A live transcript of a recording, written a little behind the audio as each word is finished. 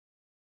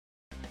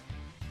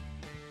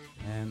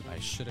And I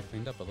should have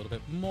cleaned up a little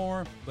bit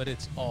more, but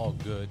it's all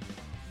good.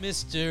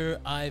 Mr.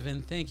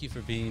 Ivan, thank you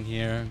for being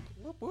here.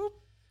 Whoop, whoop.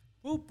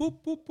 Whoop, whoop,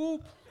 whoop,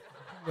 whoop.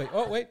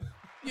 Wait.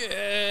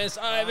 Yes,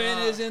 Ivan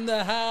is in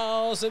the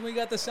house, and we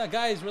got the sound.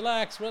 Guys,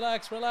 relax.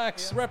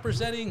 Yeah.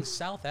 Representing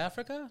South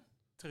Africa?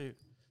 True.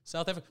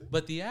 South Africa.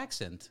 But the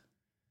accent.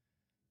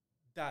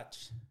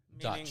 Dutch.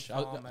 Meaning Dutch.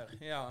 farmer.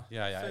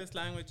 Yeah. First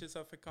language is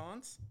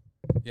Afrikaans.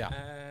 Yeah.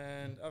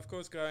 And of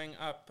course, growing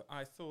up,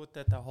 I thought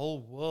that the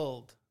whole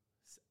world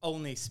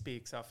only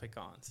speaks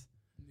Afrikaans.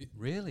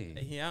 Really?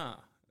 Yeah.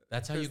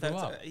 That's how you grew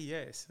up?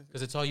 Yes.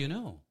 Because it's all you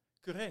know.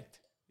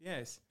 Correct.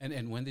 Yes.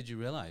 And when did you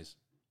realize?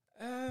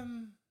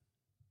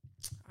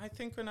 I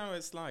think when I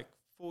was like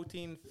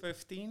 14,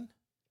 15.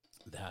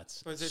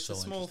 That's because it's so a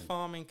small interesting.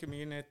 farming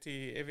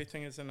community.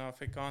 Everything is in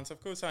Afrikaans.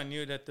 Of course, I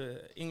knew that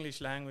the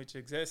English language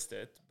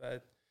existed,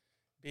 but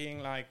being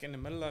like in the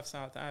middle of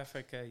South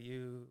Africa,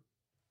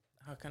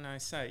 how can I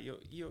say,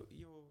 you're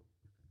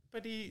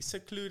pretty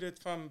secluded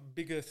from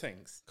bigger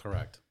things.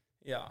 Correct.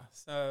 Yeah.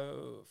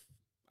 So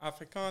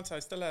Afrikaans, I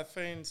still have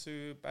friends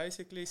who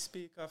basically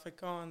speak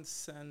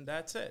Afrikaans, and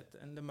that's it.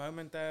 And the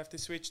moment they have to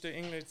switch to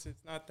English,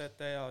 it's not that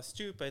they are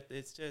stupid.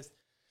 It's just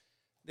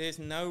there's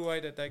no way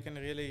that they can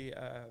really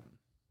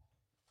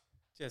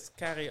just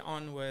carry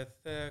on with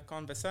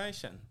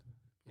conversation.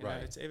 You know,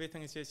 it's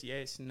everything is just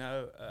yes,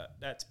 no,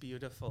 that's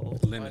beautiful,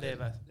 Limited.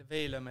 whatever.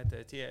 Very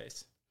limited,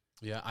 yes.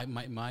 Yeah,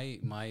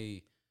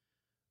 my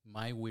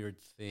weird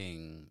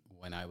thing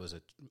when I was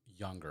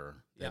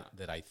younger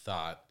that I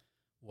thought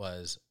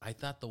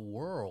the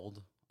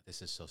world,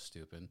 this is so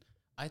stupid,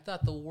 I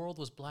thought the world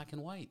was black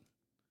and white.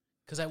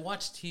 Because I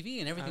watched TV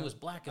and everything was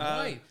black and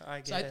white.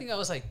 I think I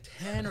was like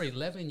 10 or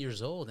 11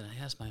 years old, and I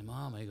asked my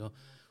mom, I go,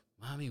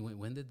 Mommy,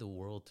 when did the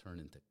world turn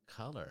into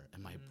color?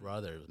 And my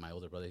brother, my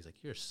older brother, he's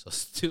like, you're so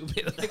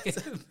stupid. Like,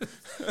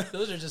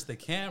 those are just the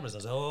cameras. I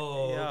was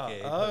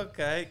like,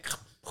 okay.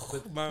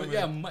 But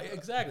yeah,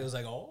 exactly. It was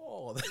like,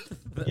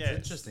 that's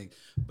interesting.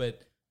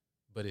 But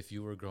if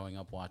you were growing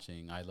up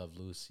watching I Love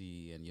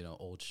Lucy and,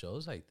 old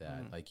shows like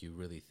that, like you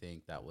really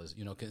think that was,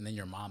 and then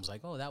your mom's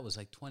like, oh, that was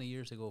like 20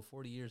 years ago,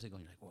 40 years ago.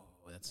 And you're like,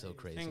 whoa, that's so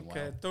crazy. I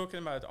think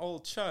talking about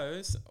old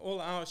shows, all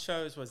our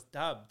shows was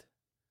dubbed.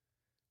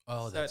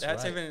 Oh, so that's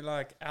right. Even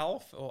like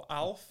Alf,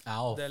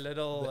 the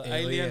little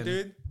alien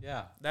dude.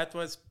 Yeah. That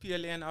was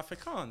purely in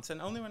Afrikaans.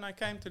 And only when I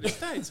came to the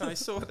States, I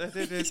saw that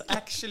it is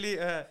actually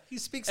a he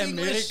speaks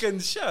American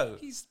English. show.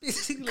 He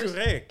speaks English.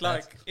 Correct.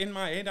 Like in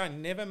my head, I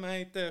never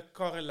made the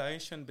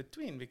correlation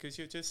between, because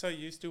you're just so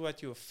used to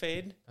what you're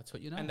fed. That's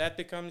what you know. And that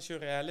becomes your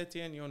reality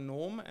and your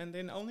norm. And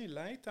then only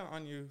later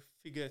on you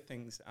figure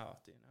things out,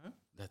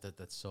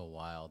 That's so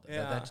wild.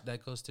 Yeah.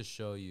 That goes to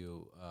show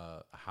you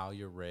how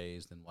you're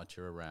raised and what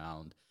you're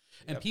around.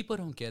 And people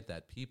don't get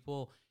that.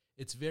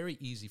 It's very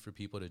easy for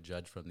people to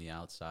judge from the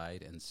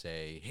outside and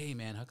say, hey,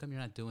 man, how come you're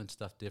not doing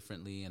stuff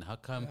differently? And how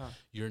come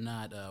you're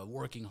not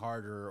working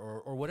harder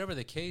or whatever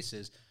the case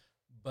is?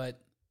 But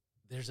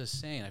there's a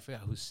saying, I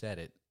forgot who said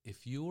it.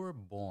 If you were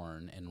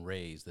born and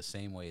raised the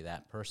same way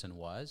that person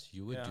was,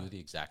 you would do the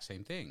exact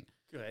same thing.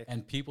 Correct.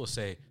 And people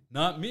say,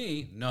 not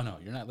me. No,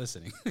 you're not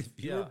listening. If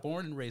you were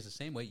born and raised the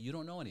same way, you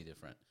don't know any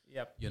different.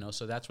 Yep.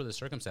 So that's where the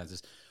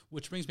circumstances,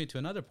 which brings me to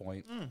another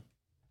point.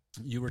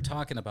 You were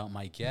talking about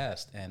my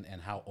guest and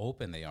how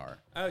open they are.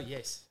 Oh,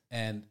 yes.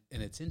 And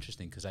it's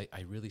interesting because I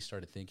really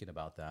started thinking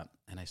about that.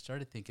 And I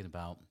started thinking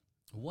about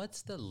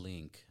what's the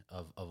link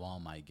of all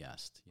my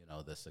guests,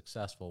 the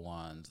successful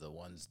ones, the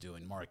ones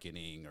doing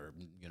marketing or,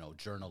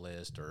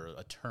 journalists or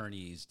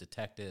attorneys,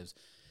 detectives.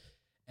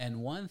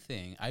 And one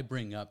thing I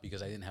bring up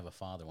because I didn't have a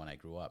father when I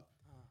grew up.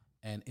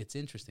 And it's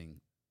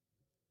interesting.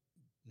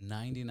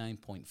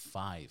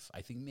 99.5,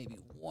 I think maybe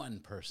one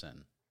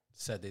person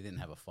said they didn't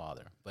have a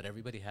father, but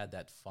everybody had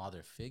that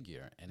father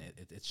figure. And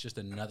it's just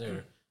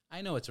another,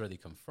 I know it's already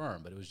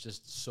confirmed, but it was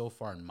just so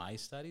far in my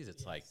studies,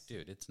 it's like,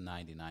 dude, it's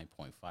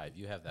 99.5.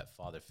 You have that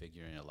father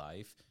figure in your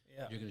life,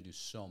 you're going to do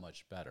so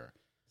much better.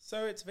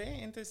 So it's very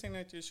interesting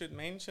that you should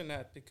mention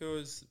that,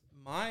 because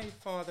my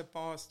father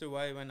passed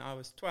away when I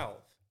was 12.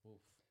 Oof.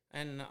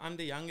 And I'm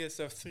the youngest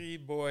of 3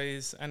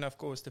 boys and, of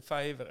course, the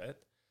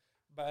favorite.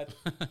 But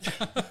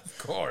of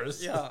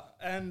course,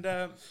 and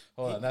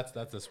hold on, that's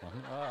this one.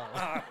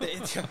 I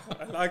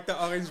like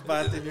the orange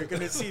button. You're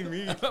gonna see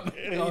me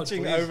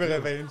reaching over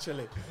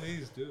eventually.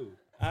 Please do.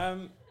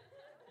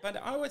 But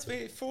I was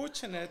very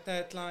fortunate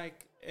that,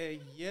 like a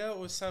year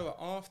or so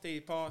after he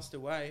passed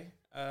away,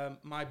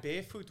 my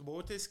barefoot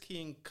water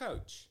skiing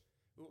coach,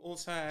 who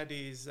also had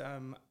his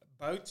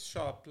boat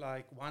shop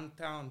like one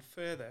town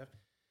further.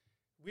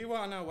 We were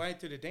on our way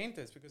to the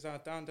dentist because our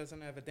town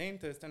doesn't have a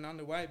dentist. And on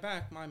the way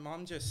back, my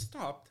mom just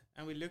stopped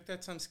and we looked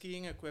at some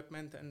skiing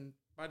equipment. And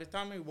by the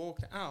time we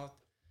walked out,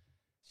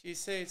 she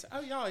says,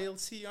 oh, yeah, he'll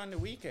see you on the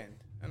weekend.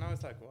 And I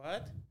was like,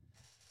 what?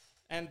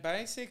 And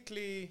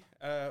basically,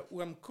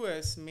 Oom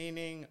Koos,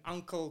 meaning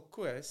Uncle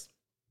Koos,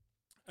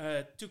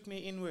 took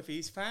me in with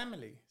his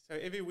family. So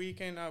every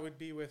weekend I would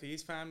be with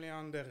his family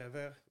on the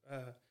river.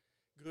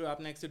 Grew up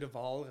next to the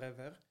Vaal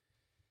River.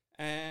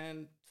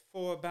 And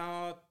for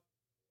about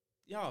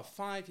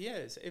 5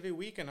 years. Every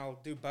weekend I'll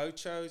do boat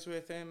shows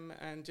with him,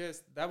 and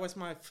just that was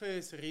my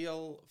first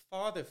real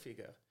father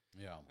figure.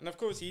 Yeah. And of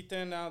course, he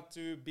turned out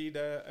to be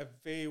a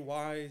very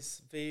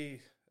wise,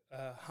 very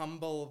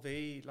humble,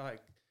 very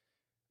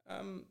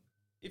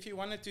if you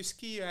wanted to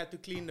ski, you had to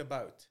clean the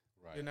boat.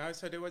 Right. You know,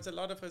 so there was a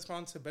lot of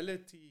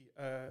responsibility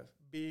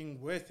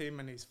being with him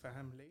and his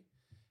family.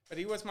 But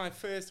he was my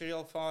first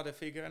real father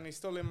figure, and he's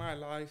still in my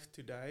life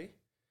today.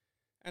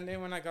 And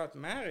then when I got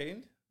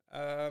married,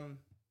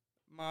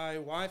 my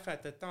wife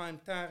at the time,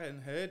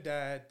 Taryn, her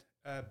dad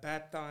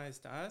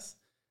baptized us,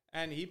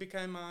 and he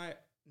became my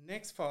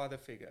next father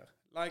figure.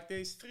 Like,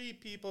 there's 3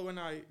 people when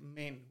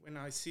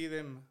I see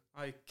them,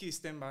 I kiss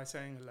them by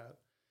saying hello.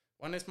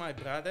 One is my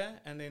brother,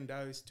 and then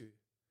those 2.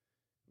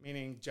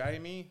 Meaning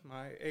Jamie,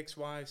 my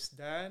ex-wife's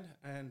dad,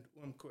 and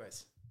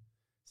Koos.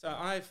 So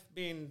I've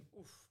been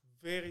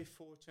very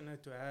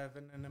fortunate to have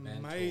an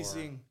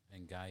amazing...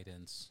 and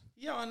guidance.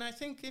 Yeah, and I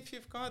think if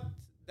you've got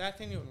that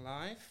in your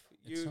life...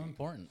 It's so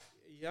important.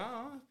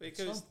 Yeah, because...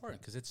 It's so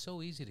important, because it's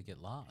so easy to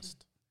get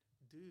lost.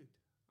 Dude,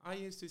 I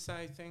used to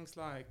say things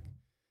like,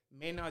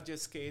 men are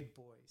just scared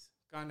boys,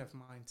 kind of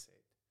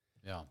mindset.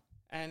 Yeah.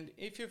 And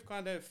if you've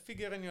got a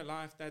figure in your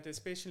life that,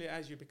 especially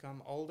as you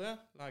become older,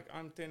 like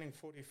I'm turning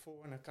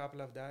 44 in a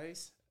couple of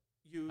days,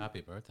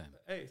 Happy birthday.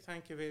 Hey,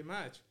 thank you very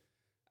much.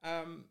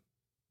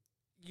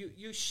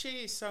 You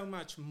share so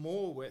much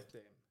more with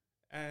them.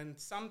 And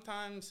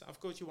sometimes, of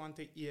course, you want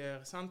the ear.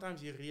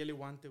 Sometimes you really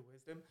want the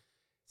wisdom.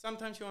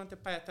 Sometimes you want a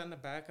pat on the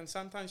back. And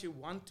sometimes you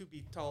want to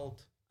be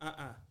told,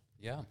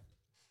 Yeah.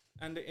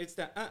 And it's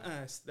the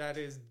that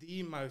is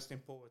the most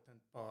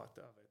important part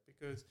of it.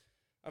 Because...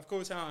 of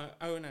course, our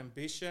own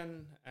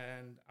ambition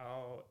and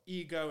our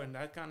ego and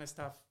that kind of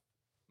stuff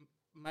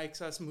makes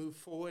us move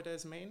forward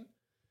as men.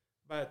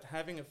 But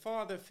having a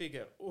father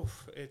figure,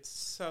 it's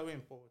so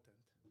important.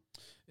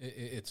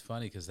 It's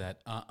funny because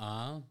that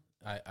I've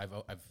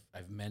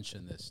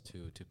mentioned this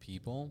to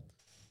people,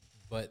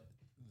 but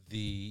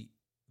the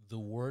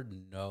word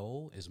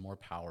no is more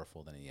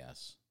powerful than a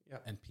yes.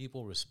 Yeah. And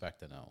people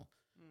respect a no.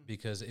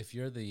 Because if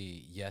you're the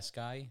yes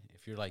guy,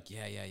 if you're like,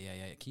 yeah,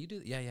 can you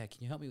do, can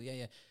you help me?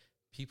 Yeah.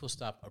 People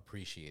stop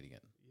appreciating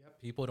it.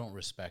 Yep. People don't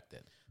respect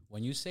it.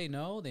 When you say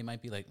no, they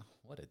might be like,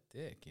 what a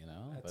dick, you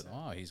know? That's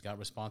but, he's got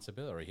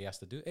responsibility, or he has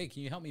to do, hey,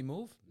 can you help me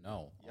move?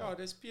 No. Yeah,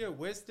 there's pure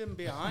wisdom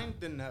behind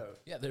the no.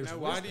 Yeah, there's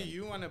why do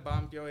you want to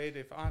bump your head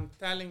if I'm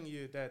telling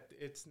you that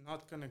it's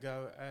not going to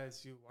go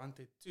as you want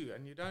it to?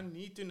 And you don't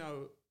need to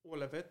know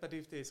all of it, but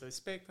if there's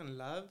respect and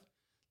love,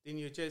 then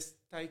you just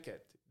take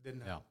it, the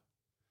no. Yeah.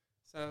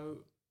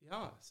 So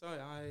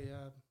I...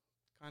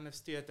 kind of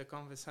steered the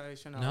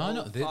conversation.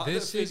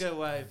 This is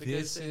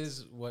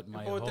is what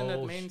my important whole...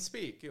 that men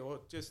speak or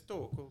just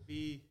talk or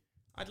be,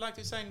 I'd like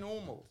to say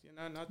normal,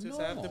 not just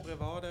normal. have the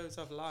bravados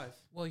of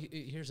life. Well,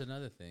 here's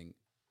another thing.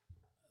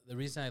 The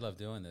reason I love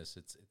doing this,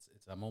 it's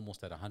I'm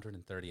almost at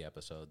 130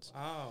 episodes.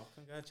 Wow,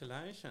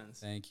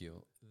 congratulations. Thank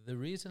you. The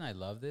reason I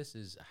love this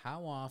is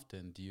how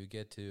often do you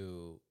get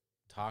to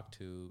talk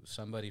to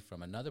somebody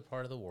from another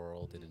part of the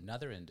world in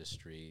another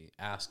industry,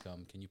 ask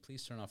them, can you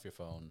please turn off your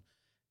phone?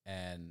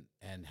 And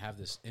have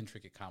this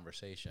intricate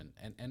conversation.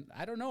 And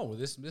I don't know,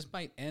 this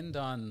might end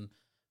on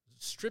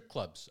strip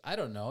clubs. I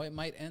don't know. It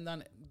might end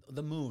on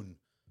the moon.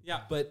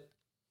 Yeah. But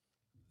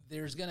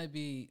there's going to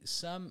be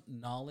some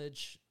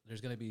knowledge,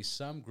 there's going to be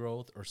some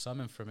growth or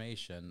some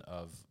information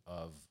of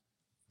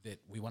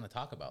that we want to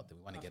talk about, that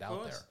we want to get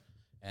out there.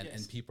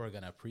 And people are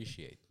going to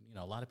appreciate.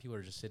 A lot of people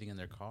are just sitting in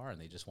their car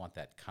and they just want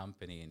that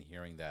company and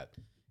hearing that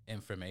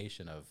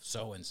information of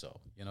so-and-so,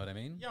 you know what I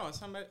mean? Yeah,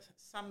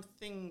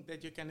 something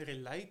that you can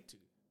relate to.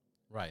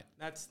 Right.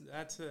 That's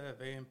a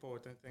very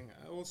important thing.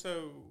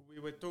 Also, we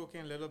were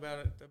talking a little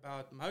bit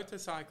about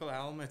motorcycle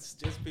helmets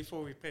just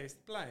before we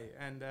pressed play,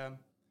 and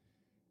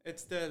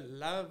it's the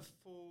love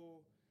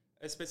for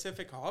a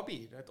specific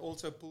hobby that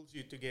also pulls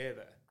you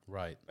together.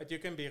 Right. But you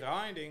can be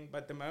riding,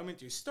 but the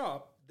moment you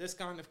stop, this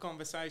kind of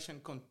conversation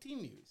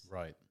continues.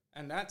 Right.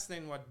 And that's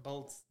then what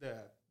builds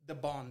the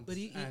bond. But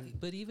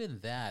even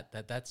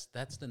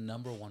that's the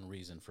number one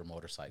reason for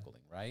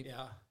motorcycling, right?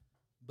 Yeah.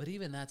 But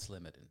even that's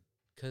limited,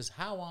 because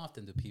how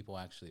often do people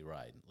actually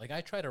ride? Like,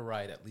 I try to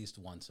ride at least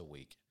once a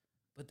week,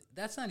 but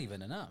that's not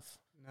even enough.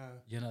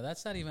 No.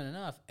 That's not even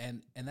enough,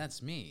 and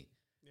that's me.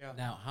 Yeah.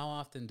 Now, how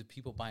often do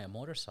people buy a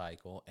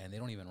motorcycle and they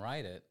don't even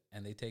ride it,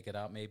 and they take it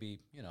out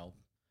maybe,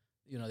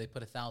 they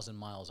put 1,000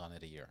 miles on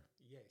it a year?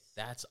 Yes.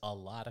 That's a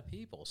lot of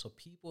people. So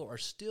people are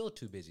still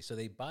too busy. So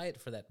they buy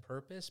it for that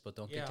purpose, but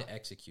don't get to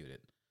execute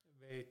it.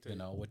 Very true.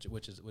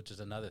 Which is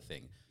another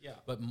thing. Yeah.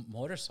 But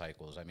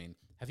motorcycles, I mean,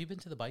 have you been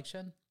to the bike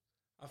shed?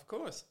 Of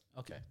course.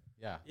 Okay.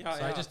 Yeah. Yeah.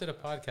 I just did a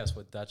podcast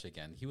with Dutch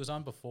again. He was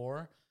on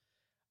before.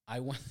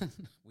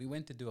 We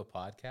went to do a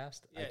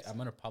podcast. Yes. I'm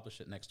going to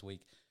publish it next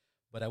week.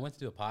 But I went to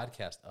do a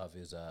podcast of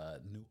his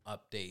new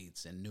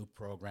updates and new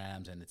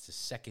programs, and it's his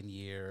second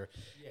year,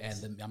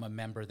 and I'm a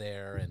member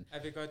there. And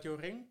have you got your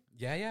ring?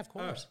 Yeah, of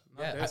course.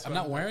 I'm one.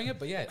 not wearing it,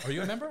 but are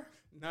you a member?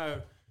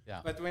 No. Yeah.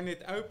 But when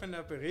it opened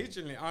up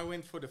originally, I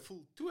went for the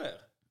full tour.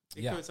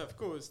 Because, of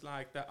course,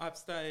 like the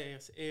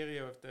upstairs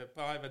area of the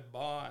private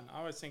bar, and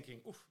I was thinking,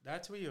 oof,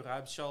 that's where you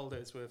rub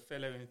shoulders with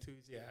fellow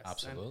enthusiasts.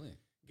 Absolutely. And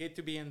get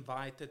to be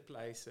invited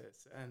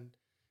places and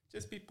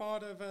just be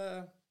part of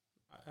a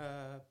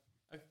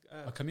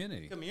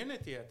community.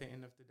 Community at the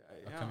end of the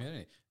day. A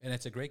community. And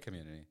it's a great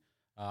community.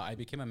 I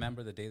became a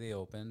member the day they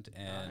opened,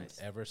 and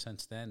ever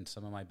since then,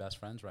 some of my best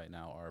friends right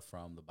now are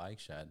from the Bike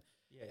Shed.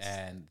 Yes.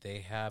 And they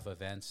have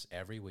events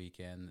every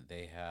weekend.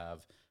 They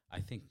have,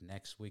 I think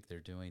next week they're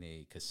doing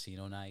a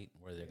casino night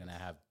where they're going to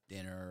have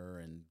dinner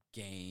and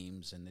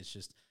games, and it's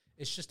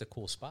just a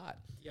cool spot.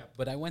 Yeah.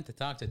 But I went to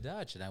talk to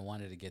Dutch, and I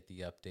wanted to get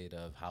the update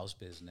of how's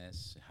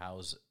business,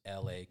 how's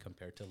LA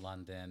compared to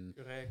London.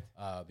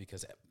 Correct.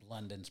 Because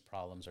London's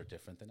problems are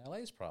different than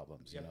LA's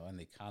problems, Yep. you know, and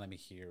the economy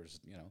here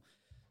is, you know.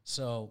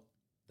 So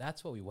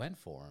that's what we went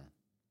for.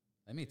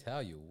 Let me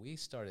tell you, we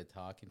started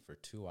talking for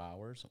 2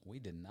 hours. We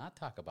did not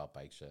talk about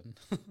Bike Shed.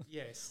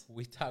 Yes.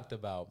 We talked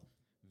about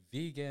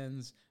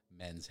vegans,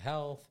 men's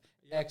health,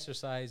 Yep.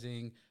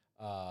 exercising,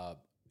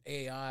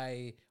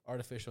 AI,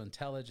 artificial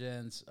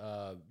intelligence.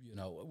 You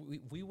know,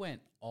 we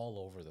went all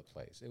over the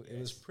place. It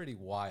was pretty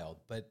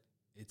wild, but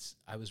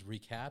I was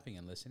recapping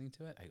and listening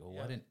to it. I go,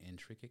 what an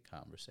intricate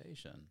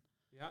conversation.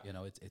 Yeah. You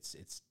know,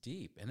 it's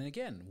deep. And then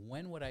again,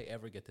 when would I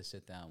ever get to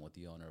sit down with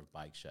the owner of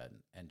Bike Shed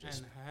and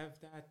just have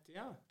that,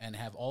 and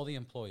have all the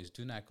employees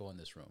do not go in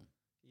this room?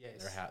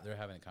 Yes. They're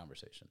having a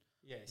conversation.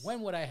 Yes.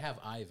 When would I have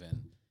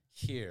Ivan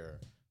here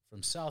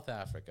from South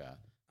Africa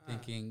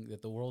thinking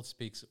that the world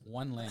speaks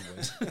one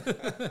language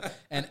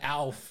and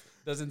Alf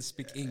doesn't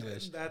speak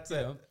English? That's you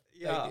it. know?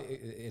 Yeah. Like,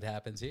 it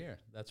happens here.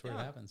 That's where it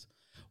happens.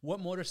 What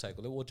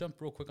motorcycle? We'll jump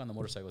real quick on the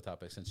motorcycle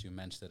topic since you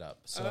mentioned it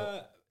up.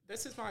 So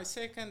this is my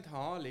second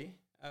Harley.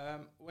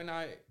 When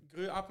I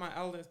grew up, my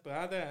eldest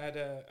brother had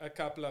a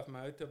couple of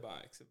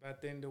motorbikes,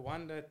 but then the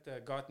one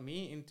that got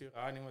me into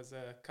riding was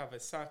a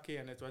Kawasaki,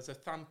 and it was a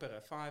Thumper, a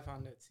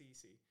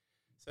 500cc.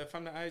 So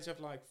from the age of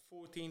like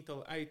 14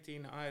 till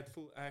 18, I had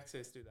full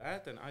access to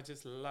that, and I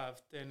just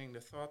loved turning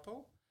the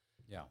throttle.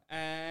 yeah.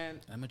 And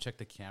I'm going to check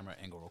the camera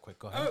angle real quick.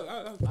 Go ahead.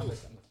 oh, cool.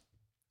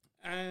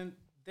 And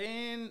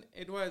then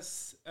it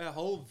was a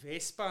whole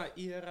Vespa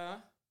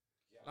era.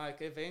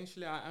 Like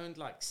eventually I owned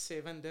like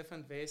 7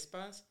 different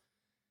Vespas.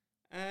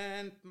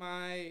 And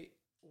my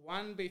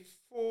one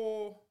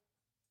before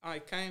I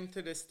came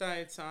to the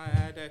States, I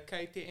had a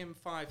KTM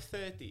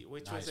 530,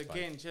 which Nice was bike.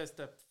 again just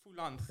a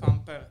full-on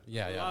thumper.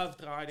 Yeah, yeah.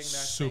 Loved riding that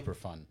Super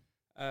fun.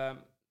 thing.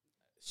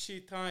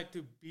 She tried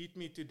to beat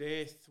me to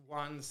death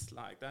once.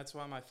 Like that's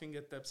why my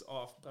fingertips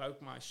off,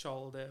 broke my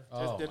shoulder.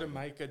 Just didn't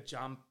make a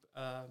jump.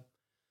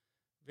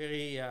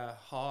 Very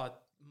hard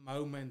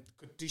moment,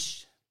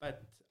 kudish,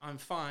 but I'm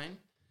fine.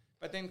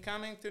 But then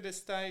coming to the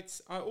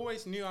States, I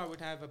always knew I would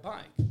have a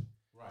bike.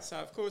 Right. So,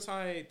 of course,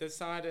 I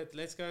decided,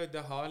 let's go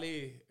the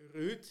Harley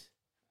route.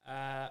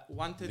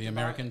 Wanted The to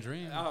American buy,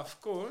 dream.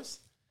 of course.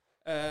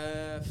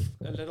 A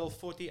little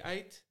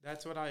 48.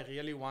 That's what I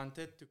really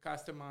wanted, to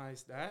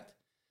customize that.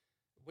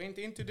 Went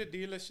into the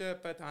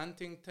dealership at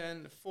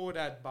Huntington for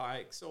that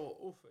bike.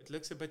 So, it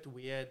looks a bit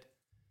weird.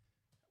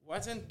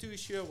 Wasn't too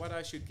sure what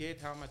I should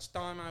get, how much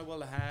time I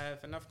will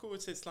have. And, of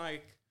course, it's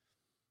like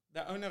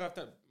the owner of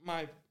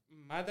my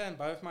mother and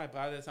both my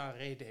brothers are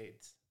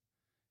redheads.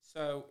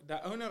 So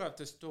the owner of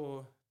the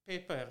store,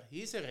 Pepper,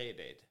 he's a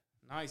redhead.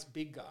 Nice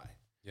big guy.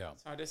 Yeah.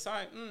 So I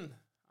decided,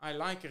 I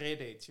like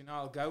redheads. You know,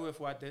 I'll go with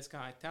what this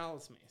guy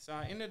tells me. So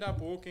I ended up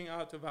walking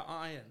out of an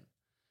iron.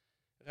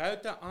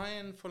 Rode the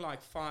iron for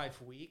like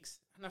 5 weeks.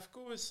 And of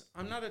course,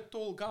 I'm not a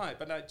tall guy,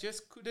 but I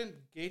just couldn't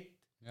get...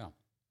 Yeah.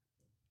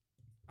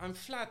 I'm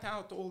flat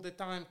out all the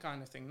time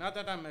kind of thing. Not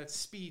that I'm a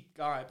speed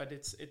guy, but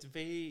it's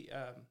very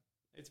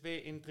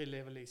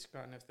entry-level-ish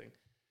kind of thing.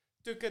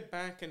 Took it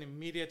back and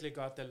immediately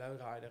got the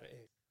lowrider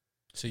edge.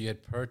 So you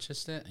had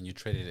purchased it and you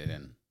traded it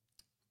in.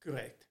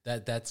 Correct.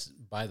 That's,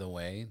 by the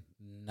way,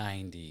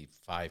 95%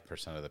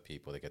 of the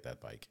people that get that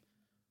bike.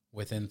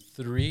 Within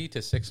 3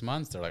 to 6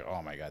 months, they're like,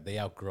 oh my God, they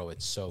outgrow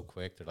it so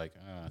quick. They're like,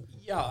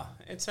 Yeah,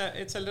 it's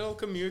a little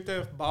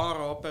commuter bar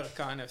hopper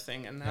kind of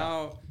thing. And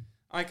now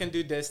I can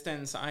do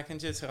distance. I can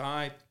just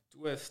ride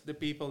with the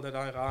people that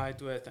I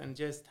ride with and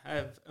just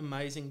have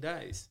amazing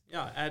days.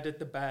 Yeah, added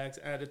the bags,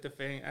 added the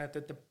thing,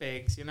 added the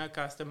pegs,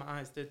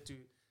 customized it to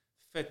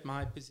fit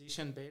my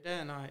position better,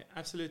 and I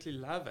absolutely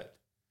love it.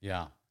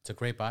 yeah, it's a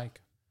great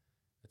bike.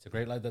 It's a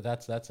great,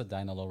 that's a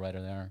Dyna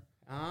Lowrider there.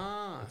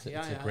 It's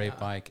a great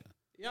bike.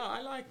 Yeah,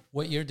 I like...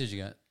 What year did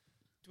you get?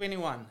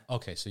 21.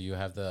 Okay, so you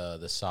have the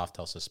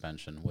Softail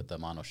suspension with the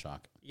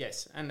monoshock.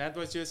 Yes, and that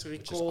was just recalled.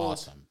 Which is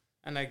awesome.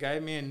 And they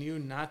gave me a new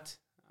nut.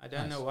 I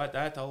don't know what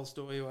that whole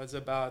story was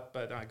about,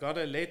 but I got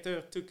a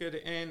letter, took it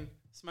in,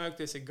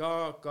 smoked a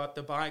cigar, got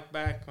the bike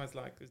back, was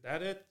like, is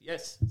that it?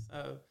 Yes.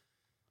 So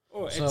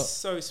it's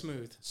so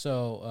smooth.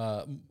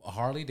 So a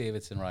Harley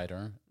Davidson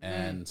rider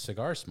and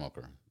cigar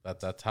smoker.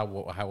 That's how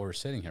we're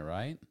sitting here,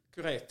 right?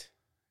 Correct.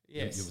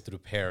 Yes. You through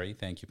Perry.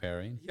 Thank you,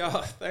 Perry.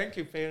 Yeah, thank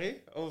you,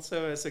 Perry.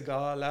 Also a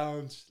cigar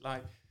lounge.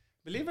 Like,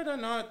 believe it or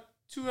not,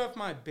 2 of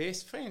my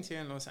best friends here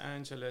in Los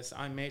Angeles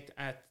I met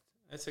at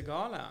a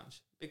cigar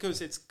lounge,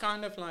 because it's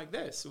kind of like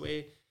this,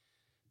 where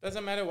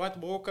doesn't matter what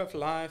walk of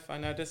life. I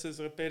know this is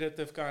a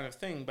repetitive kind of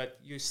thing, but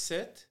you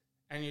sit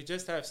and you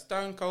just have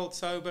stone cold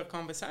sober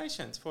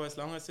conversations for as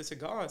long as the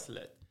cigar is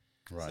lit.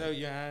 Right. So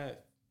you have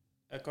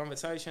a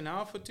conversation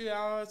now for 2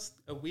 hours,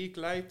 a week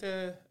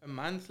later, a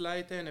month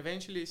later, and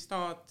eventually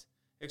start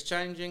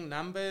exchanging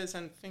numbers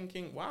and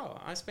thinking,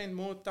 wow, I spend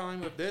more time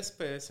with this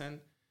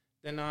person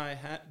than I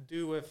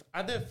do with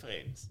other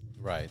friends.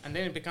 Right. And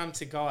then it becomes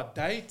cigar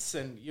dates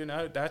and,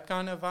 that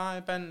kind of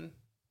vibe, and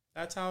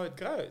that's how it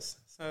goes.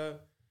 So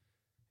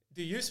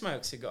do you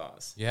smoke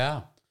cigars?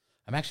 Yeah.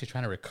 I'm actually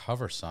trying to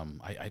recover some.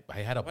 I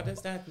had a... What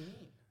does that mean?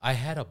 I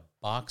had a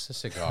box of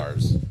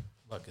cigars.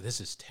 Look,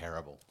 this is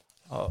terrible.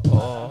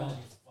 Oh.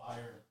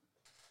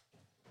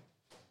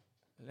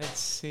 Let's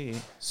see.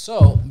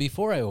 So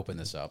before I open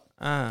this up,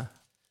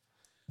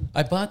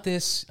 I bought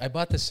this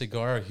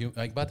cigar.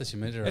 I bought this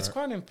humidor. It's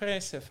quite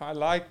impressive.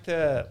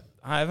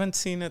 I haven't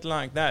seen it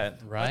like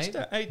that. Right?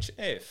 What's the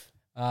HF?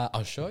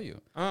 I'll show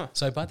you.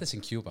 So I bought this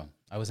in Cuba.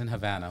 I was in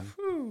Havana.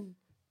 Whew.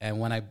 And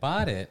when I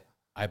bought it,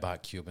 I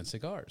bought Cuban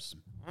cigars.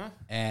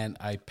 And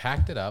I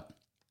packed it up,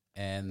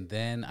 and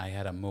then I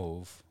had to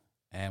move.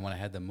 And when I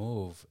had to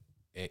move,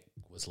 it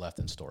was left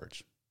in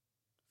storage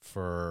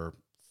for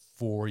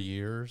 4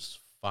 years,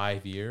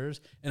 5 years,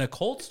 in a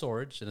cold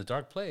storage in a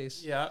dark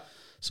place. Yeah.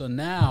 So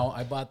now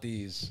I bought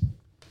these.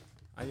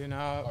 Are you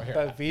now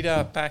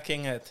Boveda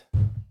packing it?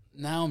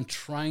 Now I'm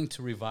trying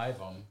to revive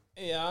them.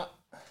 Yeah.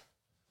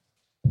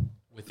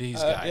 With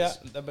these guys. Yeah,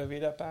 the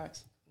Boveda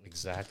packs.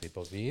 Exactly,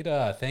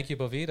 Boveda. Thank you,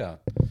 Boveda.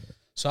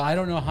 So I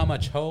don't know how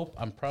much hope.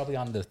 I'm probably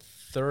on the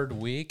 3rd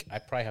week. I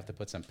probably have to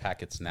put some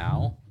packets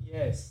now.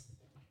 Yes.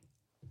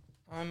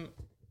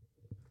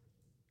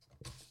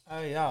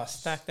 Oh yeah,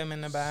 stack them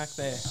in the back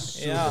there.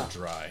 Super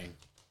dry.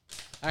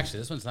 Actually,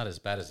 this one's not as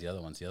bad as the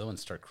other ones. The other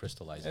ones start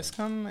crystallizing. There's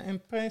some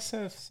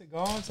impressive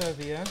cigars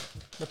over here.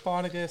 The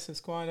Partagas is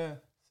quite a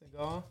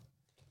cigar.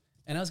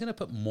 And I was going to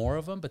put more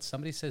of them, but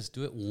somebody says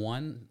do it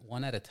one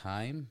at a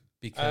time,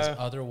 because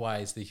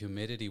otherwise the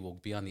humidity will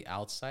be on the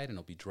outside and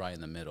it'll be dry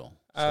in the middle.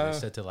 So they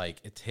said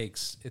it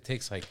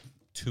takes like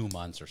 2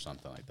 months or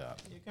something like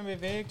that. You can be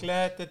very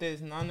glad that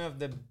there's none of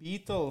the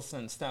beetles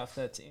and stuff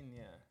that's in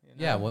here.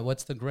 Yeah,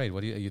 what's the grade?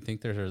 What do you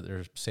think they're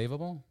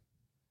savable?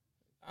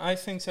 I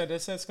think so.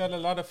 This has got a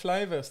lot of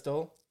flavor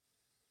still.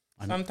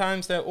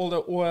 Sometimes all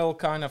the oil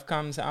kind of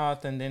comes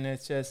out and then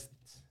it's just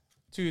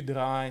too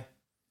dry.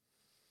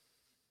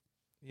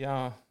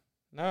 Yeah.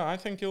 No, I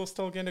think you'll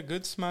still get a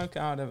good smoke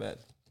out of it.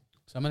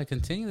 So I'm going to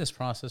continue this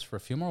process for a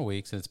few more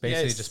weeks. And it's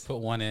basically just put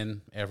one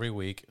in every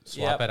week,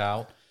 swap it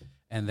out.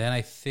 And then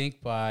I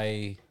think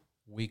by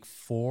week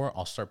 4,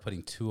 I'll start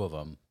putting 2 of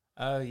them.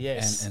 Oh,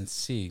 yes. And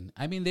see.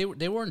 I mean, they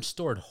weren't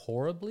stored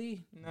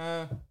horribly.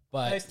 No.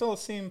 But they still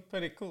seem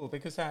pretty cool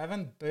because I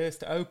haven't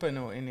burst open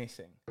or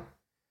anything.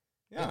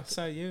 Yeah,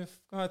 so you've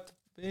got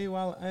very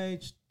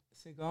well-aged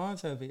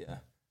cigars over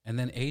here. And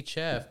then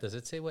HF, does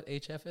it say what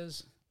HF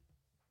is?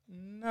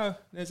 No,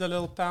 there's a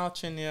little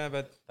pouch in here,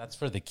 but... That's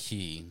for the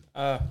key.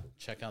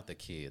 Check out the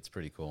key. It's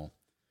pretty cool.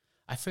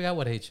 I forgot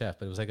what HF,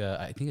 but it was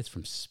I think it's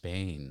from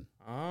Spain.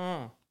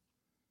 Oh.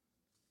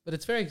 But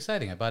it's very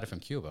exciting. I bought it from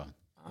Cuba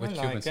with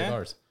Cuban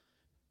cigars.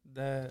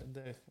 The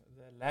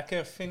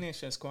lacquer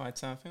finish is quite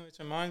something, which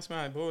reminds me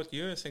I bought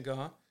you a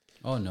cigar.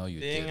 Oh, no, you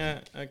didn't.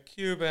 Being a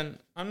Cuban,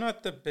 I'm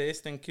not the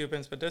best in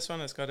Cubans, but this one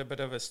has got a bit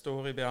of a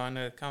story behind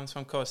it. It comes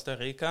from Costa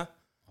Rica.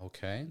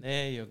 Okay.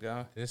 There you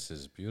go. This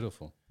is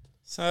beautiful.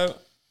 So,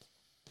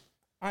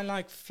 I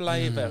like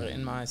flavor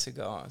in my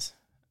cigars.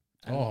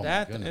 And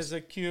that is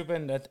a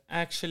Cuban that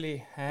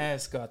actually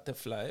has got the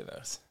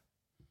flavors.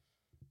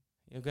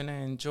 You're going to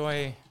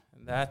enjoy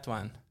that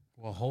one.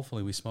 Well,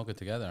 hopefully we smoke it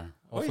together.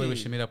 Hopefully we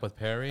should meet up with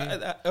Perry.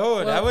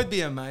 That would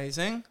be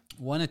amazing.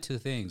 One of 2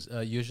 things.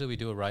 Usually we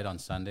do it right on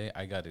Sunday.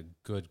 I got a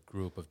good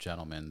group of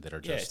gentlemen that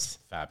are just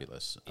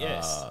fabulous.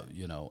 Yes.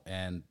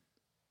 And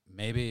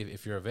maybe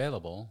if you're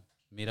available,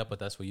 meet up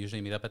with us. We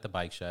usually meet up at the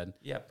bike shed.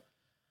 Yep.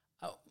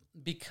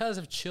 Because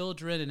of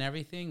children and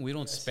everything, we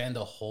don't spend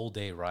a whole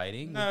day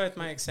riding. No, it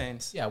makes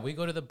sense. Yeah, we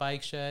go to the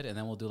bike shed and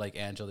then we'll do like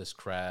Angeles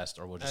Crest,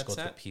 or we'll just go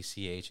to the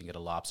PCH and get a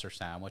lobster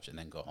sandwich and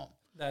then go home.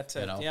 That's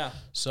it, yeah.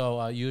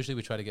 So usually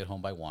we try to get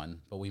home by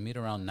 1, but we meet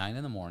around 9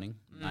 in the morning,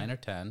 9 or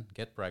 10,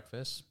 get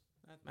breakfast,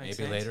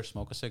 maybe later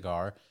smoke a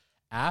cigar.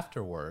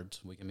 Afterwards,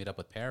 we can meet up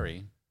with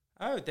Perry.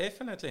 Oh,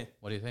 definitely.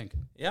 What do you think?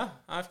 Yeah,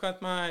 I've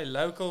got my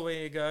local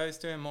where he goes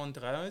to in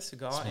Montreux,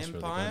 Cigar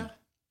Empire. Really,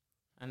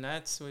 and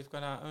we've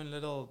got our own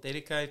little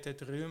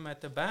dedicated room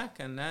at the back,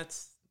 and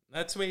that's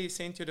where he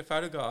sent you the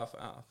photograph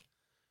out.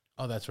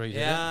 Oh, that's right.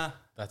 Yeah.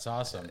 That's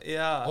awesome.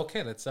 Yeah.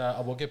 Okay,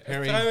 we'll get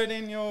Perry. Throw it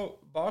in your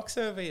box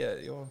over here.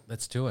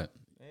 Let's do it.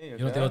 There you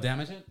don't think it'll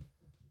damage it?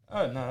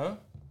 Oh, no.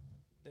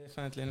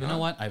 Definitely not. You know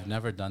what? I've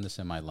never done this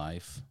in my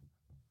life,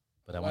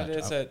 but I want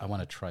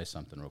to try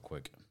something real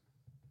quick.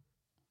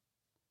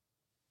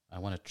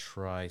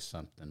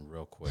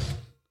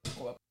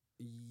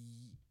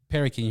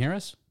 Perry, can you hear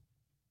us?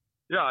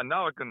 Yeah,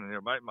 now I can hear.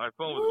 My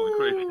phone was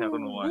going crazy. I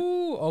don't know why.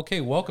 Okay,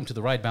 welcome to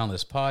the Ride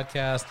Boundless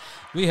podcast.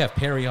 We have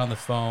Perry on the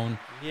phone.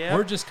 Yeah.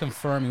 We're just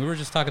confirming. We were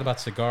just talking about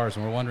cigars,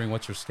 and we're wondering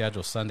what's your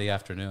schedule Sunday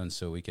afternoon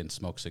so we can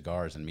smoke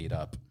cigars and meet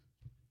up.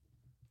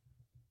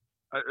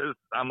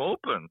 I'm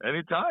open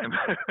anytime.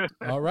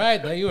 All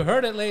right, there you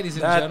heard it, ladies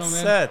and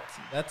gentlemen.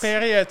 That's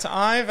Perry, it's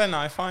Ivan.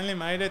 I finally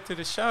made it to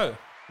the show.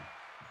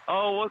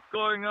 Oh, what's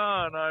going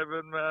on,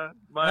 Ivan, man?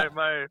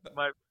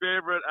 My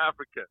favorite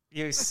African.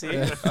 You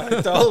see,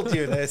 I told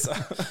you this.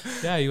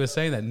 Yeah, you were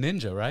saying that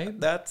ninja, right?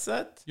 That's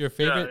it. Your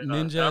favorite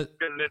ninja.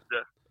 African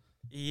ninja.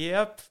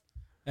 Yep.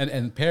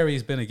 And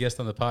Perry's been a guest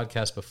on the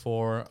podcast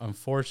before.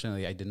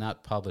 Unfortunately, I did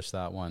not publish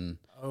that one.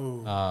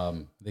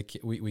 Oh.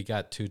 We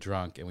got too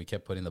drunk and we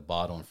kept putting the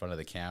bottle in front of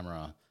the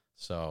camera.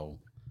 So,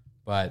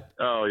 but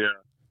oh yeah.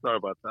 Sorry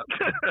about that.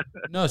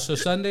 No, so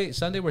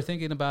Sunday we're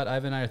thinking about,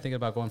 Ivan and I are thinking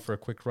about going for a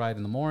quick ride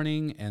in the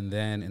morning and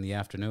then in the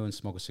afternoon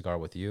smoke a cigar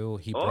with you.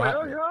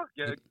 Yeah.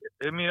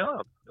 Hit me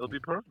up. It'll be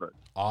perfect.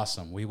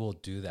 Awesome. We will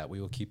do that. We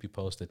will keep you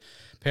posted.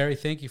 Perry,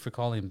 thank you for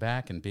calling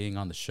back and being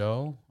on the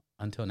show.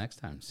 Until next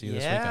time. See you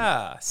this weekend.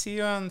 Yeah. See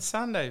you on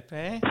Sunday,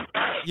 Perry.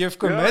 You've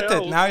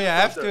committed. Now you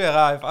have to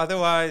arrive.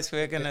 Otherwise,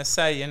 we're going to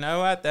say, you know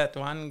what? That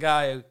one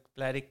guy who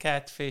bloody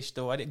catfished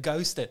or what?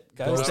 Ghosted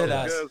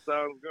us.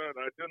 Sounds good.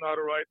 I do know how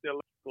to ride the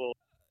electrical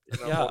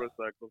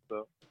motorcycle.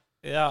 So.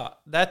 Yeah,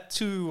 that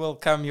too will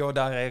come your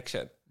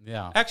direction.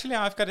 Yeah. Actually,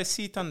 I've got a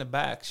seat on the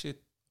back.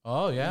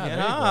 Oh, yeah.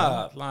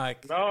 Yeah,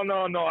 like... No,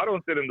 I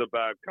don't sit in the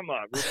back. Come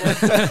on.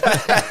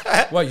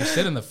 What, you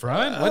sit in the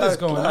front? What is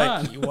going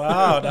on?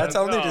 Wow, that's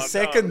only the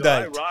second date.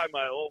 I ride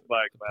my own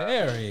bike,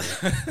 Perry.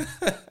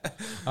 man.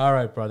 All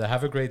right, brother.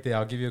 Have a great day.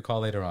 I'll give you a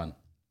call later on.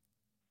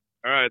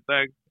 All right,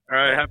 thanks. All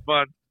right, have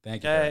fun.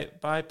 Thank you. Okay,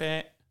 bye,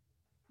 Perry.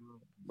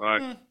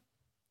 Bye.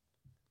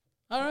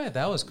 All right,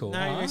 that was cool.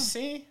 Now you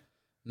see?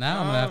 Now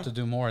I'm going to have to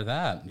do more of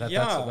that.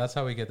 That's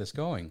how we get this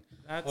going.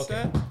 That's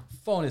it.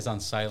 Phone is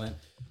on silent.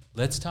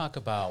 Let's talk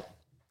about,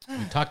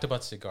 we talked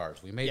about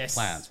cigars. We made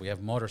plans. We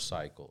have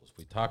motorcycles.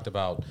 We talked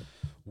about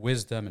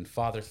wisdom and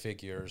father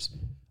figures.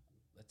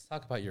 Let's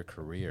talk about your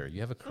career.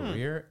 You have a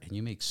career and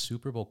you make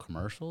Super Bowl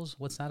commercials.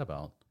 What's that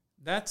about?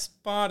 That's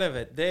part of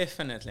it,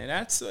 definitely.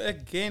 That's,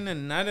 again,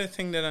 another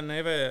thing that I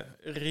never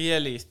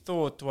really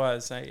thought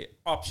was an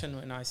option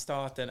when I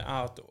started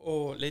out.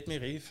 Or let me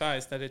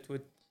rephrase that it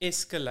would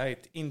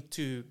escalate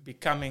into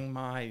becoming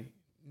my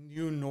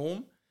new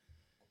norm.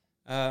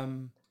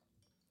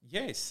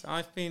 Yes,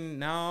 I've been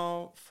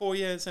now 4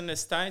 years in the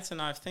States,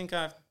 and I think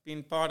I've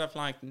been part of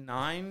like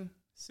 9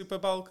 Super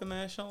Bowl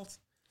commercials.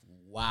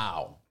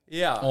 Wow.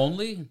 Yeah.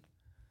 Only?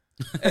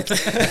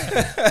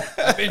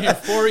 I've been here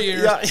 4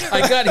 years. Yeah.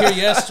 I got here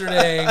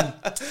yesterday,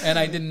 and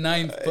I did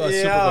 9 Super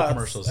Bowl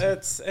commercials.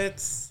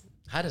 It's.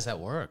 How does that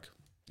work?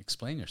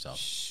 Explain yourself.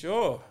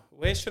 Sure.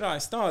 Where should I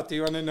start? Do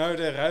you want to know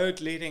the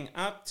road leading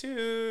up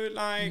to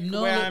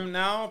where I'm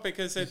now?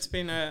 Because it's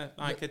been a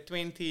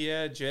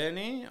 20-year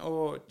journey,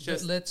 or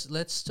just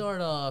let's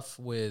start off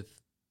with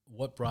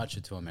what brought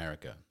you to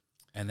America,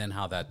 and then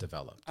how that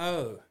developed.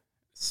 Oh,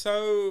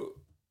 so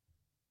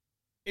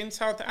in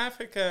South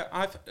Africa,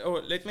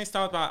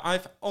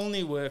 I've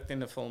only worked in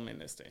the film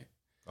industry.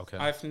 Okay.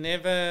 I've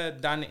never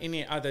done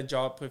any other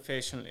job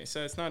professionally,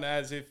 so it's not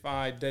as if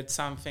I did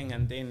something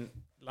and then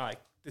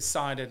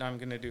decided I'm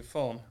going to do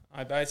film.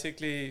 I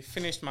basically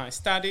finished my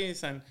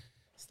studies and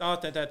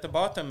started at the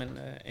bottom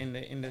in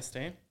the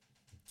industry,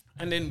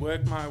 and then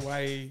worked my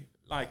way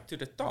to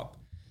the top.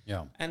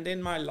 Yeah. And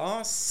then my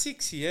last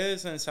 6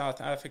 years in South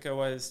Africa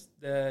was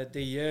the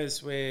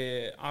years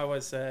where I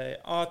was an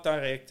art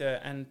director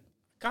and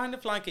kind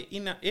of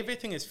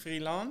everything is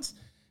freelance,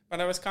 but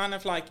I was kind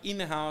of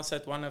in-house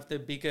at one of the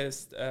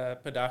biggest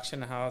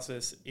production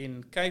houses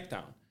in Cape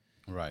Town.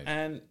 Right.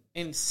 And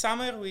in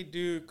summer we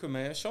do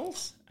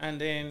commercials, and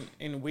then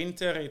in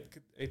winter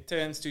it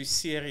turns to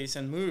series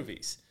and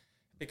movies,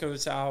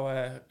 because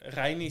our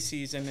rainy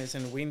season is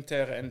in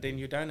winter, and then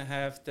you don't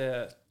have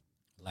the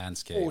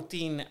landscape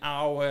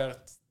 14-hour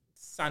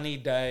sunny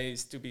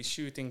days to be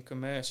shooting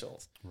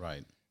commercials.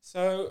 Right.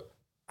 So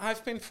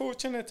I've been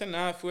fortunate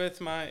enough with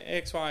my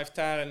ex-wife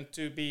Taryn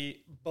to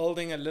be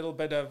building a little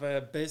bit of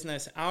a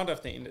business out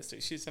of the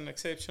industry. She's an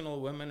exceptional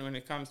woman when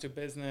it comes to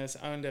business,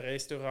 owned a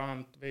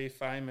restaurant, very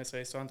famous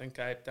restaurant in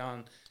Cape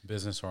Town.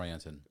 Business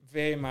oriented.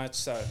 Very much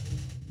so.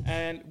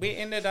 And we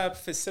ended up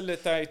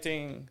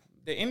facilitating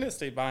the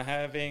industry by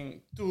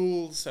having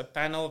tools, a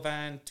panel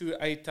van, 2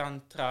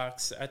 8-ton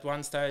trucks. At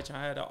one stage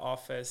I had an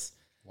office.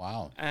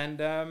 Wow. And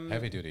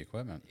heavy duty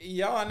equipment.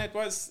 Yeah, and it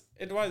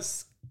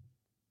was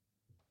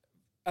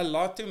a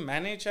lot to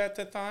manage at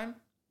the time,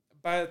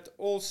 but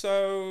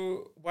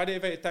also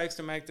whatever it takes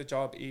to make the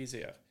job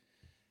easier.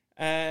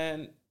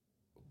 And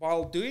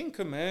while doing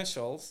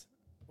commercials,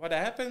 what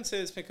happens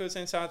is, because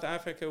in South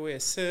Africa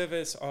we're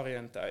service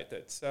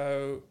orientated,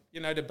 so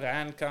the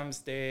brand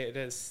comes there,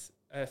 there's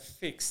a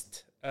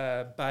fixed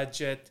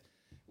budget.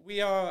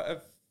 We are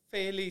a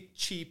fairly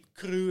cheap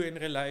crew in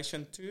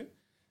relation to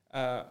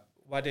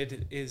what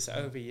it is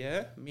over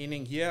here,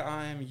 meaning here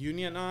I am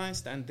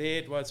unionized and there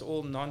it was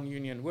all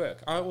non-union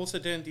work. I also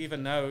didn't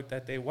even know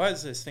that there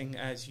was this thing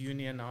as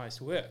unionized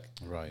work.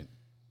 Right.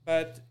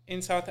 But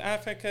in South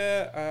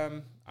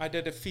Africa, I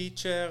did a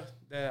feature.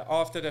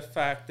 After the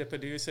fact, the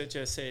producer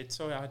just said,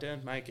 sorry, I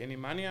didn't make any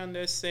money on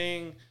this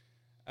thing.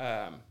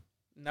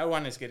 No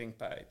one is getting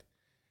paid.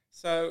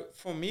 So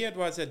for me, it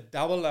was a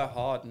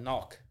hard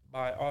knock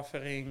by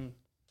offering,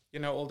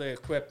 all the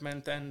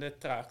equipment and the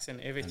trucks and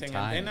everything.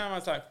 And then I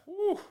was like,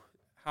 whew,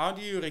 how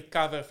do you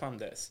recover from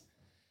this?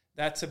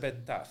 That's a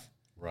bit tough.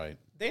 Right.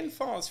 Then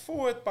fast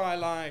forward by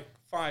like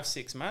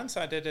 5-6 months,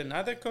 I did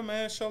another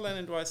commercial, and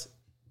it was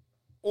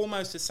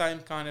almost the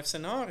same kind of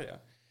scenario,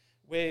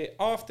 where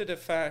after the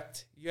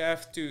fact, you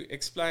have to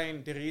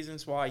explain the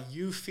reasons why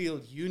you feel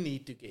you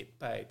need to get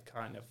paid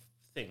kind of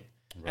thing.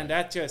 Right. And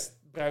that just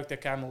broke the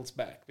camel's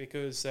back,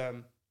 because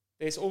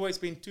there's always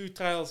been two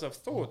trails of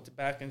thought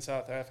back in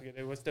South Africa.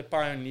 There was the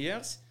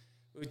pioneers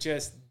who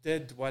just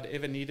did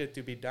whatever needed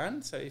to be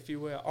done. So if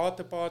you were art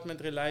department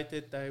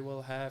related, they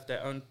will have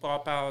their own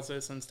prop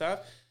houses and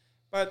stuff.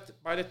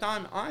 But by the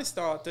time I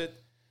started,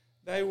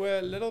 they were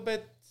a little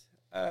bit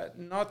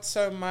not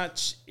so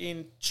much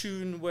in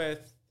tune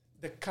with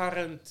the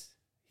current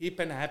hip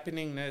and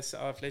happeningness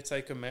of, let's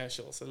say,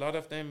 commercials. A lot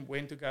of them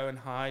went to go and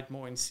hide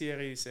more in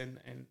series and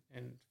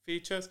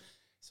features.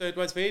 So it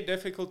was very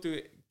difficult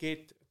to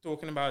get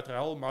talking about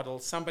role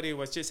models, somebody who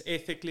was just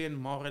ethically and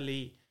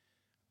morally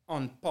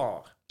on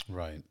par.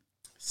 Right.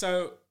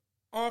 So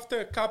after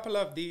a couple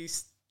of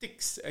these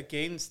ticks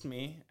against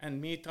me and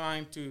me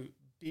trying to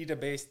be the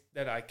best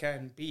that I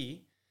can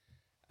be,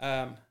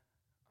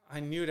 I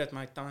knew that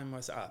my time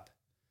was up.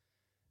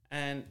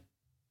 And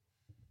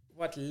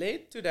what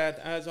led to that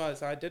as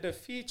was I did a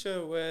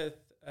feature with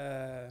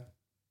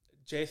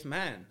Jeff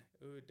Mann,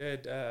 who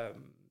did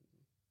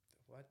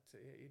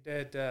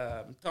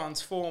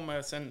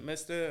Transformers and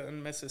Mr.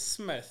 and Mrs.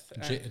 Smith.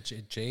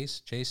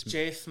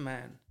 Jeff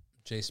Mann.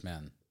 Jace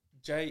Mann.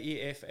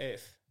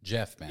 Jeff.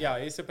 Jeff Mann. Yeah,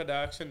 he's a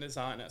production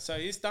designer. So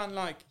he's done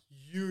like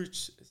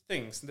huge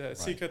things. The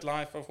Secret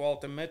Life of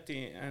Walter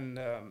Mitty and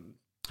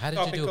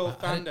Tropical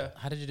Thunder.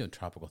 How did you do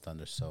Tropical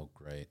Thunder? So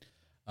great.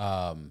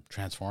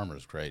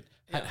 Transformers, great.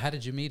 Yeah. How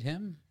did you meet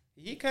him?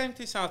 He came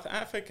to South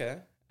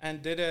Africa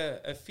and did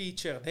a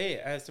feature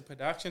there as the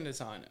production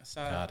designer.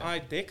 So I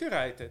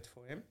decorated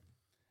for him.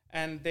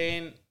 And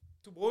then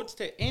towards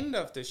the end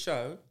of the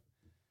show,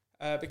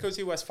 because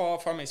he was far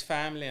from his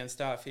family and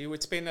stuff, he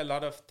would spend a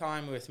lot of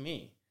time with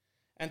me.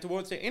 And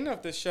towards the end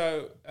of the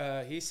show,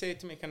 he said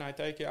to me, can I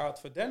take you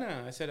out for dinner?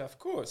 And I said, of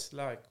course,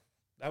 like,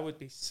 that would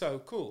be so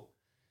cool.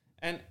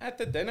 And at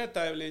the dinner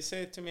table, he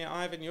said to me,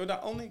 Ivan, you're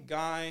the only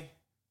guy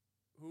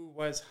who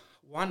was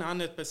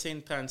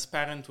 100%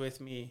 transparent with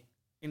me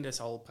in this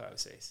whole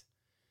process.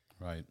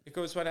 Right.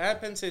 Because what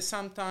happens is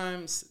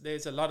sometimes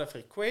there's a lot of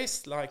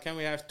requests, like can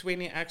we have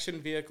 20 action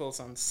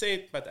vehicles on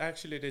set, but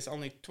actually there's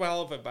only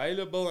 12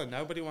 available and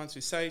nobody wants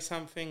to say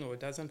something or it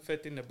doesn't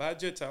fit in the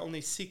budget, so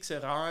only 6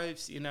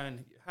 arrives, and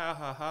it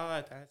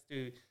has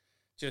to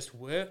just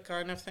work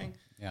kind of thing.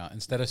 Yeah,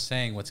 instead of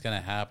saying what's going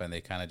to happen, they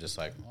kind of just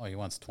like, oh, he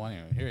wants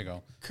 20, here you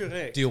go.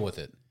 Correct. Deal with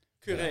it.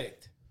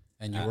 Correct.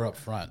 Yeah. And you were up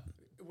front.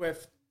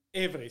 With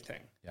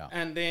everything. Yeah.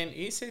 And then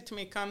he said to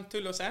me, come to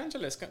Los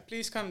Angeles.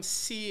 Please come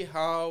see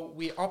how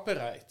we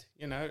operate.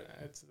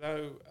 It's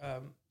though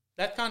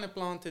that kind of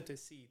planted a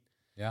seed.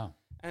 Yeah.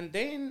 And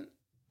then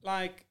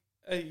like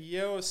a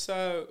year or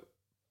so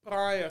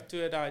prior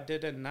to it, I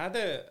did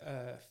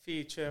another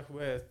feature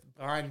with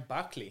Brian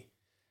Buckley.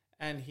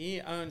 And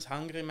he owns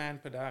Hungry Man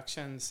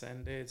Productions.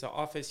 And there's an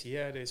office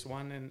here. There's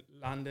one in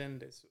London.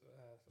 There's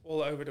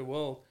all over the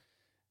world.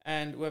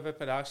 And with a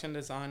production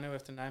designer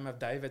with the name of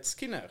David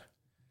Skinner.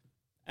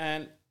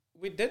 And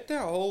we did the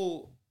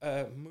whole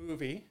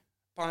movie,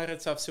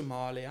 Pirates of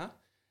Somalia,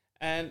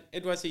 and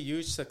it was a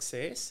huge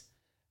success.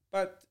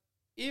 But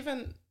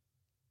even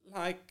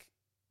like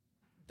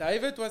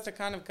David was the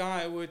kind of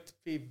guy who would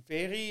be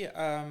very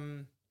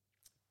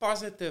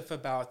positive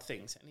about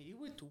things, and he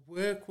would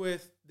work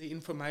with the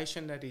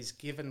information that is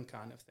given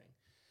kind of thing.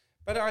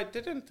 But I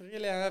didn't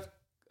really have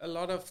a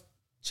lot of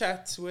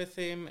chats with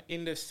him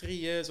in the 3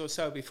 years or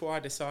so before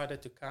I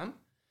decided to come.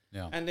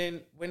 Yeah. And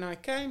then when I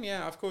came here,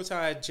 of course,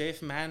 I had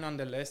Jeff Mann on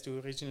the list who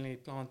originally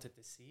planted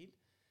the seed.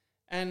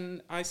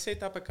 And I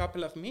set up a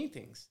couple of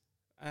meetings.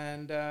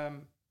 And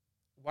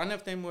one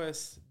of them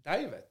was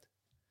David.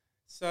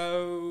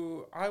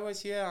 So I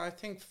was here, I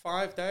think,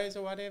 5 days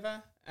or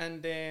whatever.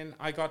 And then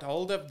I got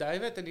hold of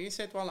David and he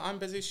said, well, I'm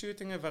busy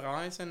shooting a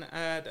Verizon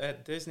ad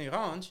at Disney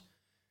Ranch.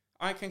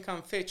 I can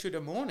come fetch you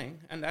the morning.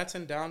 And that's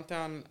in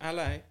downtown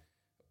LA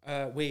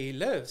where he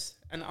lives.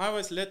 And I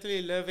was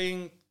literally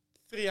living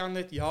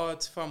 300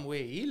 yards from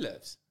where he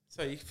lives.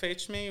 So he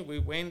fetched me, we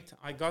went,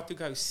 I got to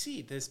go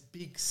see this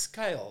big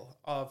scale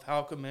of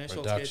how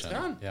commercials get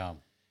done. Yeah.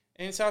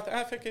 In South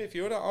Africa, if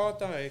you're the art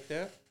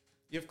director,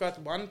 you've got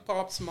one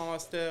props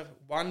master,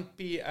 one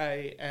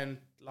PA, and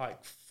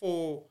like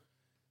 4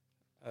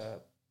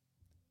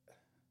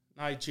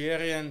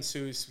 Nigerians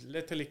who's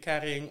literally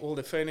carrying all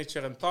the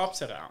furniture and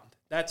props around.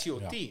 That's your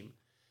team.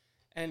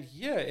 And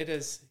here it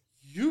is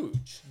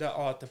huge, the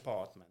art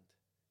department.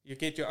 You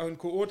get your own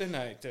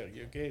coordinator.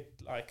 You get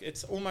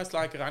it's almost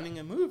like running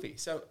a movie.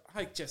 So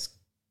I just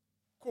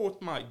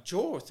caught my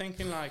jaw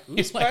thinking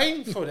who's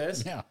paying for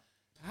this? Yeah.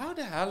 How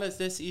the hell is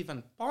this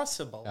even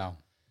possible? Yeah.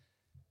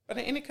 But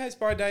in any case,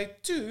 by day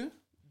 2,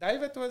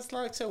 David was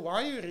like, so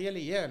why are you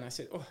really here? And I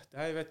said, oh,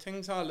 David,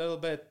 things are a little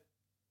bit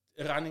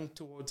running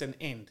towards an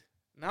end.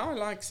 Now I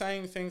like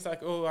saying things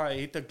like, oh, I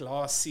hit a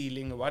glass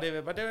ceiling or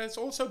whatever. But there is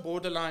also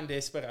borderline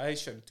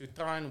desperation to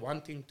try and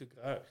wanting to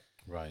grow.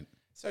 Right.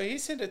 So he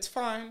said, it's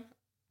fine.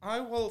 I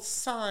will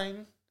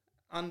sign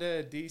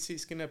under DC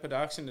Skinner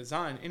Production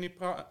Design any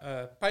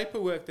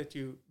paperwork that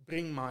you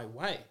bring my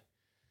way.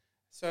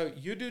 So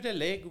you do the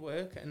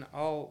legwork and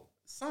I'll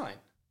sign.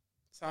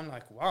 So I'm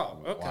like, wow,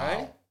 okay.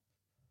 Wow.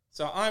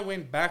 So I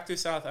went back to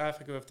South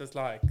Africa with this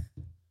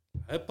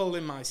hipple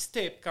in my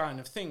step kind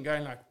of thing,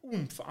 going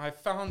oomph. I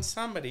found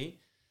somebody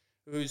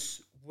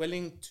who's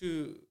willing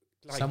to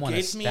someone get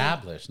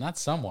established, not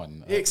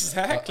someone.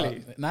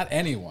 Exactly. Not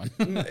anyone.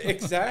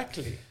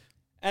 Exactly.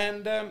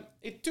 And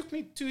it took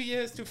me 2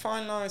 years to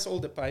finalize all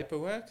the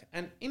paperwork.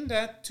 And in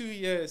that 2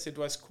 years, it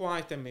was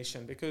quite a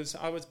mission because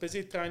I was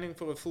busy training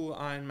for a full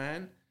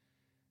Ironman,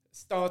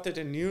 started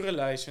a new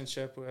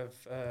relationship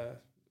with,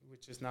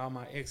 which is now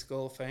my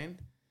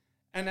ex-girlfriend,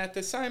 and at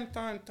the same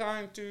time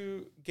trying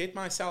to get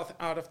myself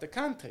out of the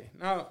country.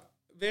 Now,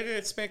 very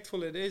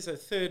respectful, it is a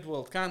third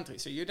world country,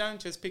 so you don't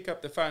just pick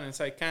up the phone and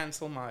say,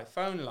 cancel my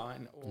phone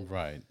line, or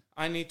right.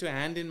 I need to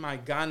hand in my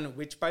gun,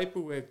 which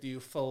paperwork do you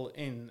fill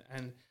in?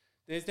 And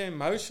there's the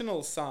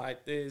emotional side,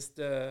 there's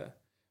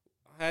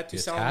I had to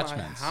sell my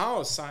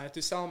house, I had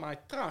to sell my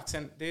trucks,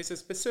 and there's a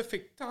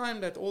specific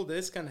time that all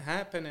this can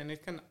happen, and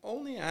it can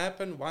only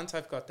happen once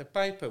I've got the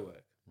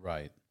paperwork.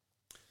 Right.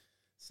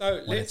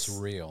 So when it's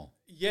real.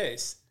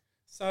 Yes.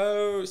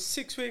 So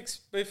 6 weeks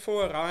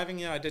before arriving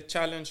here, I did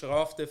challenge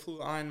Raf, the full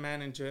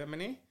Ironman in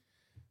Germany.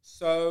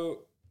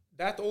 So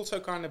that also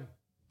kind of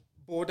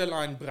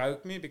borderline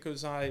broke me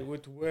because I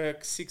would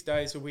work 6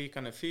 days a week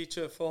on a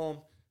feature film,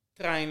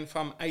 train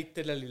from 8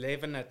 till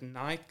 11 at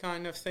night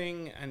kind of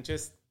thing, and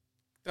just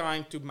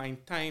trying to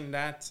maintain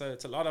that. So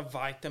it's a lot of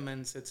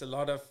vitamins, it's a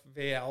lot of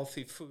very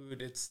healthy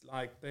food. It's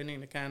like burning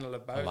the candle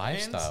at both ends.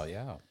 A lifestyle,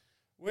 yeah.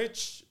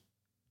 Which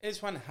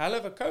is one hell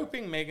of a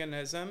coping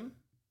mechanism,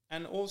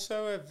 and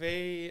also a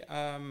very,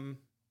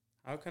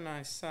 how can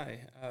I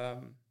say,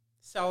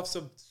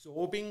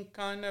 self-absorbing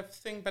kind of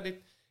thing, but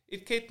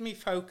it kept me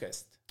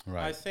focused.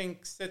 Right. I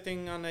think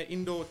sitting on an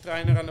indoor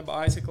trainer on a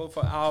bicycle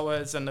for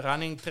hours and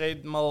running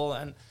treadmill,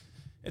 and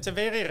it's a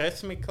very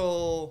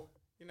rhythmical,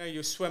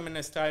 you swim in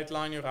a straight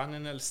line, you run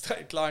in a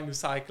straight line, you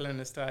cycle in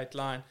a straight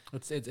line.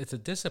 It's a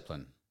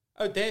discipline.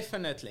 Oh,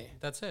 definitely.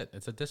 That's it.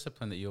 It's a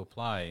discipline that you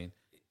apply,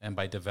 and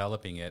by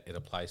developing it, it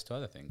applies to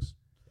other things.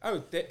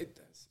 Oh, it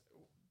does.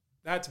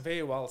 That's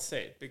very well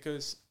said,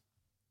 because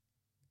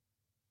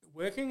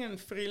working in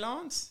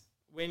freelance,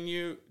 when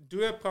you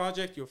do a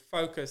project, you're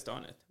focused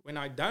on it. When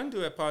I don't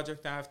do a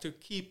project, I have to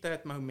keep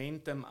that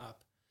momentum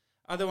up.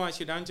 Otherwise,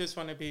 you don't just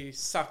want to be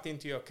sucked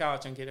into your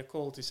couch and get a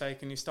call to say,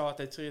 can you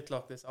start at 3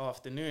 o'clock this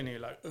afternoon? And you're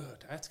like, oh,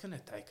 that's going to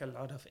take a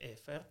lot of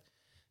effort.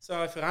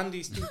 So I've run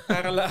these two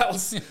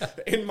parallels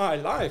in my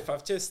life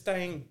of just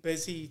staying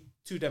busy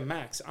to the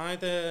max,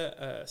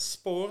 either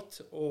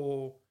sport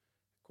or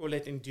call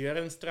it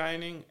endurance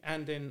training,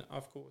 and then,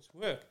 of course,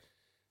 work.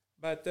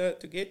 But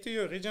to get to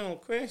your original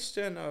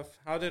question of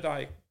how did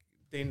I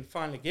then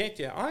finally get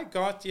here, I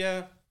got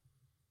here,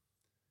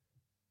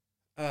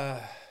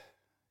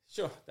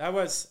 that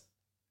was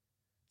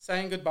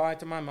saying goodbye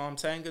to my mom,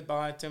 saying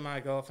goodbye to my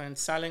girlfriend,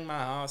 selling my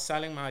house,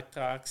 selling my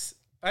trucks,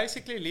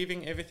 basically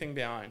leaving everything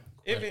behind.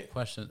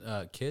 Question,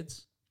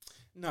 kids?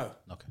 No.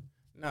 Okay.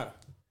 No.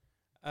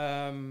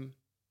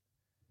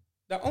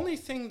 The only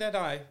thing that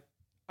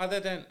other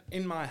than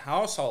in my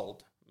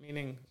household,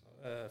 meaning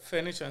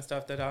furniture and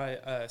stuff, that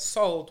I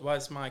sold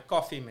was my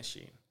coffee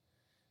machine.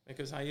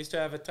 Because I used to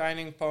have a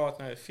training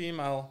partner, a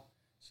female.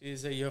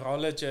 She's a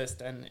urologist,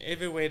 and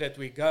everywhere that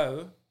we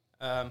go,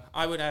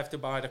 I would have to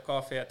buy the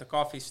coffee at the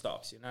coffee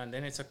stops, and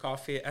then it's a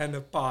coffee and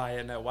a pie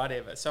and a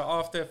whatever. So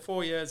after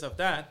 4 years of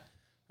that,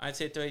 I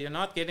said to her, you're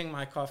not getting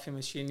my coffee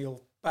machine,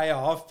 you'll pay a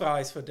half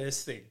price for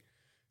this thing.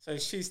 So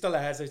she still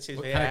has it. She's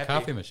very happy. What kind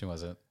of coffee machine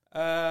was it?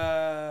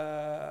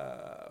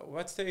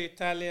 What's the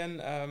Italian?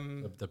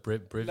 The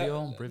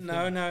Brivio?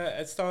 No,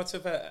 it starts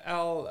with a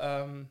L.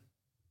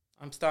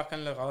 I'm stuck on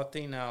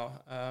Lerati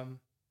now.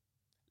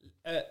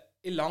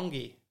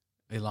 Ilonghi.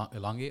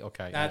 Ilonghi?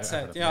 Okay. That's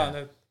it.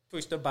 Yeah,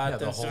 push the button.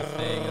 Yeah, the whole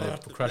thing, and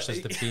it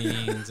crushes the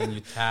beans, and you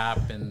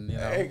tap, and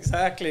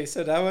Exactly.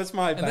 So that was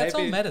my baby. And that's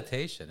all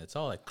meditation. It's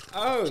all like.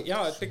 Oh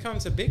yeah, it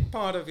becomes a big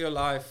part of your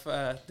life.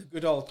 The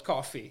good old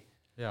coffee.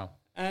 Yeah.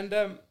 And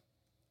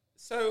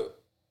so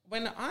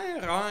when I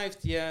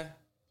arrived here,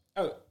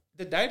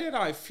 the day that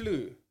I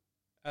flew,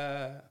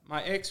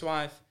 my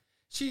ex-wife,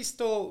 she's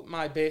still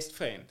my best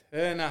friend.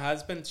 Her and her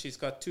husband, she's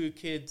got 2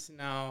 kids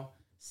now,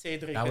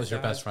 Cedric. That was is your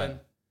the best friend?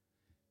 husband.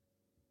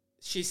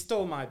 She's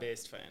still my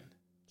best friend.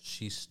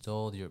 She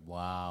stole your...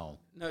 Wow.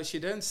 No, she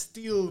didn't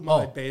steal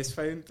my Oh. best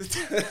friend.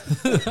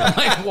 I'm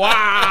like,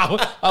 wow.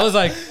 I was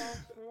like...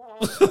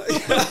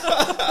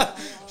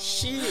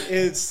 She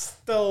is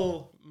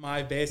still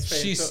my best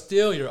friend. She So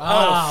steal your...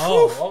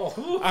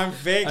 I'm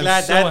very I'm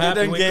glad so that happy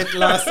didn't we- get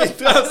lost in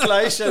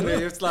translation.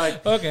 It's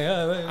like, Okay.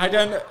 I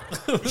don't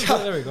know.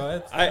 There we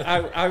go.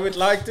 I would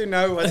like to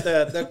know what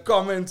the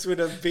comments would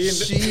have been.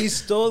 She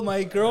stole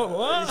my girl.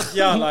 What?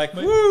 Yeah, like,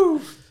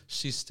 woo!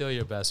 She's still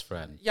your best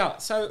friend. Yeah,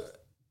 so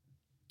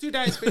 2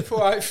 days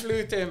before I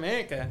flew to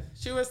America,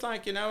 she was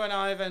like, you know what,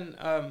 Ivan,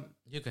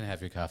 You can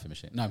have your coffee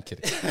machine. No, I'm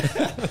kidding.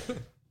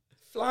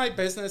 fly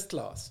business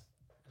class.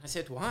 I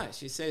said, why?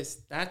 She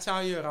says, that's how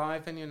you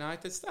arrive in the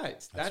United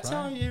States. That's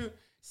how right. you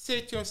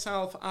set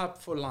yourself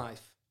up for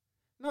life.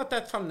 Not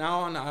that from now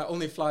on I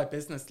only fly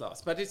business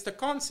class, but it's the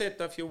concept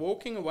of you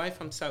walking away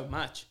from so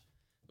much.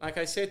 Like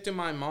I said to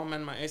my mom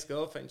and my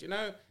ex-girlfriend, you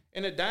know,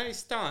 in a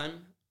day's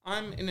time,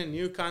 I'm in a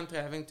new country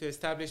having to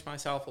establish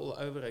myself all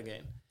over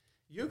again.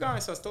 You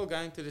guys are still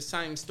going to the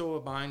same store,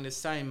 buying the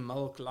same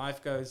milk,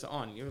 life goes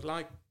on. You're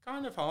like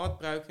kind of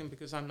heartbroken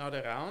because I'm not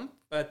around,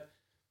 but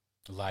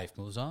Life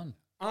moves on.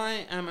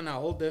 I am on a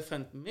whole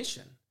different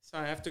mission. So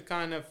I have to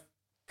kind of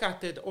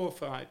cut it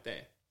off right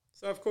there.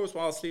 So of course,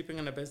 while sleeping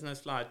in a business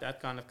flight, that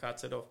kind of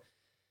cuts it off.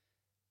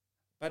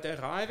 But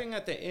arriving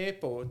at the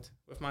airport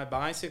with my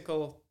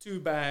bicycle, 2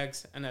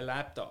 bags, and a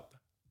laptop,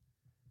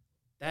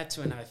 that's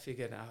when I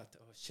figured out,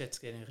 oh, shit's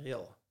getting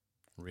real.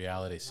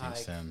 Reality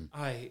sinks in.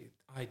 I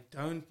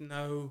don't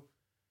know.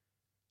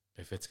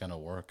 If it's going to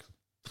work.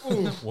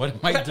 Ooh, What am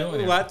I doing?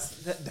 here?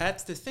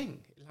 That's the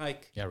thing.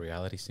 Like, Yeah,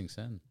 reality sinks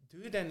in.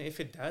 dude, and if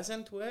it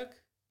doesn't work,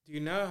 do you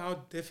know how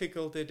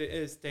difficult it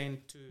is then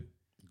to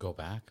Go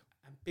back.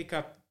 and pick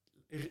up?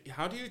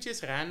 How do you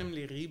just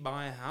randomly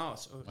rebuy a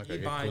house or Like I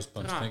get rebuy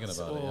goosebumps thinking trucks?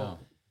 about it, Or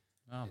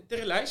yeah. Oh. the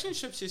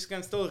relationships you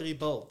can still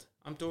rebuild.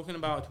 I'm talking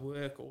about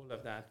work, all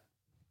of that.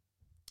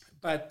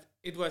 But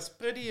it was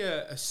pretty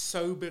a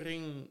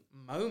sobering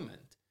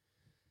moment.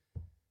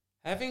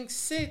 Having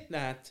said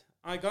that,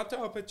 I got the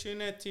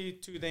opportunity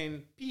to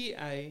then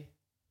PA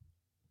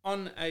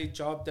on a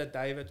job that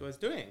David was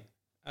doing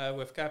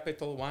with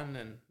Capital One,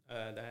 and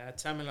they had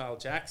Samuel L.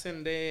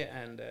 Jackson there,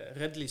 and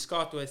Ridley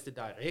Scott was the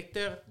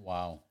director.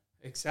 Wow.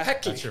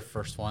 Exactly. That's your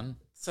first one?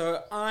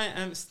 So I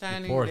am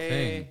standing poor there.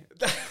 thing.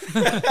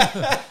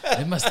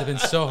 It must have been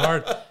so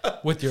hard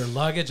with your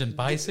luggage and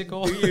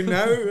bicycle. Do you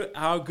know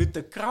how good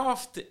the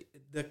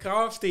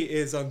crafty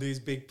is on these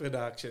big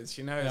productions?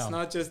 You know, Yeah. it's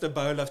not just a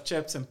bowl of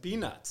chips and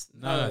peanuts.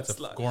 No, it's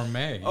a like,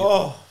 gourmet.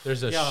 oh,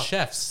 There's a yeah.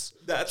 chef's.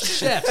 That's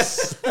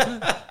Chefs.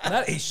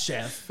 Not a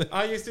chef.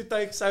 I used to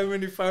take so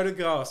many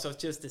photographs of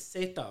just the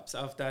setups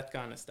of that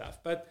kind of stuff.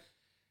 But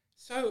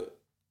so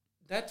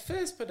that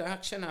first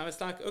production, I was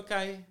like,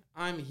 okay,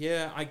 I'm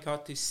here. I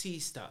got to see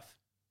stuff.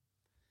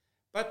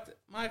 But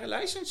my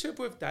relationship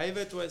with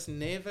David was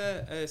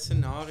never a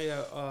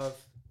scenario of,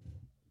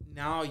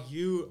 now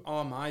you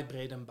are my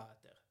bread and butter.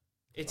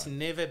 It's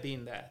never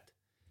been that.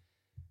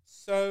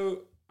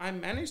 So I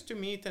managed to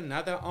meet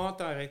another art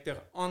director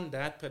on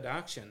that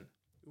production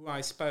who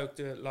I spoke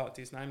to a lot.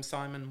 His name's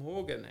Simon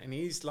Morgan, and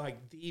he's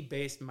like the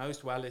best,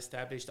 most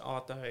well-established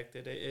art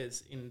director there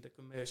is in the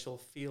commercial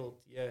field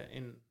here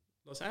in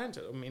Los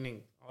Angeles,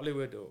 meaning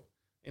Hollywood, or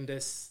in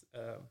this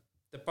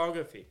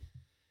topography.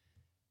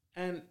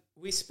 And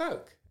we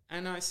spoke,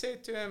 and I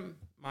said to him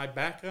my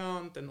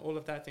background and all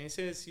of that, and he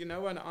says, you know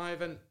what,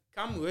 Ivan,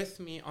 come with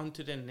me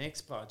onto the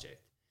next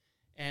project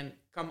and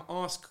come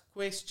ask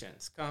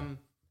questions, come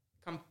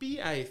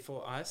PA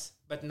for us,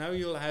 but now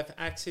you'll have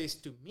access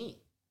to me.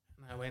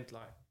 And I went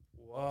like,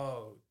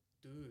 whoa,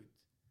 dude.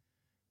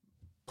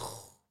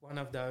 One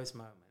of those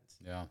moments.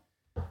 Yeah.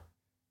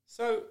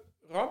 So,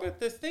 Robert,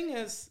 the thing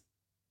is,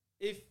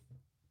 if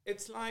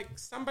it's like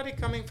somebody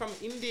coming from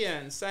India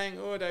and saying,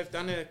 oh, they've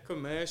done a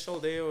commercial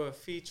there or a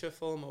feature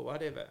film or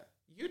whatever,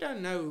 you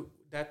don't know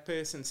that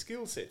person's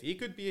skill set. He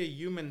could be a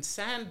human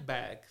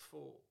sandbag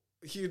for,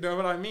 you know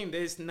what I mean?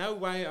 There's no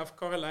way of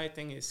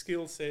correlating his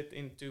skill set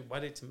into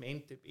what it's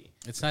meant to be.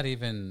 It's not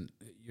even,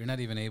 you're not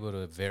even able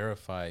to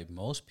verify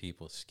most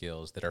people's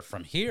skills that are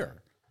from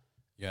here,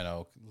 you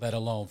know, let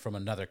alone from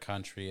another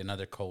country,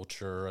 another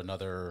culture,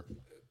 another,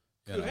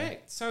 you know.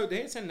 Correct. So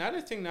there's another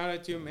thing now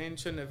that you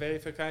mentioned, the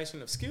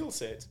verification of skill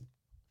sets.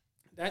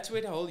 That's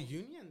where the whole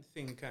union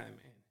thing came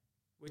in,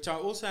 which I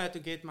also had to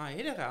get my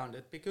head around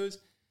it, because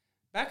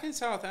back in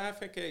South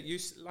Africa,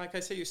 like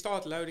I say, you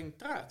start loading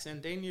trucks,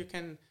 and then you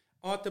can,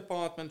 art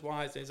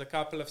department-wise, there's a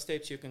couple of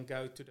steps you can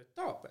go to the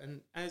top.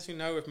 And as you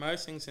know, with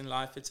most things in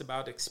life, it's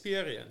about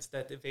experience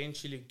that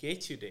eventually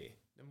gets you there.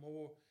 The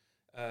more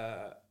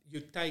you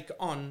take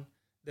on,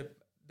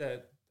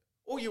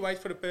 or you wait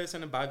for the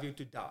person above you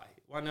to die.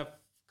 One of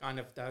kind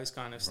of those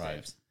kind of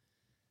steps.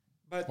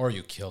 Right. But or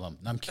you kill them.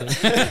 I'm kidding.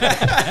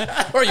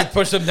 Or you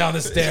push them down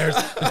the stairs.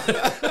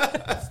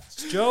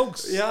 It's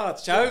jokes. yeah,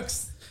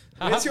 jokes.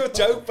 Where's your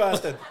joke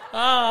button?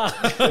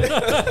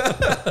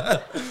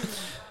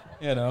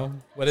 You know,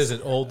 what is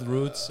it? Old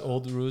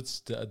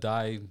roots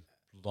die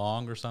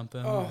long or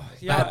something. Oh,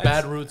 yeah,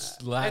 bad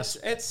roots last.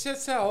 It's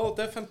just a whole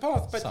different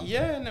path. But Something.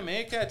 here in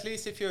America, at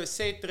least if you're a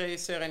set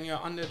dresser and you're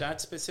under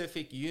that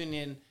specific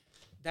union,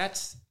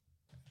 that's,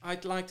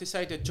 I'd like to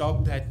say, the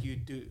job that you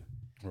do.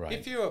 Right.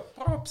 If you're a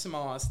props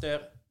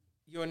master,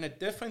 you're in a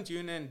different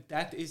union,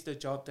 that is the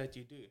job that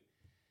you do.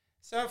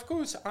 So, of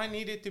course, I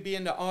needed to be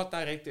in the Art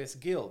Directors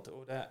Guild,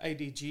 or the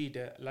ADG,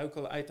 the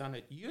local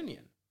 800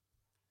 union.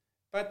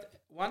 But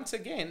once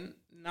again,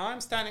 now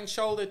I'm standing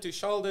shoulder to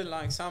shoulder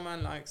like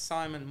someone like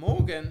Simon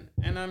Morgan,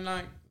 and I'm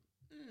like,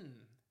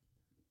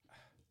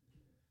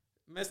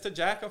 Mr.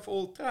 Jack of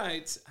all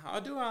trades, how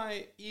do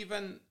I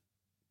even,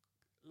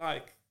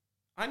 like,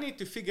 I need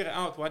to figure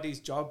out what his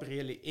job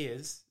really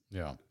is.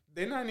 Yeah.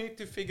 Then I need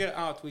to figure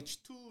out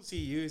which tools he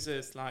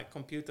uses, like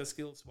computer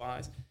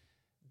skills-wise.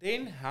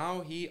 Then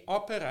how he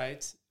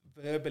operates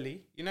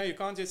verbally. You know, you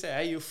can't just say,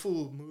 hey, you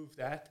fool, move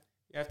that.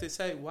 You have to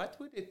say, what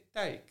would it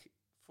take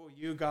for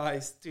you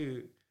guys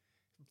to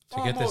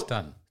get this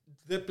done?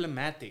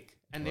 Diplomatic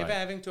and never Right.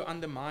 having to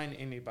undermine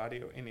anybody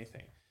or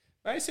anything.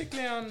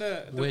 Basically on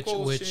the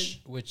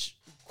Which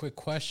quick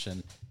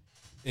question.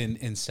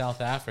 In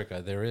South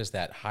Africa, there is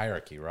that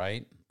hierarchy,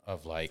 right?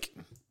 Of like,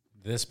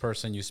 this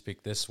person you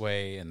speak this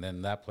way, and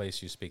then that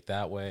place you speak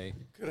that way.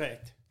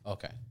 Correct.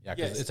 Okay. Yeah,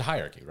 because Yes. it's a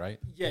hierarchy, right?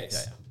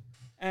 Yes. Yeah.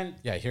 And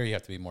Yeah, here you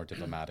have to be more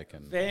diplomatic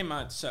and very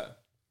much so.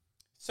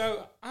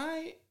 So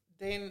I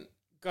then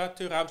got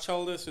to rub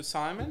shoulders with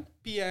Simon,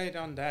 PA'd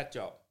on that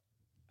job.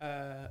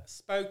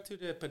 Spoke to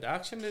the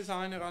production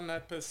designer on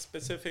that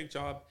specific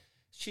job.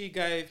 She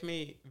gave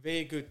me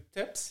very good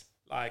tips,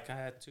 like I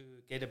had to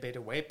get a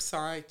better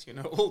website, you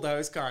know, all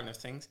those kind of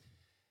things.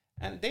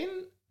 And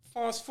then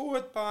fast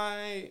forward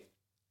by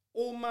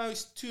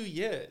almost 2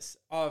 years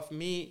of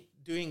me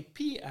doing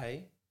PA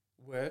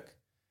work,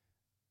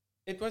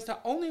 it was the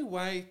only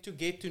way to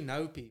get to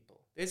know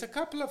people. There's a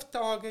couple of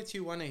targets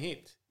you want to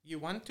hit. You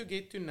want to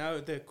get to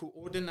know the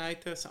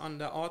coordinators on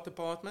the art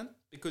department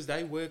because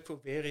they work for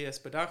various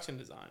production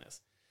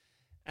designers.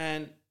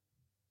 And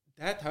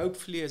that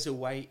hopefully is a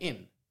way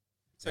in.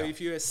 So Yeah.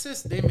 if you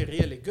assist them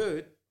really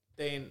good,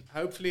 then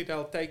hopefully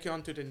they'll take you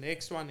on to the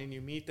next one and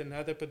you meet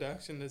another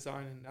production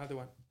designer, another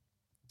one.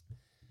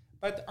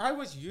 But I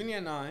was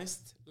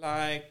unionized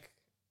like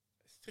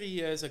 3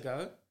 years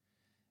ago.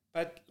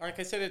 But like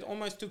I said, it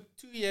almost took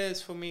 2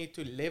 years for me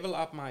to level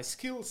up my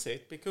skill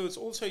set because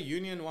also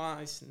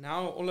union-wise,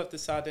 now all of a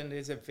sudden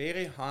there's a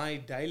very high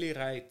daily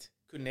rate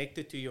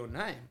connected to your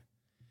name.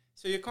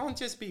 So you can't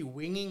just be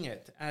winging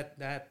it at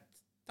that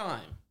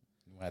time.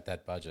 at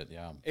that budget.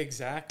 Yeah.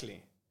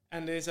 Exactly.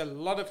 And there's a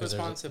lot of 'Cause there's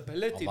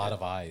responsibility. A lot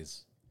of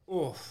eyes.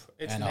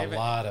 It's and never a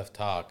lot of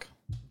talk.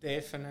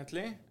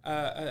 Definitely.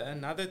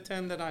 Another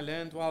term that I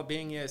learned while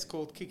being here is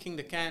called kicking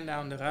the can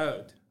down the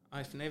road.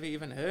 I've never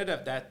even heard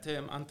of that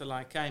term until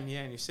I came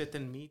here, and you sit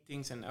in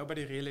meetings and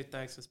nobody really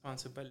takes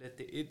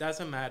responsibility. It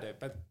doesn't matter,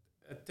 but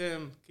a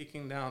term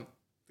kicking down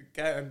the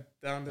can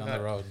down the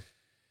road.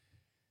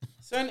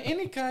 So in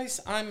any case,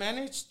 I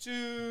managed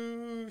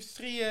to,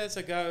 3 years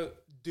ago,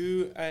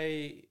 do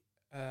a,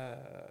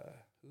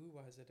 who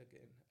was it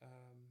again?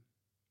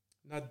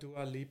 Not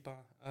Dua Lipa.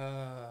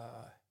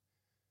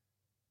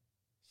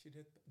 She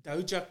did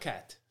Doja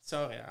Cat.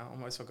 Sorry, I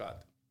almost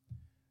forgot.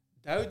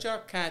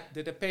 Doja Cat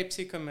did a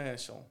Pepsi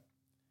commercial.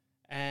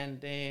 And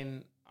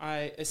then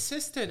I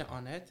assisted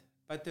on it,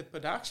 but the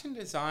production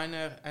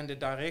designer and the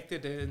director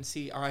didn't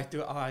see eye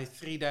to eye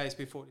 3 days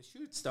before the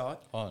shoot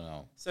started. Oh,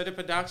 no. So the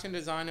production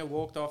designer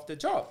walked off the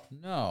job.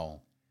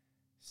 No.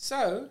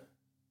 So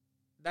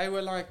they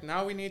were like,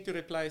 now we need to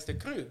replace the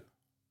crew.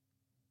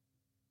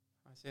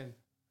 I said,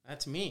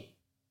 that's me.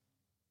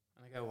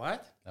 And I go,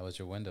 what? That was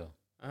your window.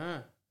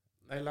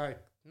 They're like,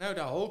 no,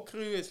 the whole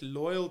crew is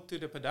loyal to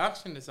the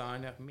production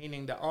designer,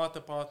 meaning the art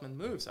department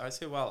moves. I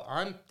said, well,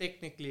 I'm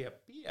technically a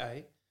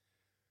PA,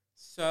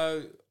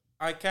 so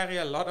I carry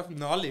a lot of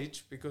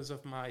knowledge because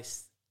of my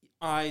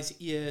eyes,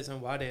 ears,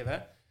 and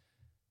whatever.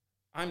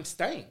 I'm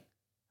staying.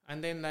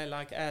 And then they're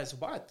like, as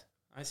what?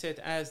 I said,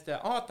 as the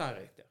art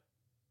director.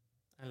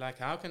 And like,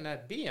 how can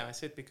that be? I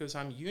said, because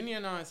I'm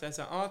unionized as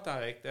an art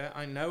director,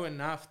 I know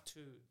enough to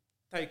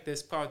take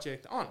this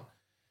project on,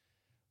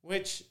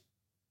 which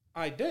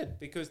I did,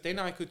 because then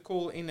I could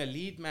call in a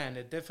lead man,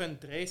 a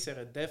different dresser,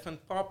 a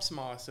different props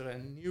master, a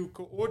new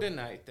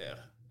coordinator.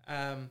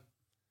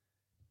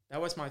 That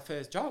was my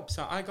first job.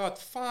 So I got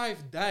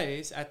 5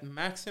 days at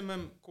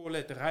maximum, call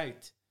it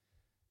rate,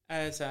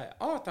 as an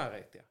art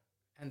director.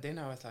 And then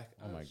I was like,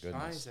 Oh my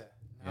goodness. Scheisse.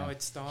 Now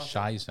it starts.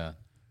 Scheisse.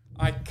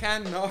 I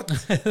cannot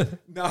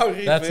now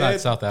revert That's not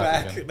South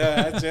back. African. No,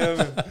 that's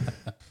German.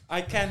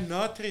 I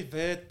cannot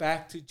revert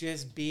back to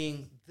just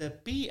being the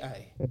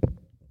PA.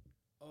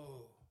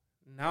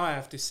 Now I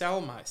have to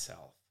sell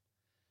myself.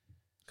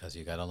 Because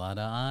you got a lot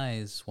of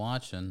eyes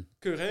watching.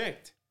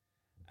 Correct.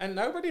 And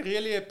nobody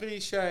really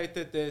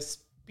appreciated this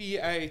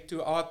PA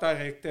to art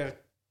director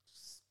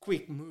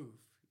quick move.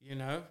 you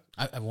know.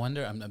 I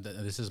wonder,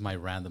 this is my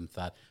random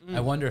thought. I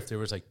wonder if there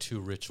was like two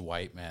rich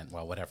white men,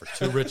 well, whatever,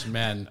 two rich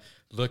men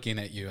looking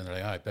at you and they're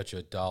like, oh, I bet you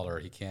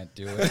 $1 he can't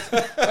do it.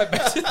 I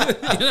bet you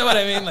know what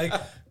I mean? Like,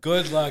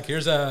 good luck.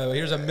 Here's a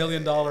 $1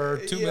 million,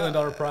 $2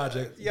 million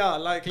project. Yeah,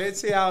 like,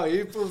 let's see how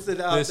he pulls it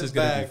out. This is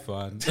going to be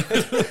fun.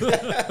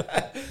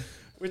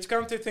 Which,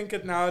 come to think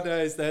it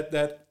nowadays,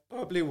 that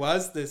probably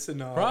was the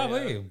scenario.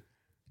 Probably.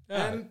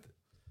 Yeah. And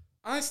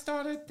I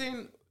started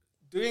then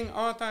doing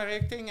art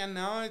directing, and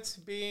now it's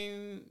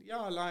been,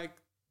 like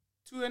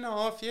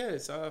 2.5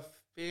 years of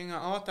being an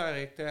art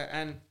director.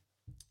 And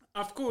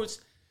of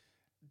course,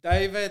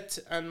 David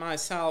and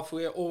myself,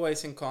 we're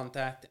always in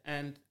contact,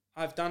 and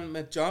I've done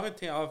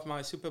majority of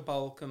my Super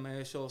Bowl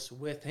commercials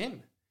with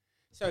him.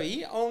 So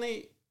he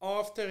only,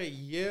 after a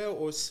year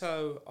or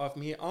so of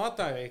me art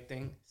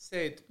directing,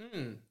 said,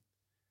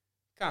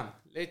 come,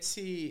 let's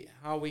see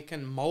how we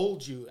can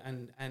mold you.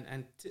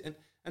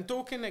 And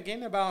talking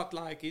again about,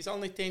 like, he's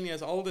only 10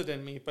 years older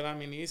than me, but I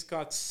mean, he's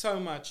got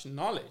so much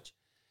knowledge.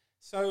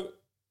 So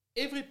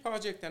every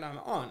project that I'm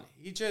on,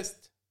 he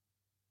just,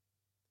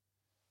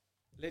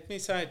 let me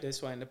say it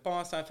this way. In the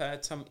past, I've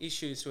had some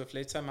issues with,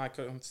 let's say, my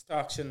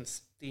construction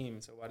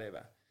teams or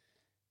whatever.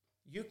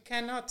 You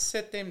cannot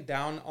sit them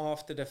down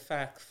after the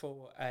fact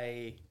for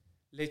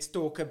let's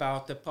talk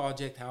about the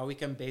project, how we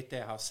can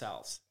better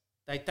ourselves.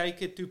 They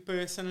take it too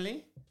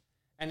personally.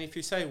 And if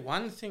you say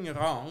one thing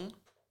wrong,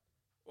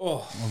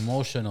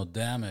 emotional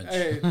damage.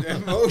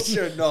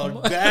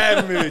 Emotional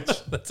damage.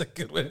 That's a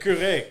good one.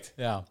 Correct.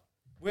 Yeah.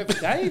 With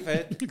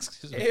David,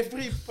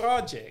 every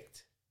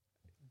project,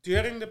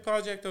 during the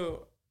project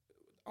or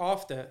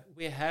after,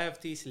 we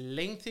have these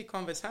lengthy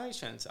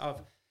conversations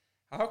of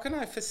how can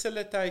I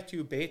facilitate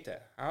you better?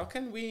 How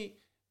can we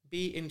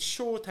be in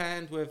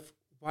shorthand with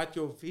what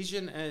your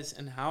vision is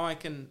and how I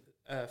can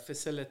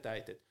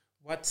facilitate it?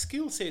 What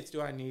skill sets do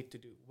I need to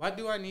do? What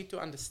do I need to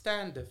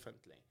understand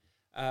differently?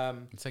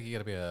 It's like you got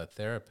to be a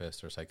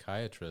therapist or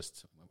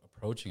psychiatrist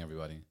approaching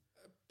everybody.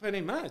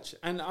 Pretty much.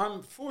 And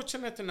I'm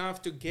fortunate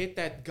enough to get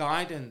that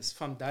guidance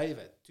from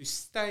David, to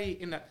stay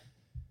in that.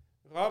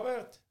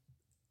 Robert,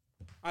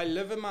 I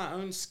live in my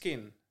own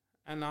skin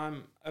and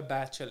I'm a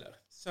bachelor.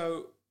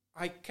 So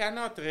I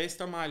cannot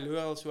rest on my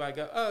laurels where I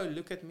go, oh,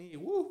 look at me,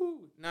 woohoo.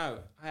 No,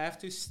 I have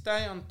to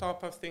stay on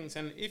top of things.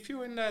 And if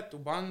you're in that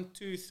 1,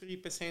 2,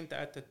 3%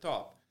 at the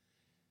top,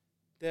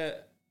 the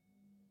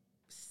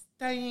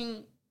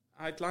staying,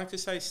 I'd like to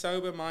say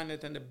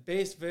sober-minded and the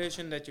best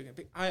version that you can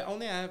be. I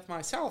only have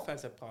myself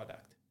as a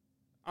product.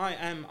 I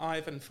am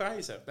Ivan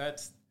Fraser.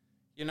 That's,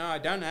 I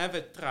don't have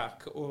a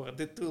truck or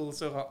the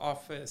tools or an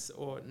office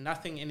or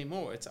nothing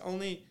anymore. It's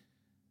only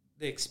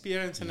the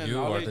experience and the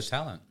knowledge. You are the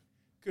talent.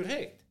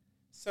 Correct.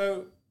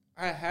 So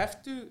I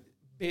have to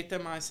better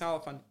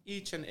myself on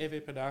each and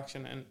every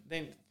production, and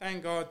then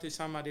thank God to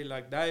somebody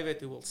like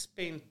David who will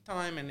spend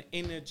time and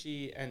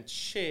energy and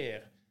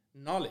share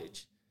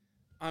knowledge.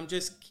 I'm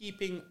just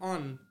keeping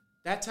on.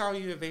 That's how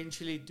you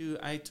eventually do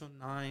 8 or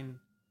 9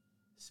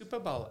 Super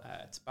Bowl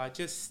ads, by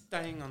just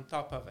staying on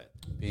top of it.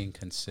 Being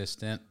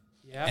consistent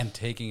and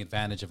taking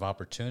advantage of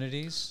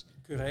opportunities.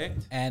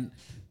 Correct. And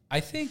I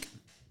think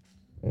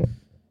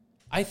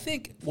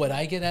what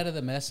I get out of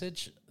the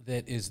message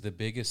that is the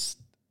biggest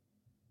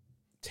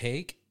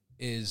take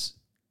is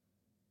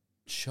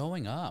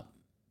showing up.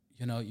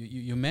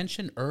 You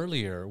mentioned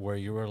earlier where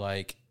you were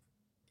like,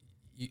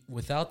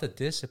 without the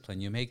discipline,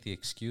 you make the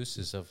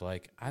excuses of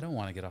like, I don't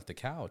want to get off the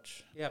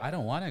couch. Yep. I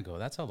don't want to go.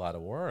 That's a lot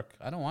of work.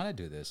 I don't want to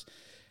do this.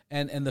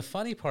 And the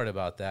funny part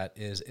about that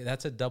is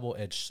that's a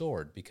double-edged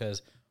sword,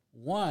 because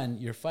one,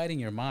 you're fighting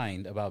your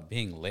mind about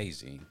being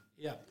lazy.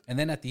 Yeah. And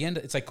then at the end,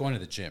 it's like going to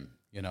the gym.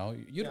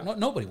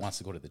 Nobody wants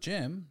to go to the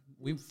gym.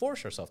 We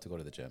force ourselves to go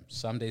to the gym.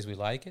 Some days we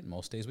like it.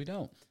 Most days we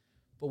don't.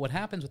 But what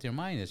happens with your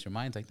mind is your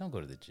mind's like, don't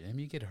go to the gym.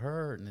 You get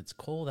hurt and it's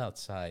cold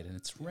outside and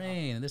it's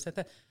rain and this,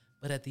 that.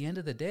 But at the end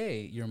of the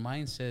day, your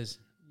mind says,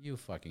 you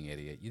fucking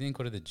idiot. You didn't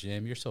go to the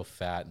gym. You're so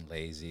fat and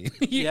lazy.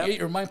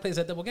 Your mind plays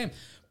that double game.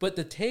 But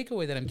the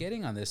takeaway that I'm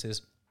getting on this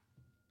is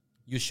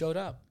you showed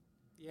up.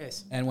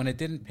 Yes. And when it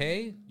didn't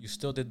pay, you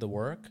still did the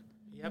work.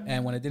 Yep.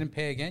 And when it didn't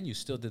pay again, you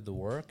still did the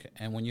work.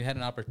 And when you had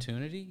an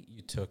opportunity,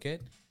 you took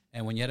it.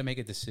 And when you had to make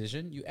a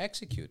decision, you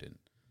executed.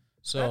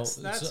 So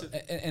that's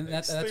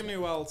extremely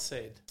well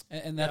said.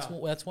 And that's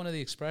one of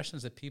the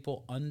expressions that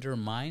people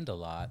undermine a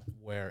lot,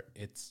 where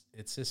it's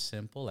as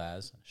simple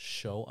as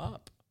show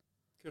up.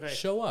 Correct.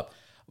 Show up.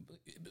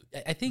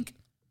 I think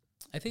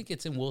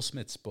it's in Will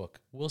Smith's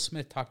book. Will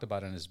Smith talked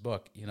about it in his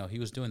book. He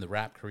was doing the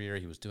rap career.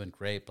 He was doing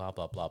great, blah,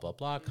 blah, blah, blah,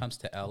 blah. Comes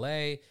to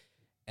L.A.,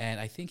 and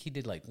I think he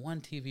did like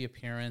one TV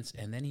appearance,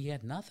 and then he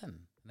had nothing.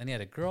 And then he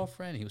had a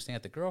girlfriend. He was staying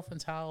at the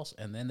girlfriend's house,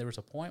 and then there was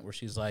a point where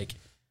she's like,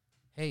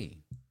 hey,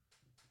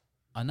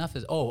 enough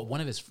is... Oh,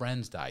 one of his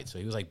friends died, so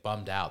he was like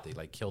bummed out. They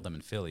like killed him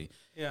in Philly.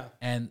 Yeah.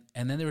 And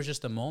then there was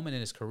just a moment in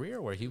his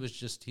career where he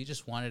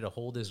just wanted to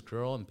hold his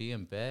girl and be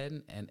in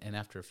bed, and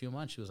after a few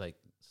months, she was like,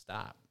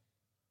 stop.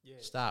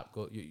 Yes. Stop.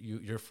 Go.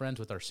 You're friends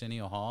with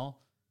Arsenio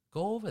Hall.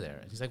 Go over there.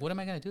 And he's like, what am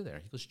I going to do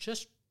there? He goes,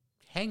 just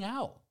hang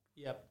out.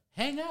 Yep.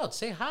 hang out,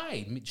 say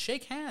hi,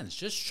 shake hands,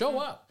 just show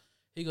up.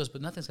 He goes,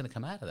 but nothing's going to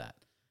come out of that.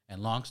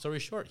 And long story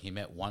short, he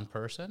met one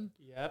person.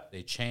 Yep.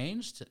 They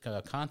changed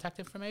contact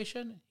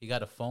information. He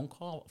got a phone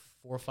call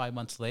 4 or 5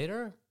 months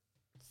later.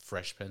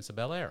 Fresh Prince of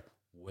Bel-Air,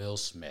 Will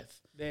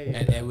Smith.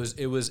 And it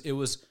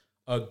was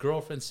a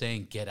girlfriend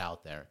saying, get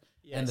out there.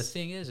 Yes. And the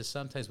thing is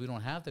sometimes we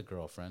don't have the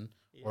girlfriend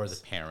or the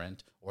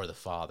parent or the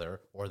father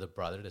or the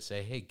brother to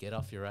say, hey, get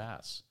off your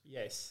ass.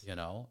 Yes. You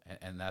know,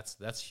 and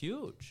that's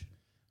huge.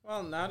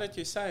 Well, now that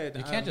you say it...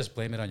 You can't just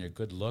blame it on your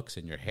good looks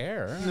and your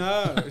hair.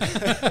 No.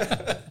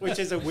 Which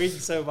is a wig,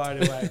 so by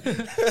the way.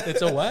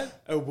 It's a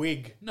what? A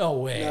wig. No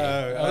way.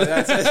 No. Oh,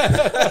 that's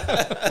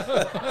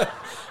it.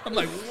 I'm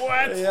like,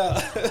 what?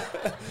 Yeah.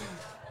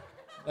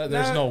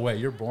 There's no way.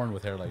 You're born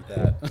with hair like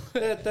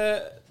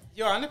that.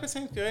 You're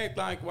 100% correct.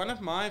 Like, one of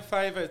my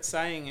favorite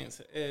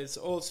sayings is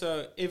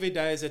also, every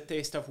day is a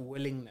test of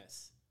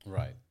willingness.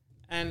 Right.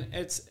 And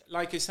it's,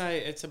 like you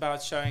say, it's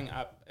about showing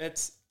up.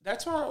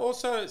 That's why I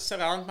also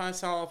surround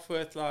myself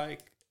with,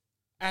 like,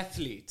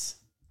 athletes.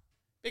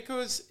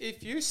 Because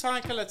if you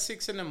cycle at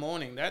 6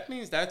 a.m, that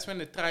means that's when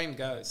the train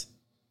goes.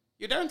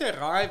 You don't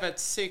arrive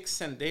at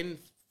 6 and then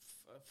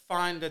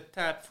find a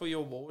tap for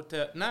your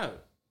water. No.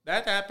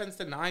 That happens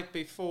the night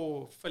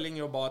before, filling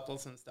your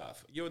bottles and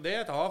stuff. You're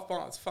there at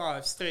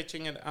 5:30,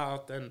 stretching it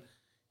out, and,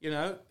 you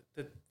know,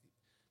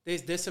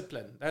 there's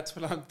discipline. That's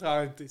what I'm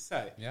trying to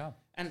say. Yeah.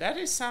 And that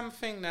is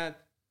something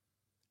that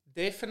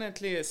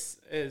definitely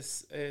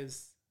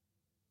is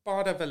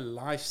part of a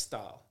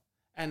lifestyle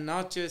and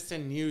not just a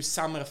new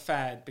summer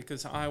fad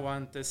because I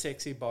want a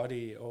sexy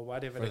body or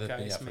whatever the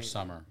case may be. For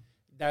summer.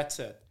 That's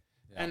it.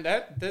 Yeah. And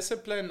that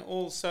discipline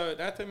also,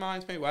 that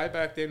reminds me way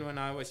back then when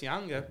I was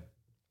younger.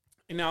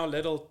 In our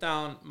little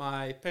town,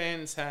 my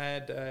parents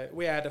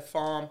we had a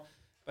farm,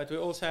 but we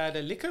also had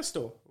a liquor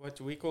store,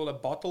 what we call a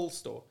bottle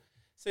store.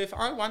 So if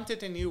I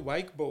wanted a new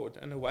wakeboard,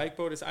 and a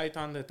wakeboard is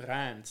 800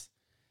 rands,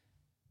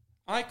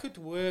 I could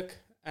work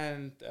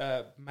and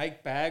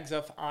make bags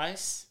of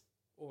ice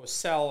or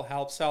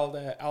help sell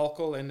the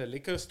alcohol in the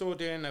liquor store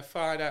during a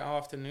Friday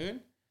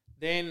afternoon.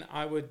 Then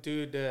I would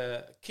do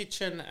the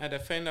kitchen at a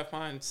friend of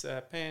mine's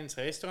parents'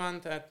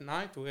 restaurant at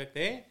night, work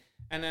there.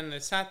 And then on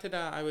Saturday,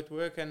 I would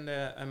work in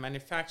a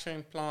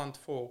manufacturing plant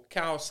for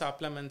cow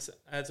supplements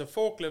as a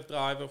forklift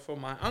driver for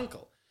my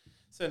uncle.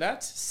 So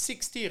that's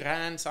 60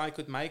 rands I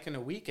could make in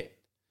a weekend.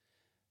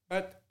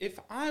 But if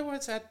I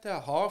was at the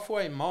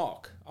halfway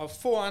mark of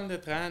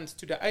 400 rands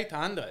to the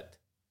 800,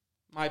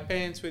 my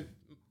parents would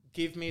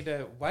give me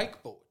the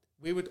wakeboard.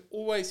 We would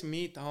always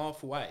meet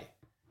halfway.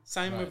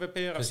 Same with a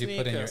pair of sneakers. Because you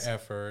put in your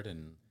effort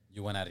and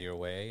you went out of your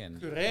way.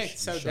 And correct.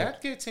 So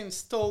that gets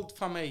instilled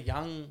from a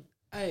young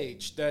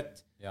age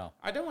that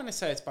I don't want to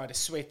say it's by the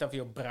sweat of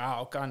your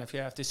brow, kind of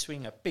you have to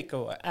swing a pick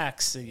or an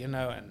axe, you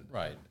know. And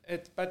right.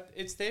 But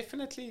it's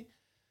definitely,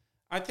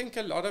 I think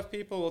a lot of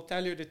people will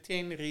tell you the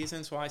 10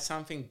 reasons why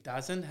something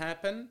doesn't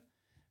happen.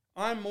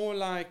 I'm more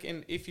like,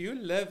 if you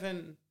live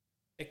in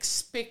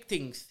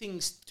expecting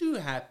things to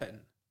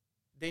happen,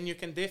 then you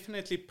can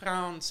definitely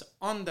pounce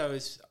on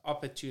those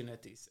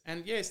opportunities.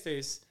 And yes,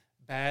 there's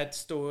bad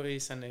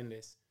stories and then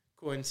there's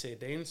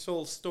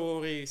coincidental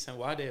stories and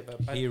whatever.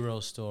 But hero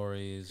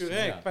stories.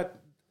 Correct. But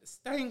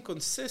staying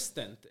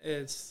consistent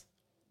is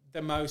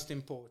the most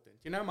important.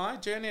 You know, my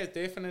journey is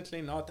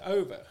definitely not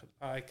over.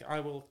 Like,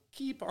 I will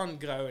keep on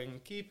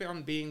growing, keep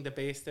on being the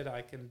best that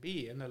I can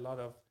be in a lot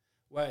of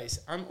ways.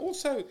 I'm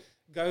also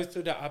go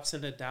through the ups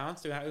and the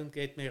downs, don't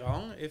get me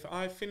wrong. If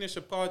I finish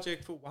a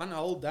project for one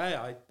whole day,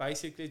 I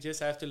basically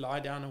just have to lie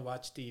down and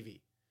watch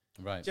TV.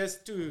 Right.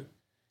 Just to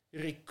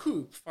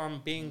recoup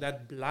from being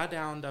that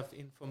bloodhound of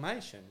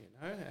information, you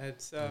know.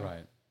 It's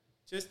right.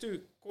 Just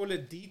to call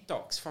it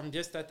detox from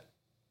just that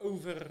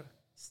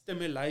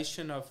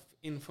overstimulation of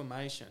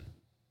information.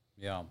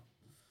 Yeah.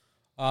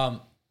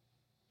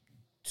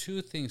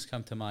 Two things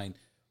come to mind.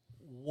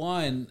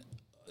 One,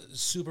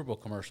 Super Bowl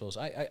commercials.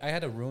 I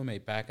had a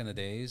roommate back in the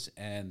days,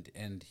 and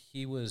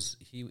he's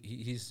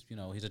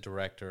a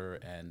director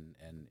and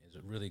is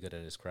really good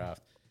at his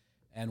craft.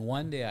 And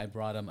one day I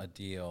brought him a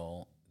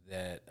deal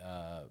that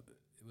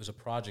it was a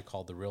project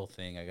called The Real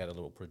Thing. I got a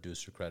little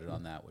producer credit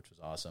on that, which was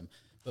awesome.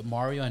 But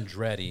Mario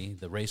Andretti,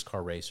 the race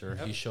car racer,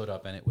 he showed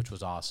up in it, which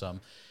was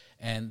awesome.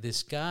 And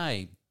this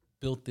guy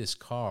built this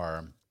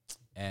car,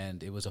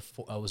 and it was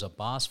a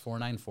Boss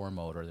 494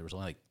 motor. There was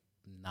only like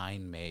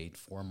 9 made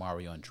for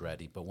Mario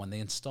Andretti. But when they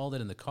installed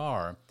it in the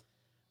car,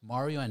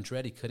 Mario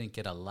Andretti couldn't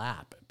get a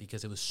lap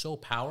because it was so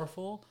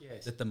powerful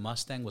that the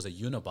Mustang was a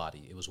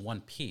unibody. It was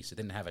one piece. It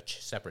didn't have a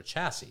separate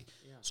chassis.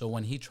 Yeah. So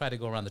when he tried to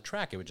go around the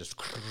track, it would just,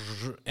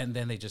 and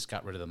then they just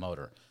got rid of the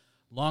motor.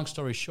 Long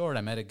story short,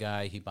 I met a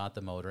guy, he bought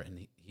the motor,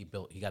 and he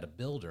got a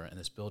builder, and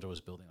this builder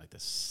was building like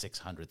this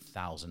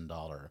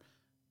 $600,000,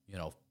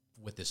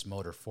 with this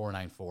motor,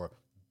 494,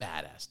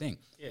 badass thing.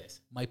 Yes.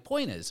 My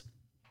point is,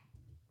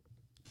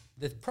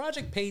 the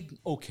project paid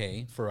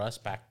okay for us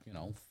back,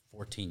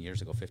 14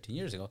 years ago, 15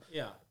 years ago.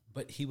 Yeah.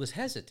 But he was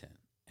hesitant,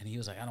 and he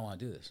was like, I don't want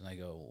to do this. And I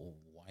go, well,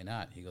 why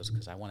not? He goes,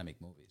 because I want to make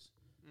movies.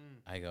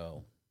 I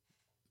go,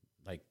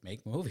 like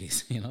make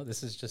movies.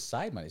 This is just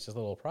side money. It's just a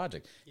little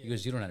project. Yeah. He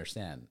goes, you don't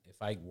understand.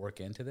 If I work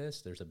into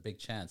this, there's a big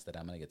chance that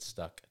I'm going to get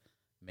stuck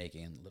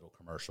making little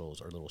commercials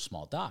or little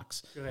small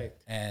docs. Right.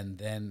 And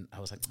then I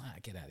was like,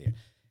 get out of here.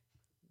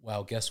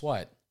 Well, guess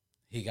what?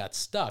 He got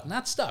stuck.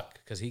 Not stuck,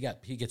 because he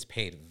gets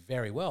paid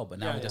very well, but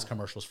now he does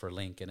commercials for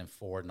Lincoln and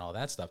Ford and all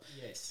that stuff.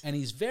 Yes. And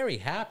he's very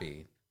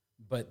happy.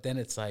 But then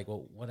it's like,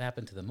 well, what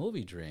happened to the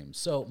movie dream?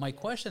 So my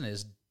question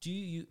is,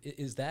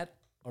 is that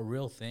a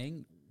real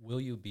thing? Will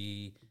you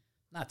be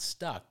not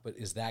stuck, but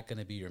is that going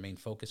to be your main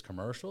focus,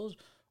 commercials?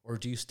 Or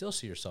do you still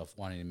see yourself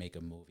wanting to make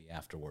a movie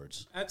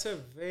afterwards? That's a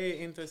very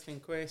interesting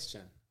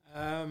question.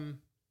 Of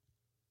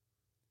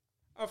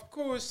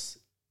course,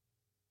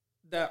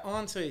 the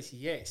answer is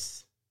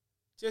yes,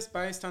 just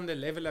based on the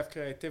level of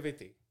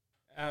creativity.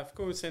 Of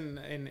course, in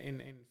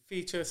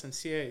features and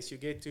series, you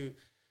get to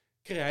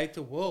create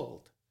a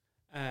world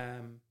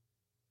and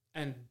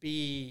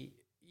be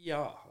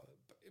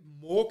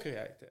more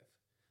creative.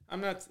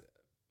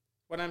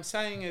 What I'm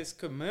saying is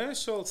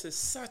commercials is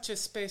such a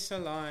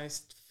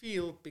specialized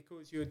field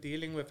because you're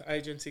dealing with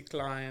agency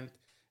client,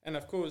 and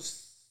of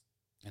course,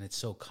 and it's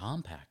so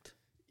compact.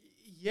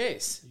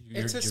 Yes,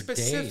 it's a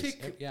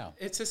specific.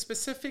 It's a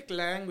specific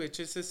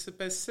language. It's a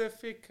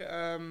specific.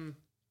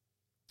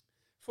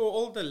 For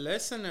all the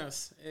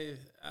listeners,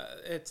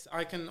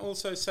 I can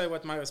also say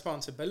what my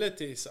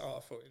responsibilities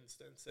are. For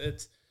instance,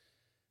 it's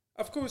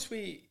of course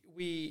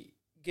we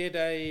get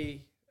a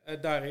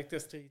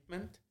director's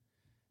treatment,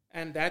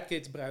 and that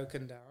gets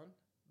broken down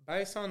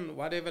based on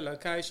whatever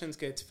locations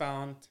gets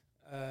found.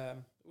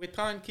 We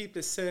try and keep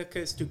the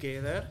circus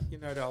together,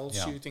 the whole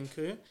shooting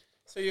crew.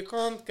 So you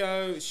can't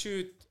go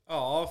shoot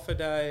half a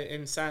day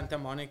in Santa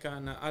Monica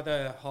and the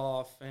other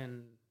half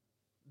in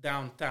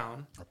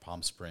downtown. Or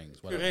Palm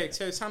Springs. Whatever. Correct.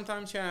 So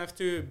sometimes you have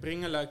to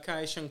bring a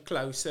location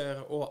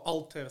closer or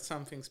alter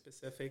something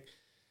specific.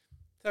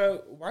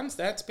 So once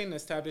that's been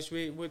established,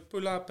 we would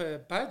pull up a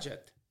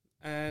budget.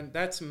 And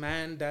that's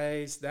man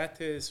days.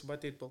 That is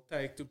what it will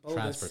take to build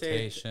a set.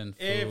 Transportation,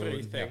 food,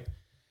 everything. Yeah.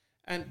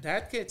 And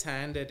that gets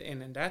handed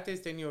in, and that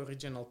is then your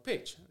original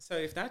pitch. So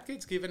if that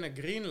gets given a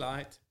green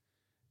light,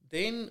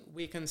 then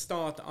we can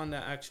start on the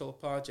actual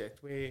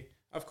project where,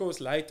 of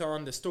course, later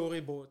on the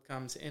storyboard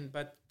comes in.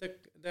 But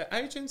the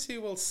agency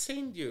will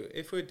send you,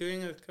 if we're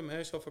doing a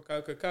commercial for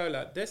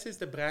Coca-Cola, this is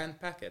the brand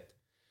packet.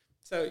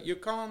 So you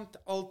can't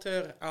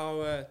alter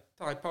our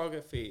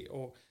typography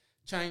or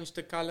change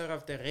the color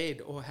of the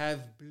red or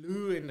have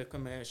blue in the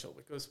commercial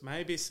because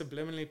maybe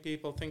subliminally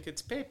people think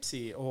it's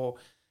Pepsi. Or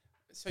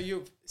so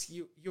you're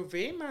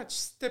very much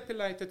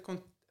stipulated,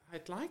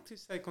 I'd like to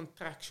say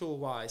contractual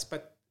wise,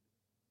 but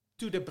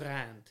to the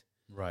brand.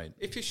 Right.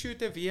 If you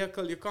shoot a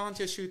vehicle, you can't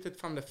just shoot it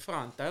from the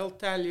front. They'll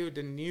tell you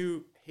the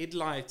new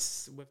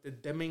headlights with the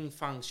dimming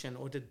function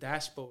or the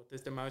dashboard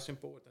is the most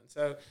important.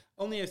 So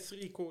only a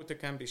 3/4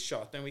 can be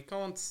shot, and we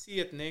can't see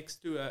it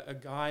next to a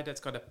guy that's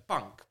got a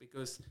punk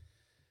because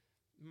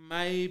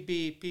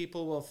maybe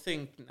people will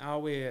think now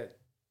we're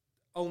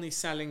only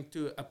selling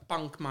to a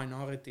punk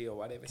minority or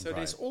whatever. So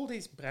there's all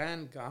these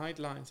brand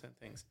guidelines and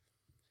things.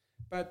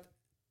 But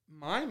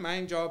my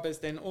main job is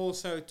then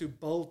also to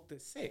build the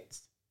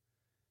sets.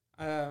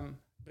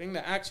 Bring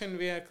the action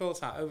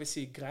vehicles. I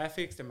oversee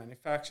graphics, the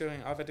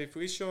manufacturing of it. If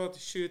we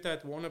shoot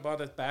at Warner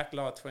Brothers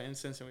backlot, for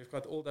instance, and we've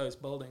got all those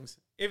buildings,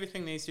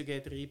 everything needs to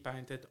get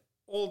repainted.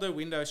 All the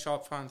window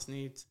shop fronts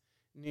need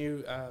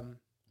new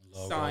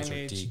logos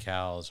signage. Or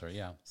decals or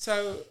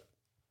So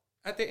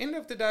at the end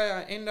of the day,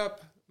 I end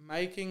up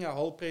making a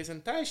whole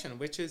presentation,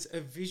 which is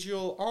a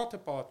visual art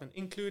department,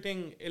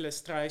 including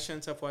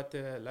illustrations of what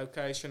the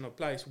location or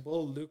place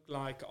will look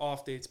like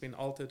after it's been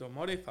altered or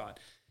modified.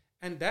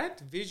 And that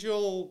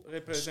visual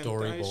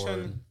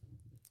representation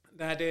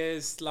that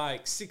is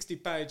like 60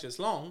 pages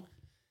long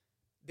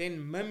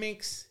then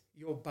mimics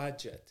your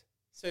budget.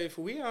 So if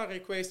we are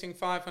requesting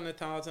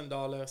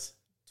 $500,000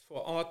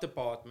 for art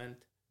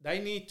department, they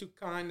need to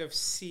kind of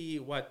see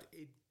what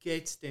it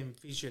gets them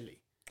visually.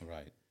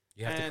 Right.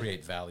 You have to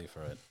create value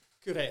for it.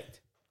 Correct.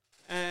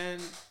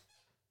 And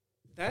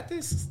that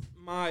is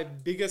my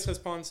biggest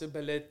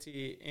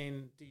responsibility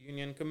in the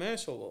union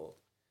commercial world.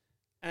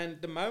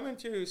 And the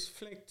moment you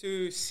flick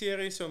to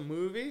series or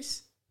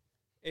movies,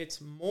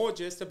 it's more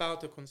just about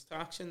the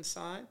construction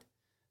side,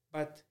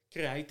 but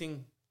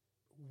creating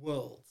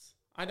worlds.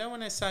 I don't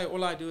want to say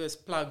all I do is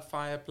plug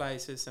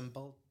fireplaces and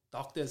build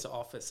doctors'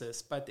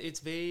 offices, but it's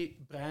very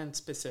brand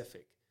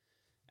specific.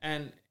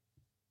 And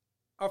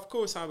of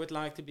course, I would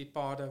like to be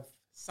part of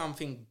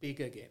something big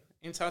again.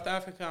 In South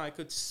Africa, I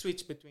could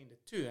switch between the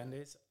two, and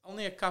there's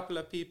only a couple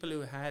of people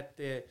who had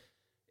the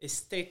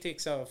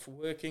aesthetics of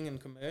working in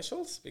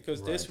commercials,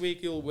 because this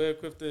week you'll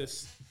work with the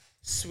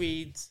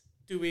Swedes,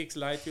 2 weeks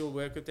later you'll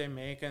work with the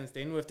Americans,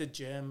 then with the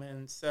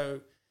Germans.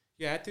 So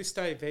you had to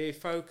stay very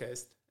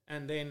focused,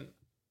 and then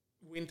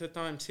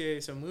wintertime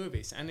series or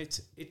movies, and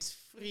it's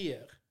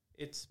freer,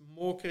 it's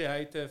more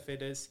creative.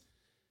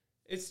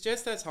 It's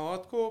just as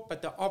hardcore,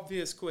 but the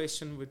obvious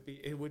question would be,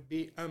 it would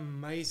be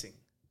amazing.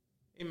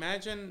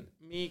 Imagine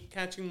me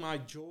catching my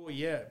jaw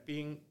here,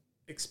 being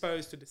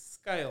exposed to the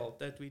scale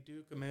that we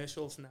do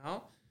commercials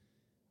now,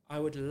 I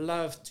would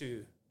love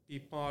to be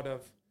part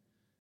of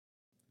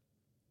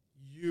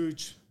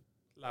huge,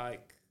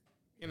 like,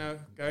 you know,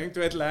 going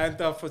to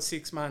Atlanta for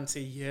 6 months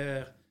a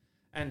year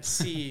and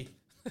see.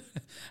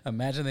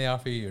 Imagine they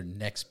offer you your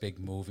next big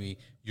movie,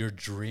 your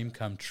dream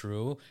come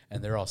true,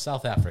 and they're all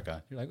South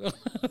Africa. You're like,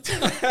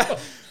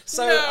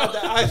 so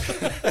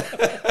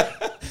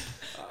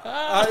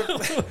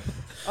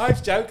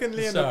I've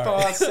jokingly in the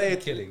past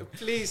said,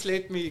 please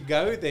let me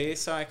go there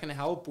so I can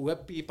help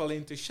whip people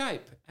into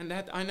shape. And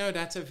that, I know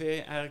that's a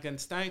very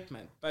arrogant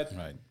statement, but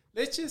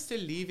let's just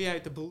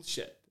alleviate the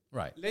bullshit.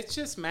 Right. Let's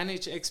just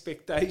manage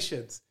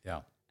expectations.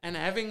 Yeah. And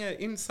having an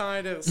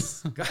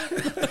insider's,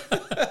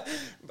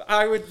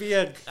 I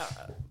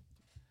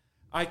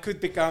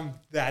could become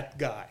that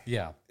guy.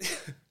 Yeah.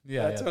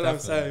 Yeah, that's what definitely. I'm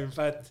saying.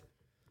 But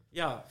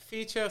yeah,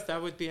 features, that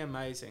would be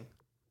amazing.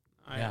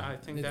 I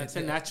think that's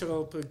a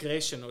natural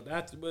progression, or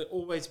that will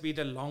always be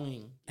the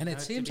longing. And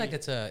it seems like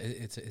it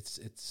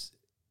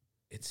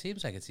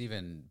seems like it's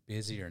even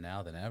busier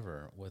now than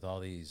ever with all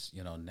these,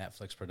 you know,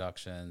 Netflix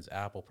productions,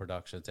 Apple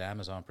productions,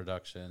 Amazon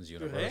productions,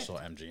 Universal,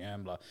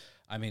 MGM, blah.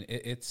 I mean,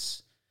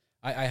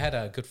 I had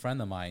a good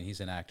friend of mine. He's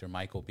an actor,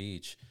 Michael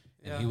Beach,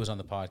 and he was on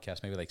the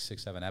podcast maybe like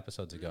 6-7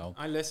 episodes ago.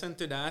 I listened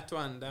to that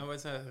one. That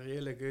was a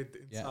really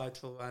good,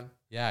 insightful one.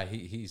 Yeah,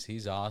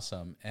 he's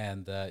awesome.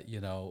 And,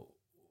 you know,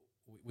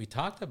 we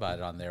talked about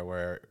it on there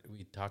where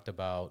we talked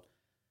about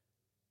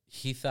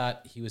he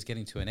thought he was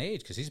getting to an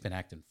age because he's been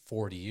acting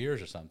 40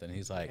 years or something.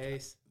 He's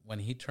like, when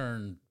he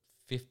turned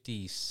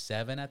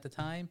 57 at the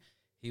time,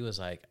 he was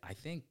like, I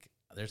think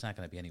there's not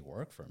going to be any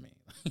work for me.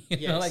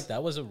 you know, like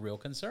that was a real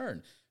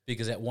concern.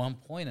 Because at one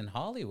point in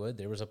Hollywood,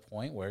 there was a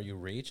point where you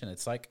reach and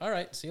it's like, all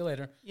right, see you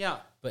later. Yeah.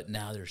 But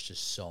now there's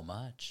just so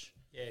much.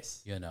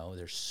 Yes. You know,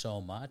 there's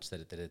so much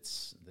that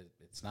it's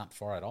not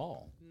far at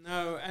all.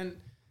 No, and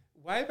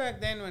way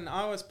back then when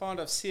I was part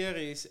of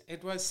series,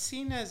 it was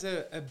seen as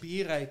a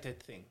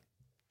B-rated thing.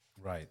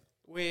 Right.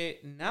 Where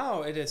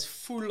now it is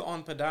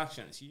full-on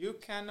productions. You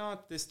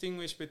cannot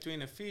distinguish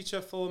between a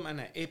feature film and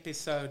an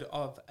episode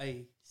of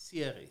a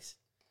series.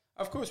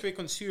 Of course, we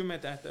consume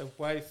it at a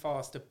way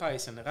faster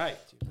pace and rate.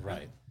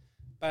 Right.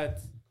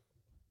 But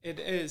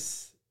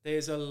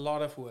there's a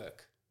lot of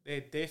work.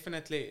 There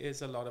definitely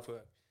is a lot of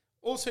work.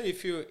 Also,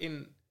 if you're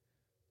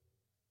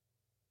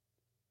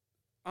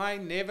I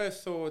never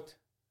thought,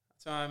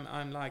 so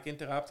I'm like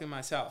interrupting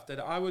myself, that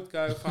I would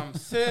go from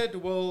third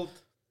world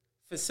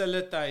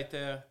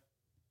facilitator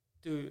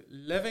to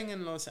living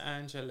in Los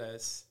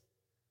Angeles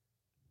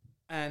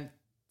and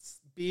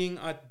being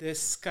at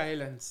this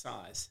scale and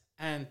size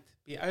and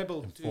be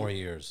able in 4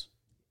 years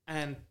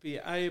and be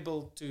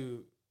able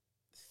to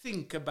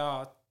think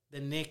about the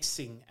next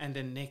thing and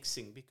the next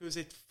thing, because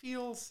it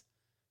feels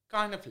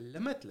kind of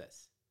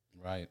limitless.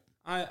 Right.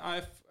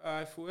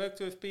 I've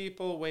worked with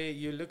people where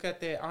you look at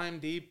their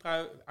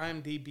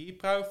IMDb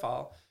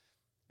profile,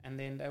 and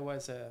then they were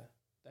a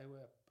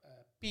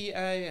PA,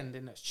 and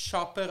then a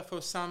shopper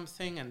for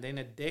something, and then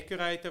a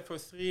decorator for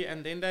 3,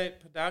 and then they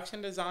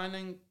production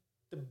designing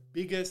the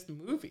biggest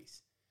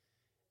movies.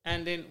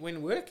 And then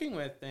when working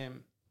with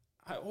them,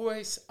 I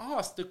always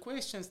ask the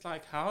questions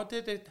like, how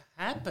did it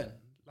happen?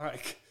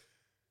 Like,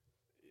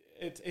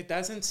 it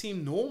doesn't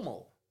seem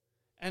normal.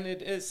 And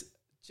it is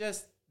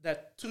just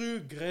that true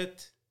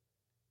grit,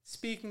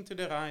 speaking to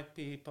the right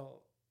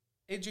people,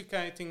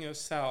 educating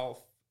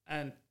yourself,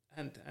 and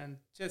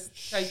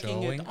just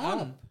taking it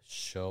on.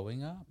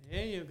 Showing up.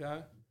 There you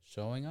go.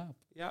 Showing up.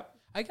 Yep.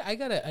 I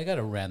got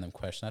a random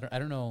question. I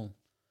don't know.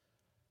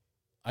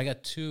 I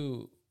got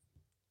 2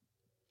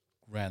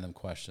 random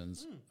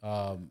questions.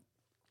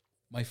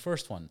 My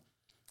first one.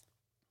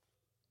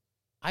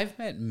 I've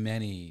met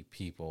many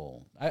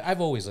people.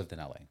 I've always lived in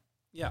LA.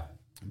 Yeah.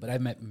 But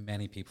I've met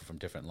many people from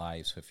different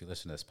lives. So if you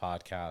listen to this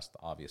podcast,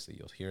 obviously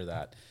you'll hear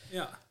that.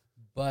 Yeah.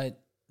 But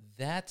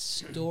that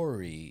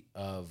story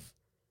of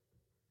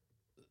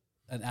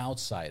an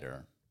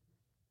outsider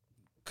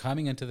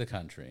coming into the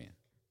country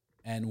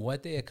and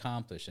what they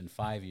accomplish in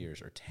 5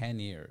 years or 10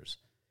 years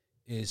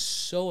is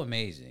so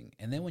amazing.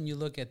 And then when you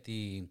look at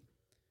I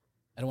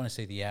don't want to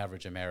say the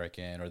average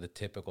American or the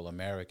typical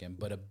American,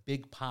 but a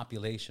big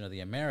population of the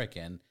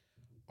American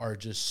are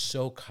just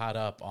so caught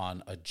up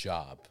on a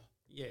job.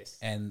 Yes.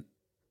 And,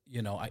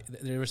 you know,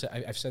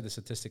 I've said the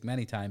statistic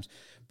many times,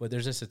 but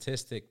there's a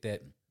statistic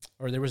there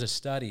was a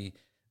study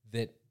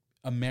that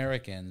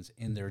Americans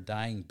in their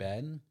dying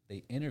bed,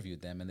 they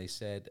interviewed them and they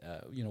said,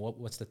 you know,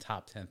 what's the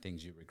top 10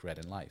 things you regret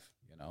in life?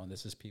 You know, and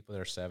this is people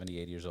that are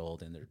 70, 80 years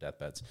old in their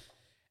deathbeds.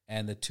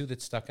 And the 2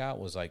 that stuck out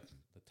was like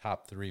the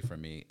top 3 for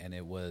me. And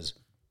it was,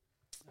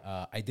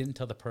 I didn't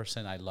tell the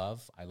person I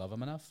love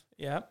them enough.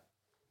 Yeah.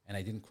 And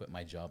I didn't quit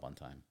my job on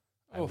time.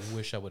 I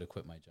wish I would have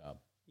quit my job.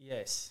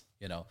 Yes.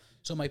 You know,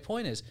 so my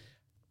point is,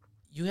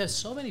 you have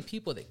so many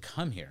people that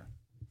come here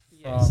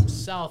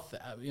yes.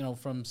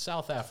 from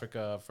South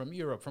Africa, from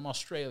Europe, from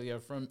Australia,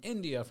 from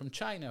India, from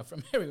China,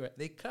 from everywhere.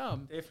 They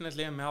come.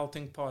 Definitely a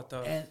melting pot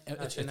of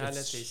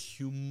nationalities. It's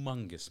a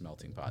humongous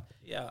melting pot.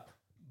 Yeah.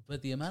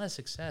 But the amount of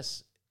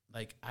success,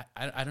 like,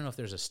 I don't know if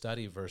there's a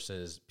study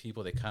versus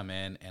people that come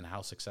in and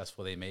how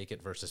successful they make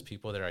it versus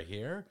people that are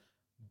here.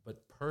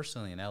 But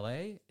personally in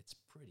LA, it's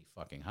pretty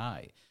fucking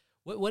high.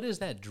 What is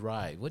that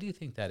drive? What do you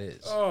think that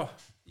is? Oh,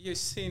 you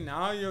see,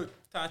 now you're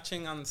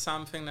touching on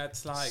something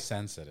that's like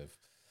sensitive.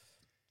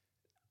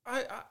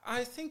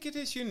 I think it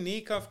is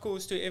unique, of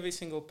course, to every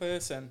single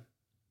person.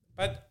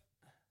 But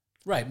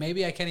right,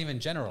 maybe I can't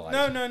even generalize.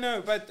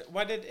 No. But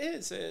what it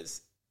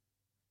is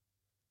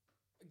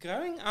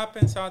growing up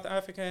in South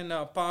Africa in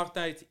the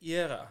apartheid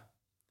era,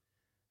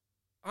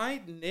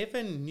 I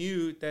never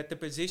knew that the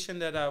position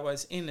that I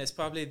was in is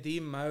probably the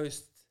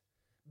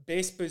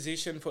best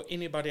position for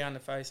anybody on the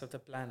face of the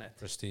planet.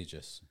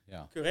 Prestigious,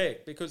 yeah.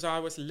 Correct, because I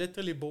was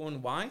literally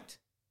born white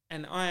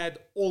and I had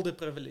all the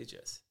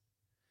privileges.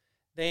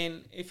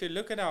 Then if you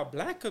look at our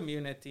black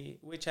community,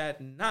 which had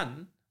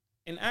none,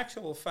 in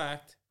actual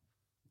fact,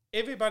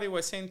 everybody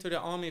was sent to the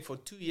army for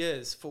 2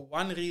 years for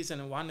one reason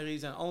and one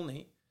reason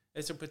only,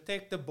 is to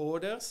protect the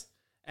borders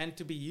and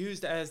to be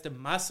used as the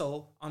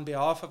muscle on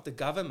behalf of the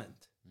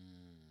government.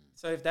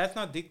 So if that's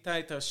not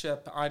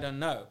dictatorship, I don't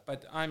know.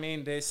 But I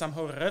mean, there's some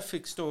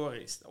horrific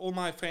stories. All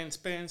my friends'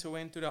 parents who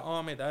went to the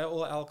army, they're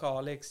all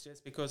alcoholics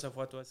just because of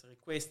what was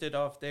requested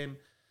of them.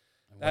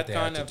 And that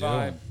kind of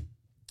vibe.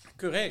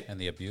 Correct. And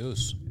the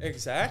abuse.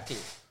 Exactly.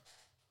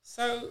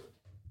 So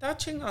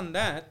touching on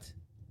that,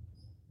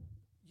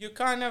 you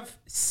kind of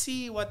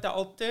see what the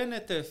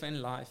alternative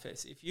in life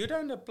is. If you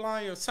don't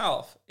apply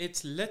yourself,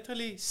 it's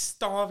literally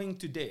starving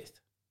to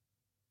death.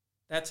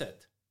 That's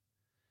it.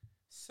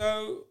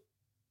 So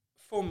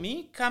for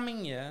me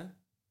coming here,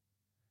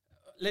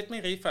 let me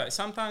rephrase.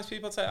 Sometimes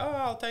people say,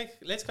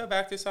 let's go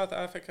back to South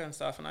Africa and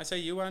stuff. And I say,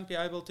 you won't be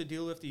able to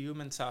deal with the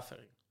human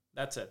suffering.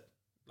 That's it.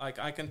 Like,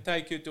 I can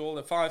take you to all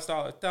the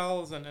 5-star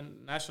hotels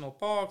and national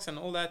parks and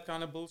all that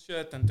kind of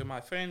bullshit and to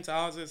my friends'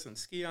 houses and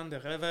ski on the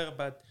river.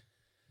 But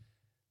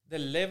the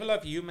level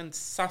of human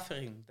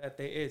suffering that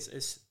there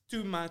is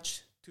too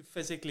much to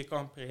physically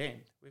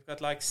comprehend. We've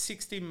got like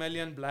 60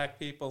 million black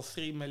people,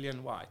 3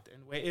 million white.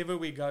 And wherever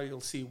we go,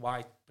 you'll see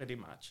white pretty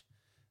much.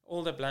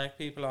 All the black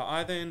people are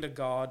either in the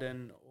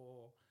garden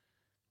or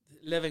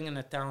living in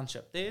a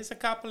township. There's a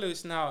couple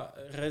who's now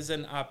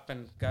risen up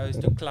and goes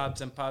to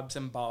clubs and pubs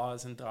and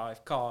bars and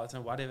drive cars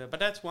and whatever. But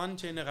that's one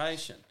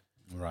generation.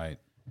 Right.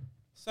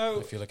 So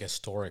if you look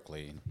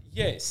historically.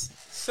 Yes.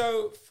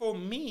 So for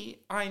me,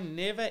 I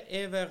never,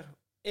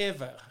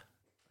 ever.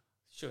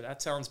 Sure,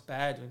 that sounds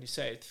bad when you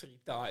say it 3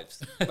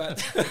 times.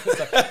 But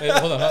hey,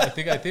 hold on. I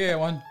think I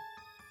won.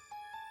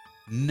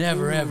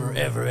 Never, ever,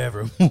 ever,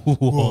 ever.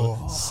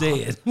 Say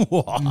it.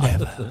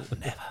 Never.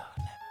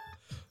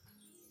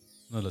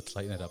 No, let's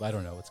lighten it up. I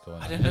don't know what's going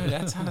on. I don't know.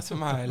 That sounds like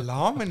my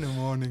alarm in the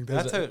morning.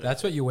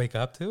 That's what you wake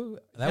up to?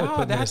 That would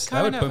put me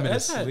to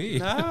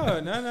sleep.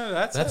 No.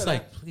 That's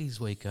like, please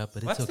wake up,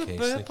 but what's it's okay.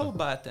 What's the purple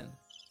button?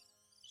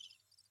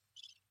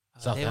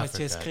 South they Africa. Were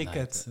just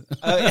crickets.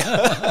 Oh,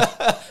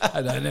 yeah.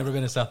 I've never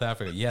been to South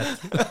Africa yet.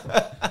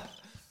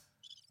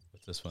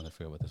 What's this one? I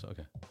forget what this.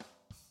 Okay.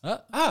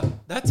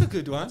 That's a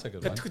good one. That's a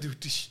good one.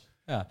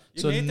 Yeah.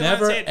 You so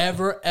never,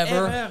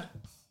 ever.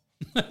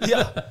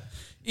 Yeah.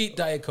 Eat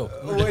Diet Coke.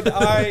 Would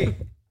I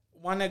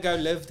want to go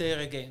live there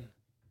again?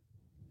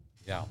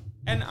 Yeah.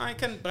 And I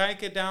can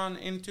break it down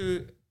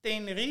into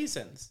 10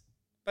 reasons,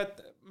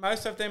 but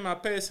most of them are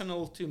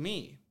personal to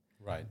me.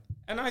 Right.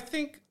 And I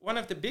think one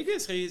of the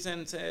biggest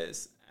reasons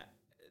is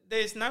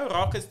there's no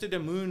rockets to the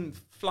moon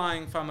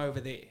flying from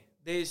over there.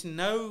 There's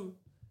no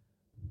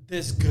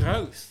this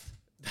growth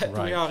that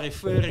we are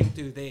referring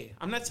to there.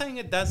 I'm not saying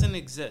it doesn't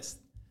exist.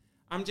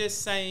 I'm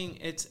just saying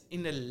it's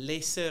in a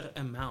lesser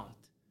amount.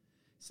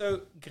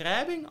 So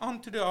grabbing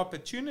onto the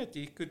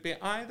opportunity could be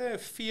either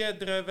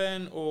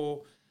fear-driven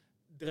or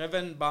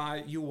driven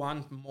by you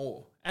want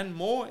more. And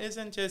more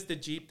isn't just the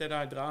Jeep that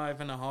I drive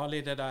and a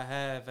Harley that I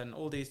have and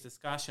all these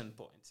discussion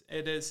points.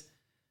 It is,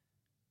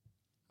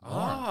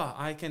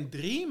 I can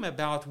dream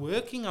about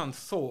working on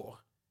Thor.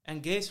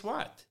 And guess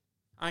what?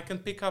 I can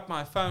pick up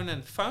my phone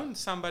and phone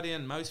somebody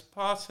and most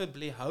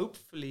possibly,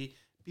 hopefully,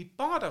 be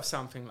part of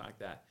something like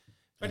that.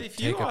 But and if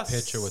take you a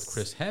picture with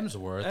Chris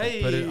Hemsworth and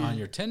Hey. put it on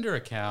your Tinder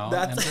account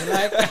and That's- be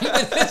like,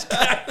 this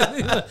guy.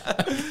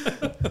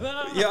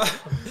 Yeah.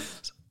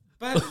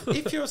 But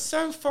if you're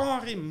so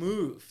far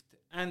removed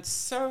and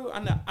so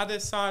on the other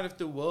side of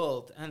the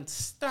world and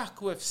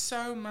stuck with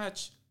so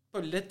much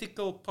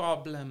political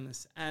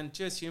problems and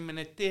just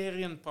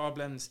humanitarian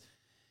problems,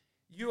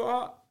 you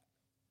are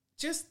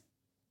just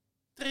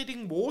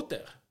treading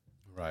water.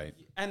 Right.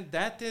 And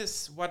that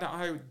is what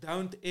I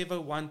don't ever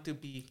want to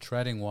be.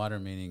 Treading water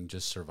meaning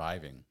just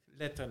surviving.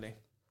 Literally.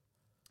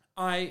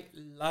 I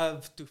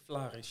love to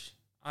flourish.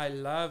 I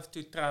love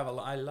to travel.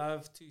 I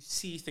love to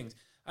see things.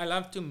 I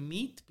love to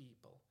meet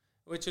people,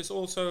 which is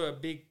also a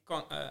big,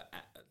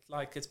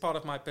 like it's part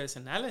of my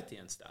personality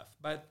and stuff.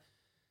 But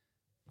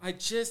I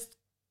just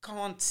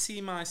can't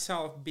see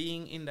myself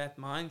being in that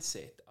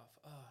mindset of,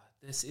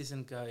 this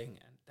isn't going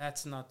and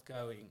that's not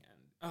going. And,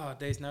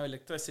 there's no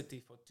electricity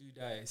for 2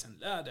 days and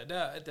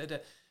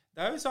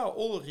those are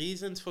all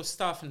reasons for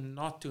stuff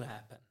not to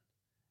happen.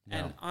 No.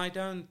 And I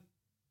don't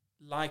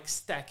like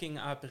stacking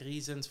up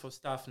reasons for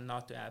stuff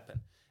not to happen.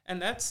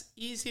 And that's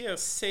easier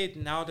said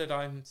now that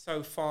I'm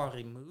so far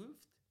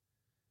removed.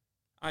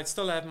 I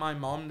still have my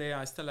mom there.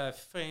 I still have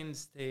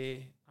friends there.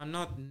 I'm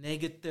not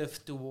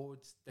negative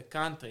towards the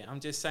country. I'm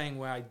just saying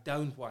where I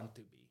don't want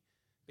to be.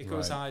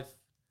 Because Right. I've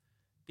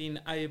been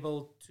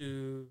able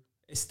to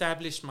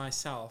establish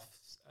myself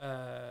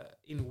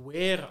in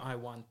where I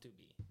want to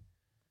be.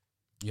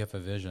 You have a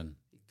vision.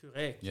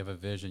 Correct. You have a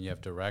vision. You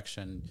have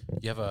direction.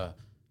 You have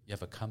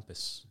a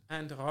compass.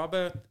 And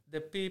Robert,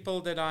 the people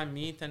that I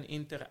meet and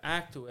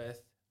interact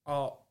with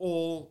are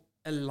all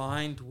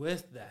aligned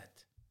with that.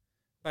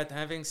 But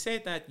having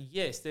said that,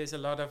 yes, there's a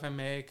lot of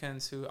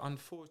Americans who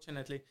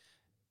unfortunately,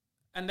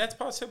 and that's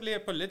possibly a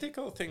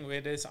political thing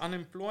where there's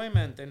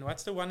unemployment. And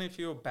what's the one if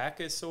your back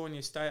is sore and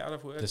you stay out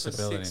of work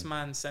Disability. for 6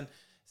 months? And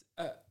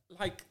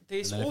like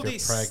there's And then all if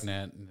these you're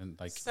pregnant and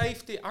like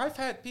safety. I've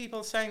had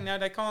people saying now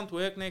they can't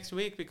work next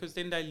week because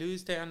then they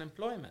lose their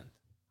unemployment.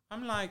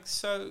 I'm like,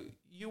 so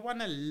you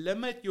want to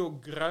limit your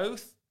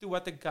growth to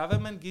what the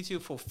government gives you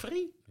for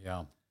free?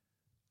 yeah.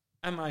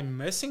 Am I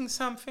missing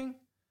something?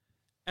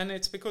 And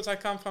it's because I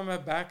come from a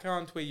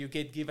background where you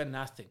get given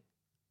nothing.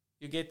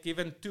 You get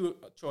given two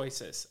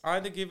choices.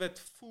 Either give it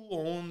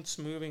full horns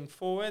moving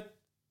forward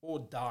or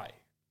die.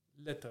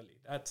 Literally,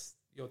 that's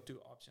your two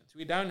options.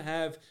 We don't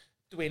have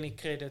 20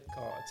 credit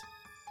cards.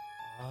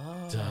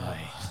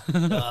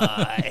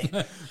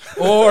 Die.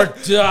 Or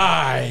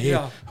die.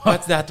 Yeah,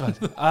 what's that one?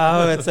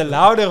 Oh, it's a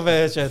louder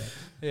version.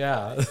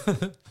 Yeah.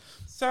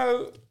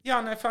 So, yeah,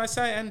 and if I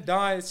say and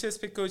die, it's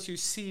just because you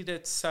see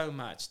that so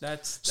much.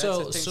 That's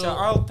So- the thing. so- So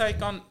I'll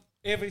take on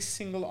every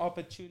single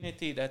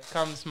opportunity that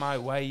comes my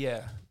way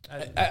here.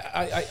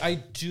 I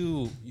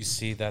do. You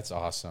see, that's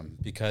awesome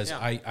because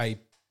Yeah.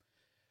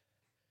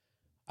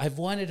 I've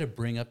wanted to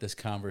bring up this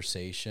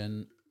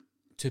conversation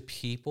to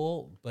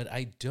people, but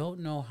I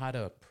don't know how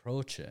to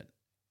approach it.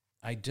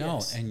 I don't,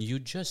 Yes. and you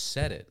just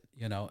said it.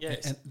 You know,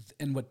 Yes.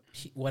 and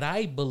what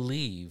I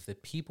believe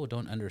that people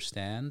don't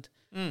understand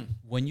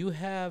when you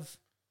have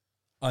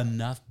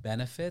enough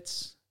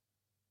benefits,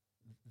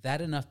 that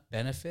enough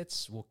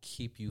benefits will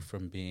keep you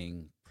from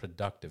being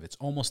productive. It's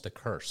almost a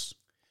curse.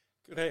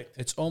 Correct.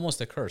 It's almost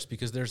a curse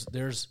because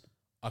there's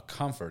a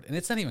comfort, and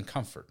it's not even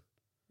comfort.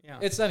 Yeah.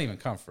 It's not even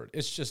comfort.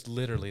 It's just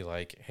literally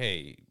like,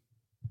 hey,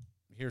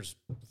 here's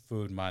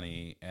food,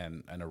 money,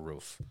 and a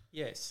roof.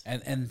 Yes.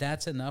 And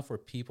that's enough where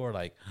people are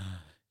like,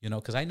 you know,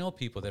 because I know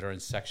people that are in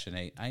Section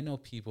 8. I know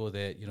people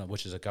that, you know,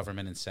 which is a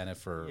government incentive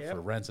for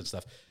rents and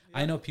stuff.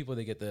 I know people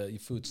that get the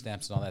food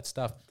stamps and all that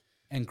stuff.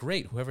 And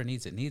great, whoever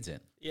needs it, needs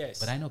it. Yes.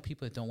 But I know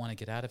people that don't want to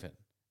get out of it.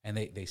 And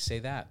they say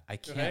that.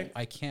 Correct.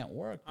 I can't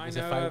work. I Because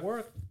know if I of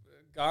work,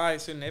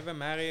 guys who never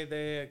marry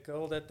their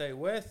girl that they're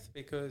with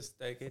because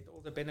they get all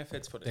the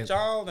benefits for the They-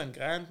 child, and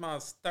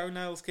grandma's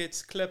toenails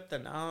gets clipped,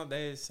 and now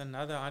there's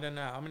another, I don't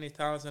know how many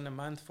thousand a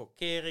month for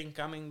caring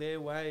coming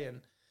their way.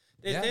 And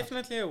there's Yeah.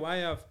 definitely a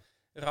way of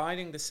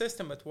riding the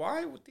system. But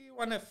why do you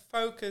want to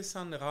focus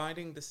on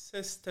riding the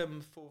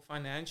system for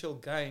financial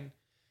gain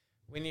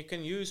when you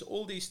can use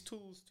all these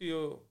tools to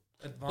your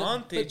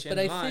advantage in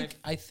I life?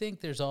 I think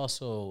there's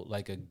also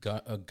like a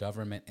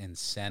government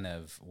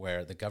incentive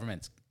where the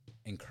government's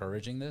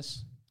encouraging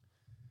this.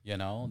 You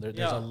know, there's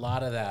Yeah. a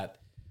lot of that.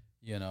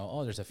 You know,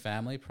 oh, there's a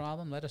family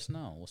problem. Let us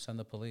know. We'll send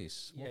the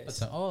police. Yes.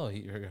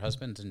 Your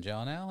husband's in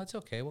jail now. It's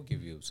okay. We'll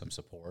give you some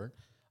support.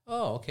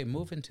 Oh, okay.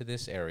 Move into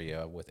this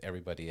area with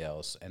everybody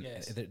else, and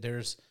Yes. there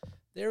is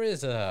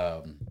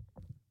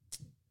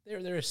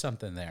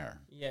something there.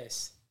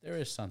 Yes. There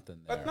is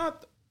something there. But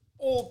not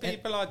all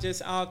people are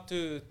just out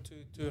to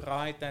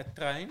ride that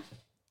train.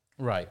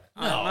 Right.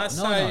 I must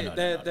say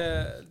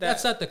that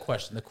That's not the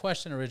question. The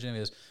question originally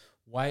is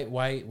why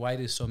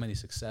do so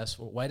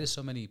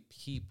many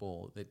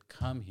people that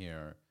come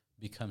here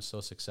become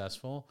so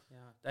successful?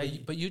 Yeah,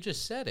 But you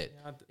just said it.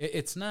 Yeah,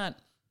 It's not.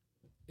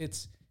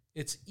 It's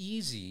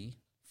easy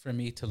for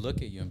me to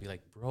look at you and be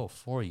like, bro,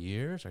 4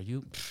 years? Are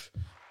you,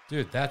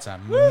 dude? That's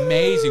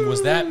amazing.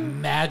 Was that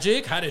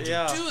magic? How did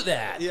you do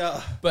that?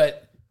 Yeah.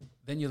 But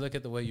then you look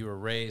at the way you were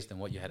raised and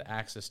what you had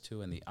access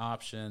to and the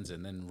options,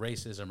 and then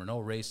racism or no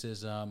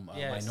racism,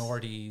 Yes.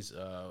 minorities,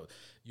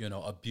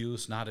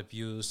 abuse, not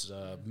abuse,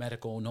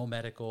 medical, no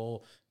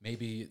medical.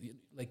 Maybe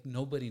like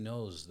nobody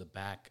knows the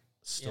back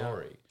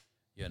story,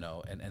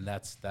 and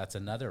that's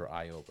another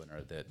eye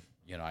opener that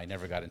I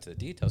never got into the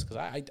details because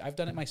I've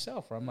done it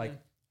myself. Where I'm like,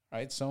 all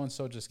right, so and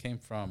so just came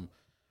from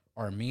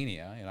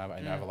Armenia, I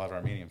have a lot of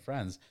Armenian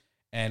friends.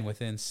 And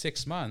within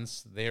 6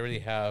 months, they already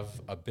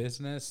have a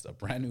business, a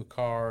brand new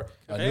car,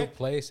 a new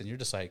place, and you're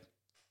just like,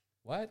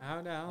 "What? How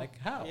now? Like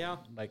how? Yeah.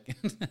 Like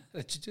how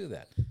did you do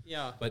that?"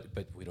 Yeah. But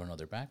we don't know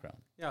their background.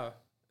 Yeah.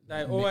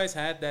 They always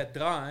had that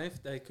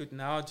drive. They could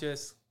now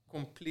just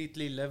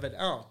completely live it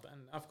out.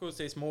 And of course,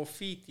 there's more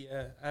feet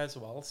here as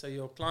well. So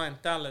your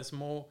clientele is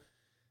more.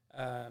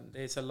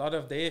 There's a lot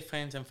of their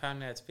friends and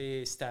family that's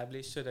very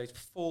established, so they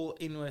fall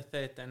in with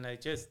it and they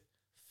just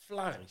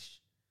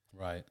flourish.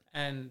 Right.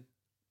 And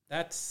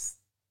that's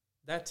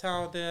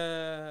how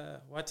the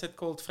what's it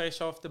called,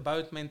 fresh off the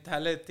boat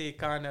mentality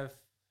kind of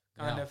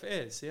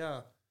is.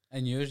 Yeah.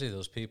 And usually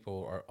those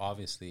people are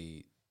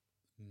obviously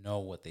know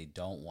what they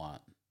don't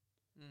want,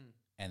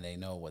 and they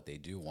know what they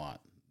do want.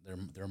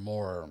 They're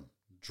more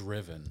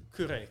driven.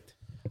 Correct.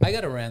 I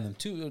got a random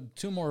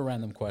two more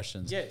random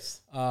questions.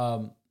 Yes.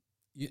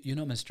 You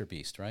know Mr.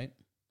 Beast, right?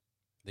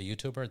 The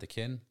YouTuber, the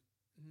kid.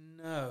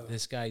 No.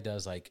 This guy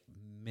does like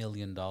 $1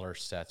 million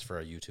sets for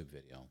a YouTube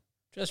video.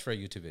 Just for a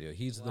YouTube video.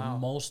 He's the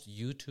most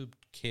YouTube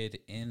kid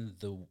in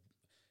the...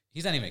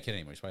 He's not even a kid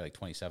anymore. He's probably like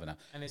 27 now.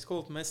 And it's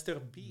called Mr.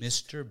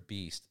 Beast. Mr.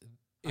 Beast.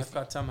 I've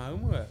got some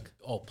homework.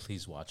 Oh,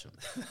 please watch him.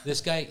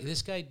 This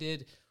guy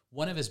did...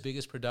 One of his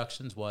biggest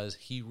productions was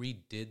he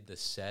redid the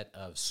set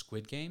of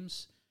Squid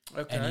Games.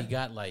 Okay. And he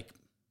got like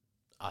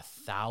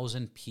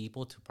 1,000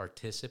 people to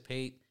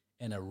participate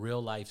in a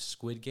real-life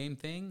Squid Game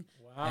thing.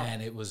 Wow.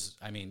 And it was,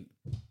 I mean,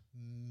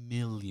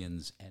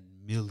 millions and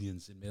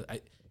millions and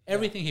millions.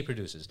 Everything he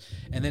produces.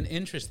 And then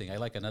interesting, I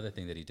like another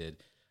thing that he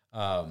did.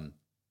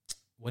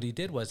 What he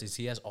did was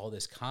he has all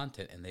this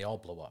content and they all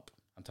blow up.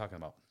 I'm talking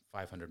about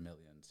 500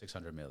 million,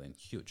 600 million,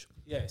 huge.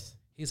 Yes.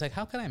 He's like,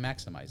 how can I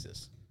maximize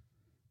this?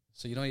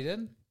 So you know what he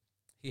did?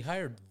 He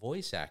hired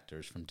voice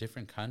actors from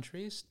different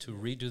countries to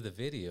redo the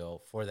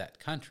video for that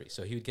country.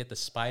 So he would get the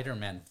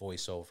Spider-Man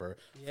voiceover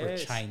for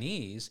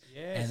Chinese,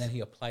 and then he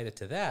applied it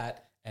to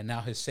that, and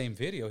now his same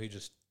video, he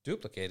just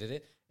duplicated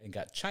it and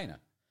got China.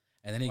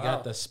 And then he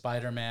got the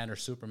Spider-Man or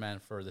Superman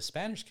for the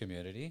Spanish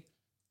community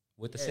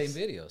with the same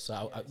video.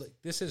 So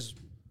this is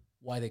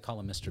why they call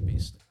him Mr.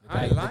 Beast.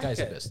 The guy's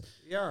the best.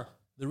 Yeah.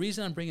 The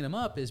reason I'm bringing him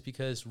up is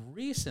because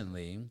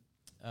recently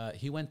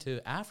he went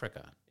to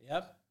Africa.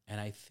 Yep. And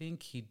I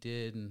think he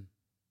did,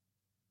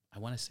 I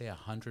want to say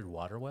 100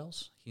 water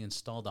wells. He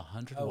installed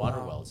 100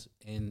 water wells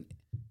in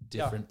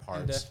different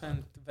parts. In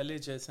different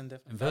villages and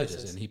different villages.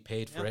 places. And he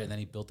paid for it, and then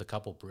he built a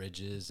couple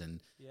bridges,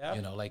 and,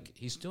 you know, like,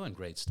 he's doing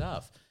great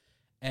stuff.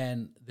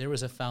 And there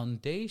was a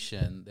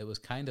foundation that was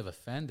kind of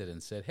offended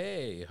and said,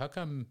 hey, how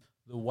come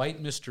the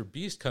white Mr.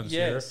 Beast comes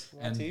here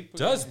and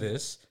does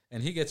this,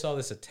 and he gets all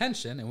this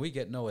attention, and we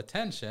get no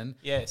attention?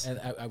 Yes. And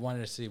I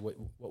wanted to see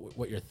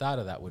what your thought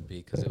of that would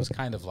be, because it was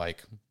kind of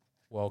like,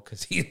 well,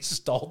 because he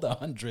installed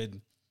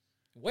 100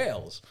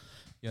 whales,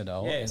 you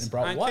know, and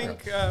brought water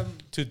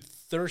to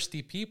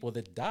thirsty people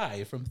that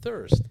die from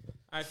thirst.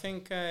 I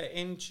think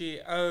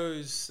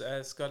NGOs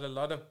has got a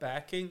lot of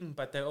backing,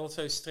 but they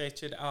also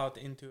stretch it out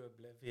into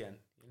oblivion.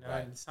 You know,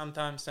 and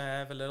sometimes they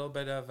have a little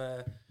bit of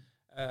a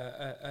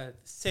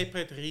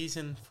separate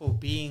reason for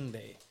being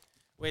there,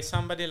 where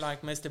somebody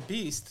like Mr.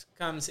 Beast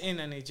comes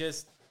in and he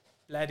just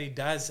bloody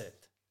does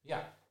it.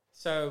 Yeah.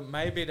 So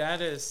maybe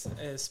that is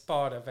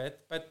part of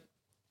it, but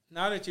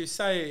now that you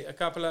say a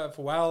couple of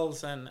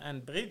wells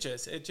and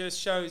bridges, it just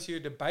shows you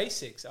the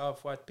basics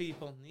of what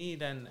people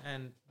need and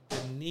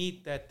the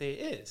need that there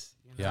is.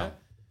 You know?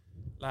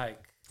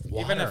 Like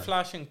water. Even a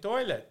flushing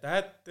toilet,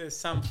 that is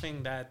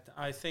something that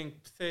I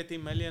think 30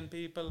 million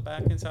people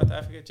back in South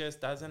Africa just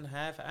doesn't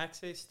have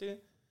access to.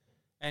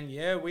 And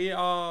we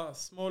are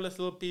smallest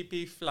little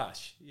pee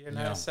flush, you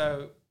know.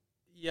 So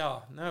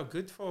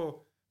good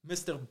for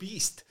Mr.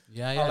 Beast.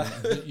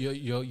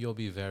 You'll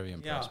be very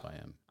impressed by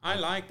him. I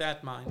like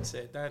that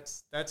mindset.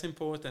 That's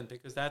important,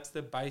 because that's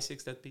the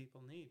basics that people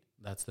need.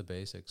 That's the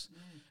basics.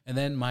 And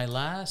then my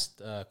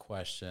last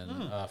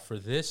question for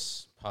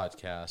this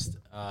podcast,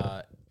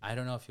 I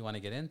don't know if you want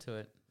to get into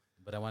it,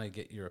 but I want to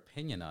get your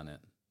opinion on it.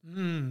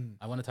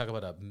 I want to talk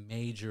about a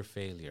major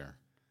failure.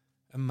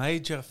 A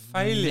major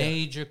failure?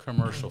 Major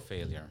commercial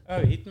failure. Oh,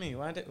 hit me.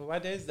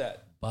 What is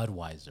that?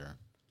 Budweiser.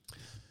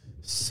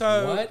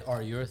 So, what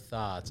are your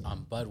thoughts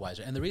on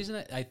Budweiser? And the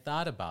reason I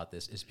thought about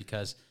this is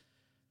because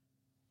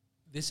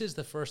this is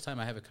the first time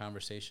I have a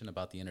conversation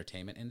about the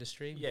entertainment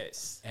industry.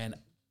 Yes. And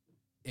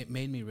it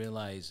made me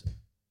realize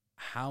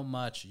how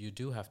much you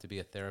do have to be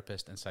a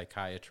therapist and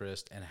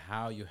psychiatrist, and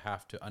how you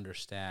have to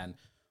understand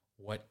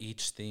what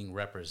each thing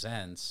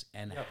represents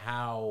and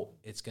how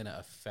it's going to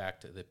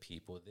affect the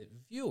people that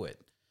view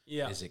it.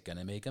 Yeah. Is it going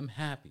to make them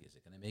happy? Is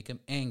it going to make them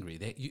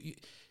angry?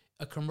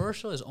 A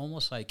commercial is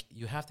almost like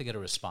you have to get a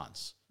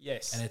response.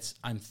 Yes. And it's,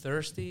 I'm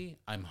thirsty,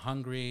 I'm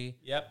hungry,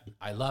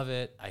 I love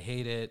it, I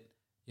hate it,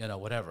 you know,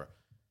 whatever.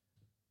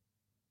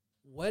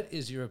 What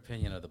is your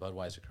opinion of the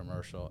Budweiser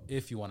commercial,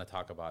 if you want to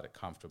talk about it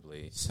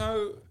comfortably?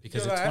 So,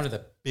 because it's one of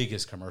the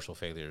biggest commercial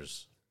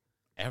failures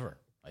ever,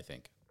 I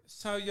think.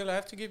 So you'll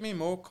have to give me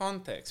more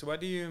context. What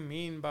do you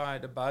mean by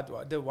the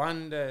Budweiser?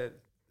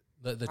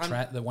 The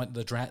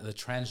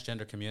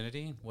transgender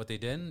community, what they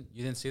did?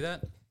 You didn't see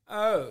that?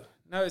 Oh,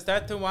 no, is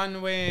that the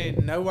one where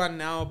no one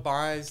now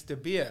buys the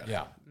beer?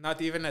 Yeah.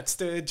 Not even at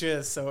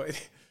Sturgis or...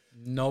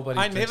 Nobody.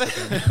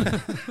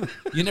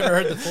 You never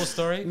heard the full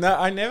story? No,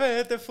 I never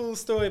heard the full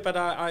story, but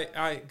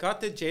I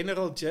got the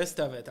general gist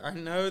of it. I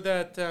know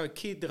that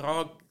Kid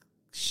Rock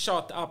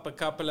shot up a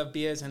couple of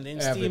beers and then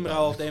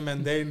steamrolled them,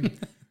 and then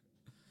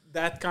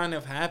that kind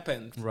of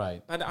happened.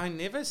 Right. But I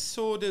never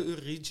saw the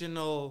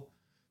original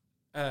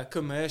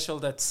commercial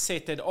that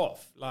set it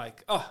off.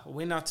 Like, oh,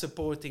 we're not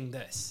supporting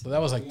this. So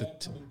that was like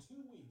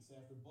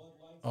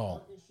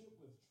oh,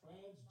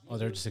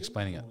 they're just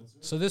explaining it.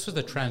 So this was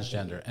the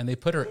transgender, and they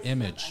put her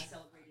image. I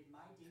celebrated my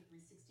day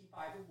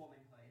 365 of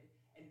womanhood,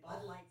 and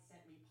Bud Light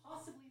sent me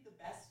possibly the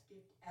best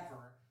gift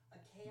ever.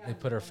 They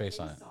put her face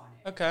on it.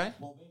 Okay.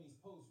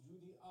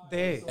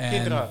 There,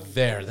 And Kid Rock.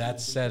 there,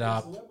 that's set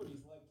up.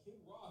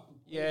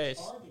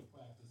 Yes.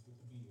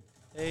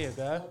 There you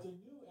go.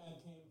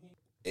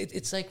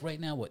 It's like right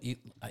now what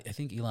I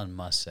think Elon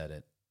Musk said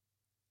it.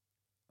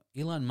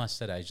 Elon Musk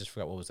said it. I just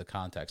forgot what was the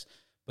context.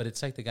 But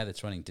it's like the guy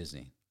that's running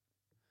Disney.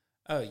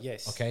 Oh,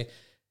 yes. Okay?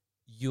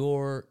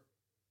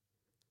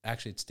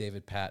 Actually, it's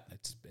David Pat.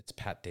 It's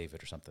Pat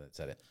David or something that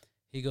said it.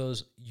 He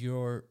goes,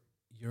 you're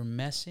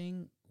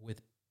messing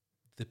with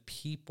the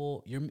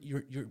people.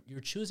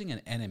 You're choosing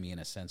an enemy in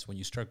a sense when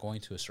you start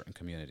going to a certain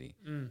community.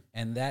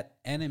 And that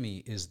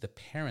enemy is the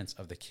parents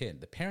of the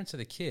kid. The parents of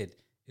the kid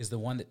is the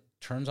one that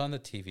turns on the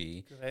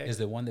TV, Correct. is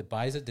the one that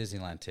buys the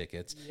Disneyland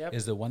tickets,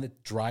 is the one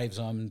that drives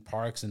on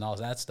parks and all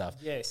that stuff.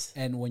 Yes.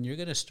 And when you're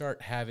going to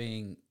start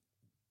having,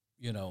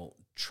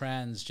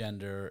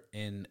 transgender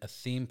in a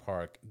theme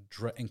park,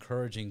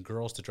 encouraging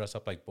girls to dress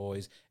up like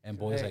boys and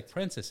boys like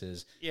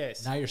princesses,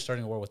 Yes. now you're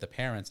starting a war with the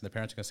parents, and the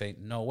parents are going to say,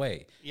 no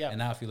way. Yeah. And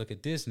now if you look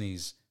at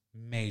Disney's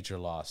major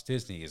loss,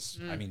 Disney is,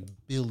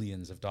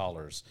 billions of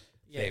dollars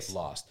Yes. they've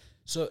lost.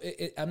 So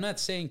I'm not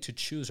saying to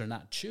choose or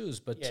not choose,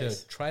 but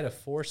to try to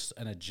force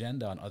an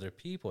agenda on other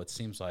people, it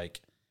seems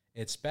like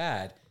it's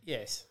bad.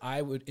 Yes.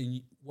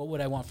 What would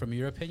I want from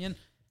your opinion?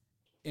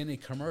 In a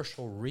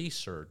commercial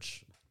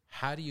research,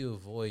 how do you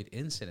avoid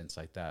incidents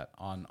like that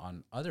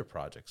on other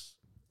projects?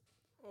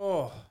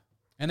 Oh.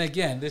 And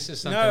again, this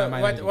is something No, I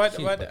might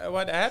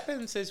what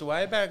happens is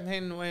way back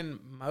then when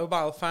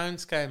mobile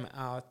phones came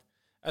out,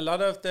 a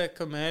lot of the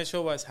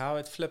commercial was how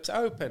it flips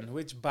open,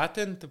 which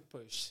button to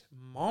push,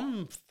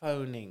 mom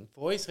phoning,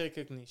 voice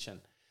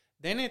recognition.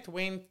 Then it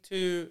went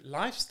to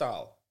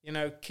lifestyle,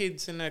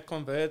 kids in a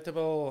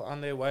convertible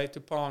on their way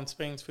to Palm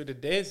Springs through the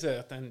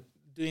desert and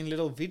doing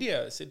little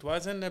videos. It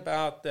wasn't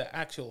about the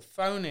actual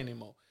phone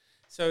anymore.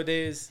 So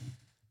there's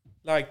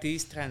like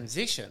these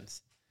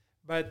transitions.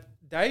 But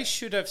they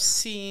should have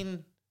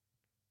seen,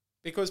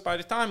 because by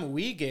the time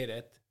we get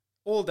it,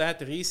 all that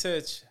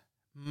research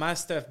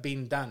must have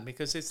been done,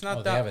 because it's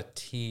not they have a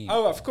team.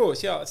 Oh, of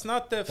course, yeah. It's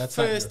not the That's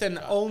first not and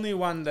only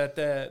one that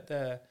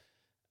the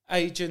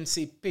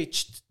agency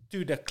pitched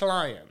to the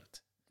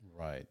client.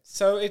 Right.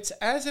 So it's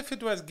as if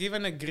it was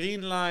given a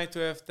green light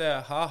with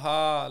the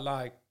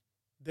like,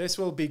 this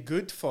will be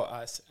good for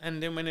us.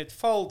 And then when it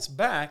folds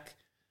back,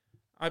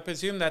 I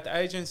presume that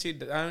agency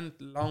don't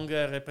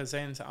longer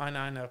represents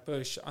Einheimer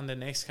Push on the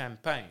next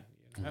campaign.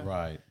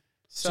 Right.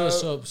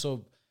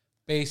 So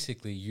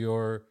basically,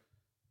 you're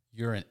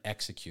an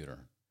executor.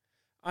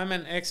 I'm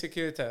an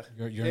executor.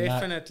 You're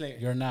definitely.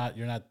 Not,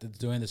 you're not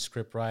doing the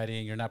script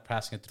writing. You're not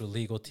passing it through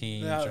legal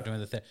teams. No. You're doing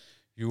the thing.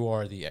 You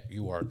are.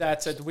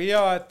 That's it. We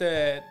are at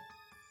the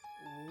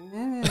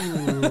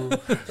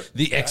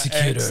the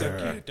executor.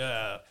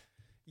 Executor.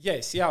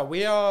 Yes, yeah,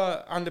 we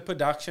are on the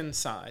production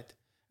side.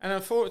 And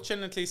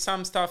unfortunately,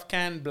 some stuff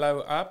can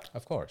blow up.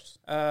 Of course.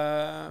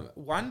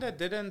 One that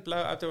didn't blow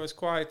up, that was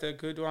quite a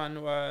good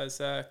one,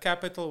 was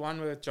Capital One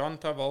with John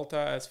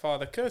Travolta as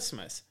Father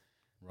Christmas.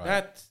 Right.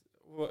 That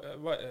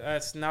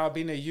has now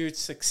been a huge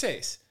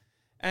success.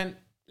 And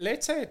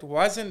let's say it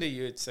wasn't a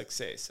huge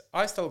success.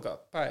 I still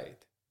got paid.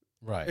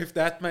 Right. If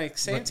that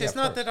makes sense. Yeah, it's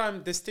not that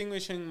I'm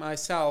distinguishing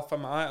myself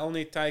from I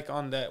only take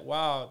on the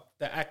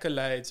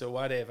accolades or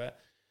whatever.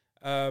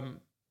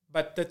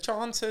 But the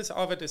chances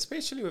of it,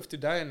 especially with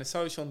today and the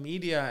social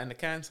media and the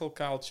cancel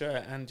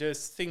culture and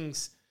just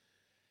things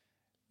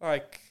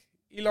like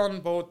Elon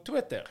bought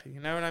Twitter,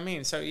 you know what I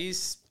mean? So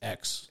he's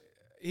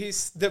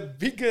the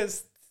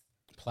biggest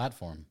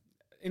platform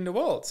in the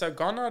world. So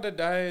gone are the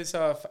days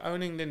of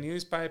owning the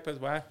newspapers,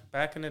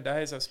 back in the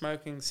days of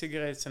smoking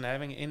cigarettes and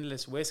having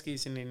endless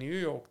whiskeys in the New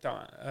York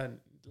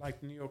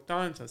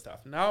Times and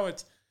stuff. Now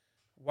it's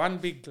one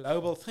big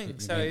global thing.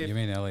 You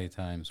mean LA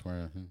Times?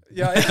 Where?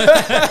 Yeah.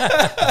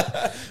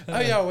 Oh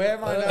yeah, where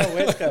am I now?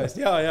 West Coast.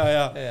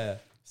 Yeah.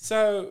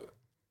 So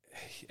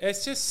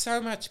it's just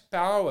so much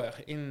power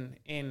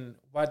in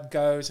what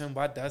goes and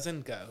what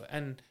doesn't go,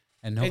 and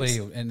nobody.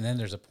 And then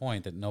there's a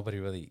point that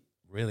nobody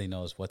really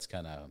knows what's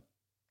gonna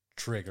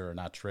trigger or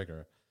not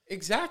trigger.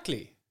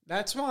 Exactly.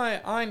 That's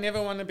why I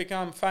never want to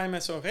become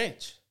famous or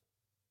rich.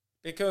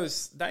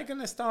 Because they're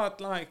going to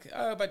start like,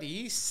 oh, but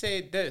he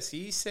said this,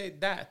 he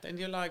said that. And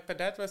you're like, but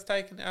that was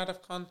taken out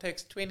of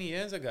context 20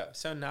 years ago.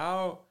 So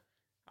now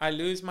I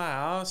lose my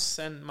house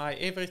and my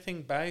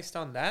everything based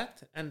on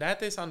that. And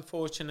that is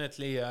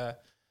unfortunately a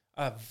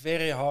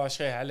very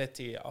harsh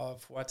reality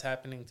of what's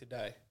happening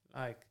today.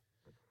 Like,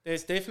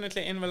 there's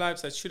definitely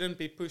envelopes that shouldn't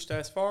be pushed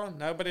as far.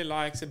 Nobody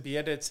likes a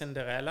bearded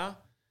Cinderella.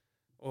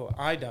 Or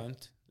I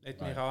don't. Let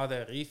me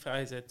rather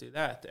rephrase it to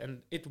that.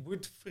 And it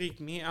would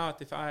freak me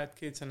out if I had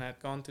kids and had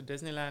gone to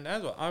Disneyland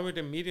as well. I would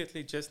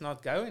immediately just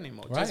not go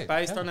anymore, just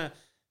based on a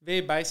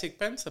very basic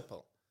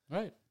principle.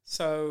 Right.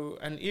 So,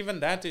 and even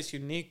that is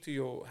unique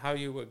to how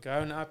you were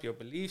grown up, your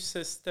belief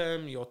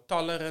system, your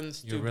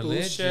tolerance Your to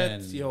religion,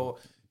 bullshit, your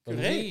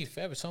belief,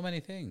 so many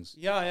things.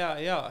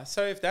 Yeah.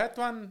 So if that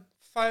one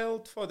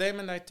failed for them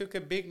and they took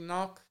a big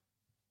knock,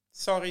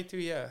 sorry to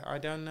hear. I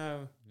don't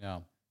know. Yeah.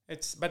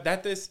 But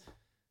that is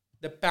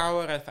the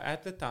power of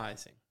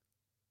advertising.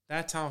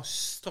 That's how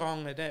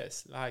strong it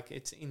is. Like,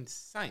 it's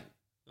insane.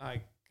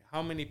 Like,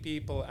 how many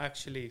people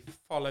actually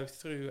follow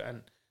through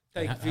and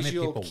take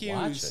visual cues.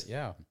 Watch it?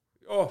 Yeah.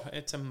 Oh,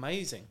 it's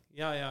amazing.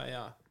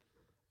 Yeah.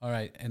 All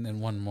right, and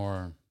then one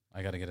more.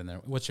 I got to get in there.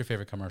 What's your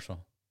favorite commercial?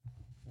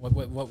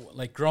 What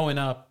like growing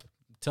up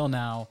till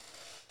now,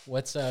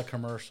 what's a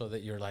commercial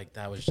that you're like,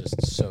 that was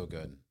just so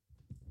good?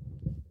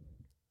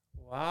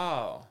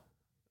 Wow.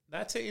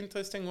 That's an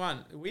interesting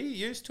one. We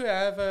used to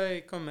have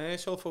a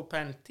commercial for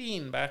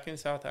Pantene back in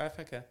South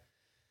Africa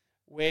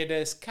where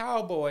this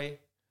cowboy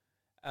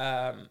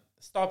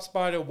stops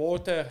by the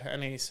water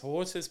and his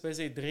horse is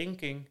busy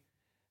drinking,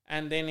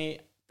 and then he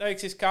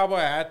takes his cowboy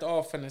hat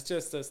off, and it's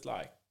just this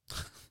like,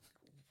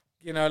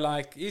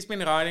 like he's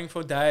been riding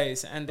for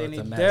days, and then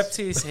he dips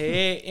his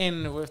hair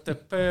in with the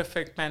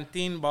perfect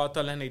Pantene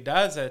bottle, and he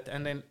does it,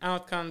 and then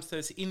out comes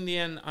this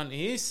Indian on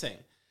his thing.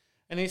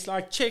 And he's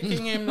like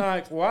checking him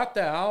like, what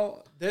the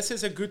hell? This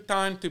is a good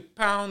time to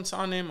pounce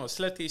on him or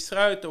slit his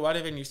throat or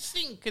whatever. And you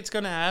think it's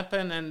going to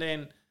happen. And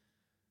then,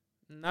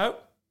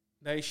 nope,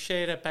 they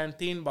share a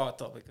Pantene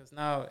bottle because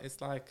now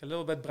it's like a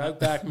little bit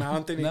Brokeback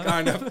Mountain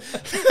kind of.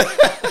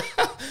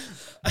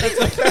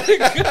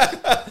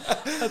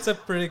 That's a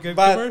pretty good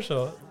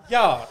commercial.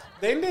 Yeah.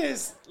 Then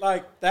there's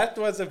like, that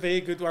was a very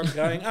good one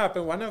growing up.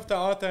 And one of the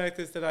art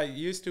directors that I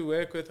used to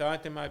work with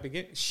right in my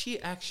beginning, she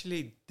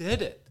actually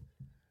did it.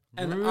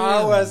 And really?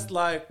 I was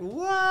like,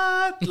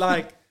 what?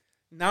 Like,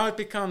 now it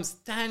becomes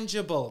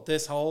tangible,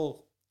 this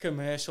whole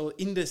commercial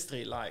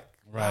industry. Like,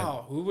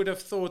 wow, who would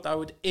have thought I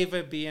would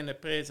ever be in the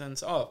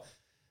presence of?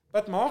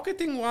 But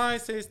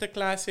marketing-wise, there's the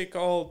classic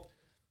old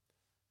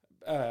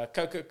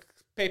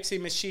Pepsi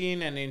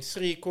machine and then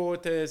 3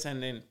 quarters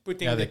and then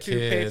putting the 2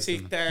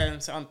 Pepsi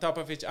cans on top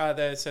of each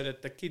other so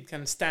that the kid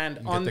can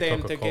stand on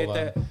them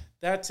together.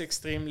 That's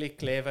extremely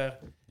clever.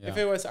 Yeah. If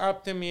it was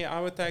up to me, I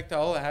would take the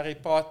whole Harry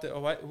Potter,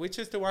 which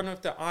is the one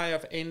with the Eye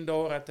of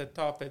Endor at the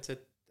top. It's a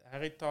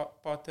Harry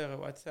Potter, or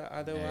what's the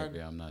other one?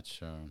 I'm not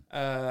sure.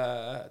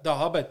 The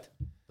Hobbit.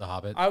 The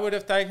Hobbit. I would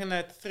have taken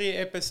that 3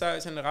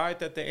 episodes and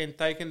right at the end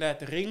taken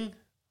that ring,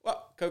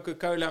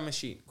 Coca-Cola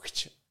machine,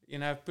 put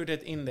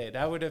it in there.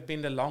 That would have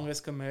been the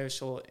longest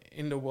commercial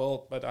in the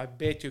world, but I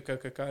bet you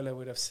Coca-Cola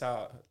would have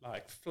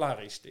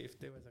flourished if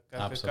there was a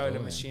Coca-Cola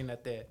machine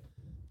at the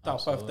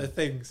top of the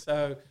thing.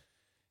 So,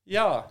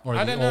 yeah.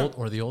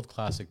 Or the old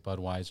classic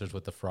Budweisers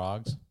with the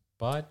frogs.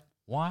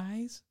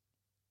 Budweiser?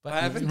 I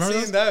haven't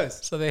seen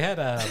those. So they had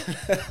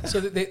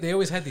they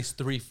always had these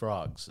 3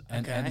 frogs,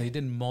 and they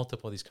did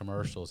multiple of these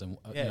commercials, and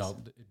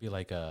it'd be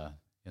like a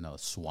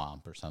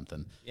swamp or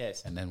something.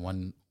 Yes. And then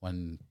one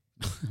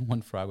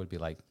frog would be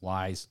like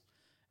Wise,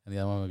 and the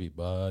other one would be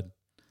Bud,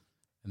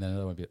 and then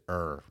another one would be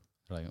They're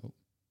like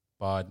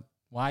Bud,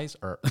 Wise,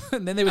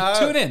 and then they would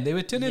tune in. They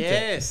would tune in.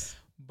 Yes.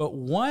 But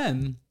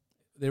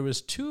there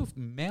was 2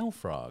 male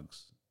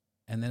frogs,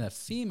 and then a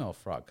female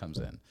frog comes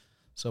in.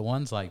 So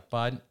one's like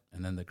Bud,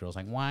 and then the girl's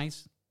like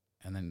Wise,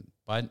 and then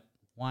Bud,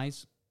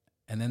 Wise,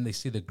 and then they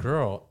see the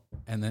girl,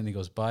 and then he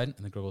goes Bud,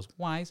 and the girl goes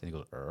Wise, and he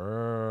goes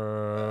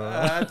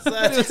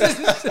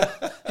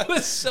It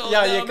was so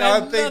dumb, you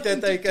can't think that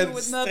they can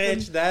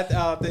stretch that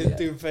out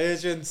into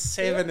version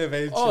 7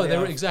 eventually. Oh, there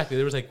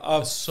was like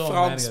so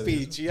frog many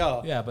speech,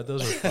 yeah, but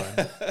those were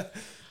fun.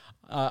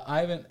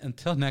 Ivan,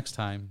 until next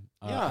time.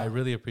 I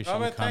really appreciate you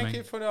coming. Thank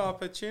you for the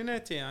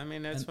opportunity. I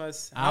mean, it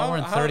was hour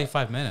and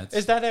 35 minutes.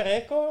 Is that a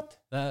record?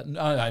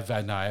 I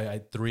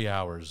had 3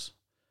 hours.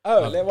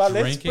 Oh, well,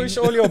 let's push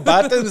all your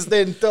buttons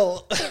then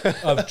till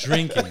of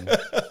drinking.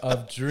 Oh,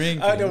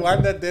 the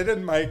one that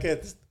didn't make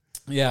it.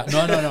 Yeah,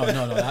 no.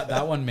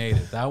 That one made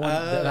it. That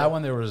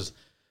one there was.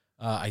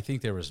 I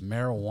think there was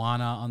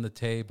marijuana on the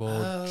table.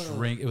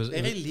 It was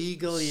very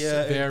legal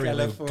here very in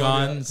California.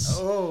 Guns.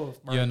 Oh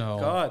my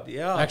God!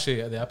 Yeah.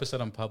 Actually, the episode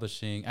I'm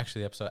publishing.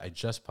 Actually, the episode I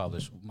just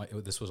published.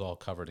 This was all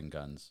covered in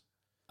guns.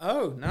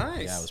 Oh,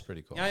 nice. Yeah, it was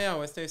pretty cool. Yeah.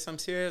 Was there some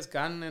serious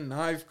gun and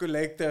knife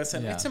collectors?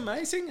 And it's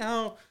amazing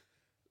how,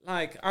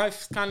 like,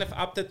 I've kind of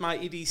upped at my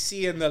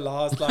EDC in the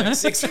last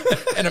 6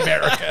 in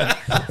America.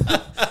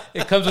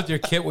 It comes with your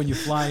kit when you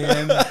fly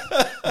in.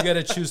 You got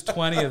to choose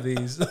 20 of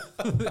these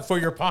for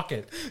your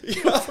pocket.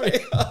 I've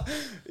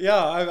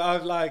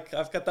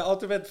got the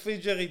ultimate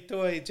fidgety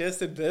toy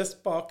just in this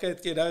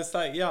pocket. It's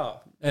like,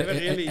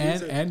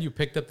 and you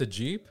picked up the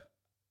Jeep?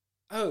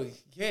 Oh,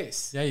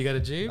 yes. Yeah, you got a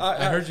Jeep?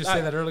 I heard you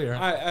say that earlier.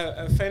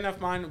 A friend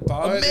of mine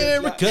borrowed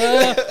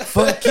America!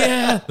 Fuck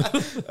yeah!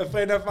 A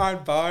friend of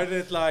mine borrowed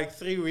it like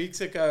 3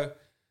 weeks ago.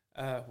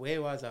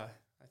 Where was I?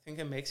 I think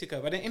in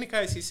Mexico. But in any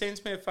case, he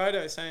sends me a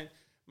photo saying,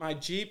 my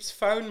Jeep's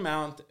phone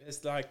mount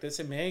is like this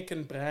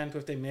American brand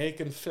with the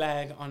American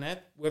flag on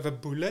it with a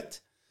bullet.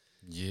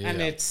 Yeah.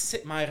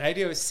 And my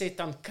radio is set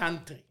on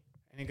country.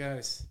 And he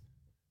goes,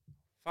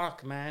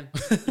 fuck, man,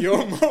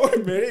 you're more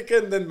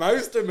American than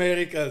most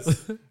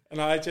Americans.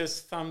 And I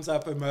just thumbs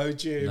up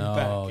emoji No,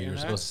 back. you're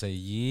supposed to say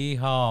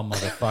yeehaw,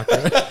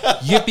 motherfucker.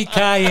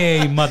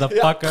 Yippee-ki-yay,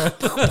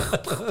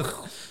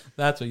 motherfucker.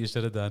 That's what you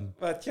should have done.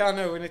 But yeah,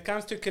 no, when it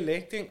comes to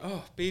collecting,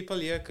 people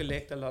here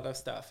collect a lot of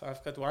stuff.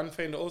 I've got one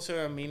friend, also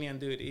an Armenian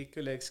dude, he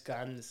collects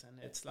guns. And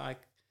it's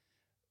like,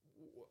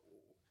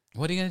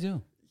 What are you going to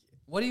do?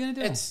 What are you going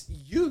to do? it's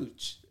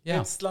huge.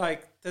 Yeah. It's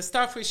like the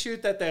stuff we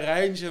shoot at the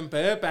range in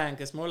Burbank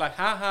is more like,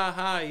 ha, ha,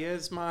 ha,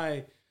 here's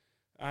my,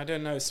 I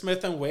don't know,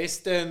 Smith &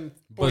 Wesson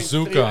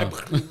Bazooka.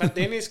 .3. But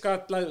then he's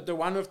got like the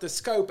one with the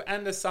scope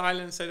and the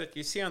silencer that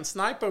you see on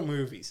sniper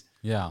movies.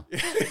 Yeah.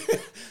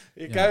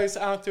 It goes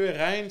out to a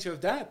range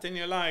of that, and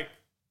you're like,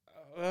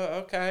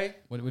 okay.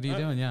 What are you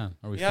doing? Yeah.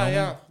 Are we Yeah, filming?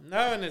 yeah.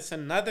 No, and it's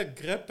another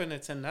grip, and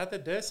it's another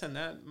this and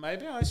that.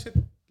 Maybe I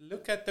should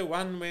look at the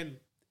one when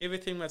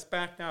everything was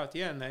packed out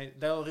here, and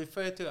they'll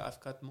refer to, I've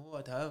got more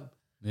at home.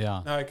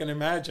 Yeah. Now I can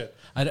imagine.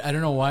 I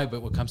don't know why,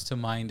 but what comes to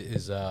mind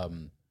is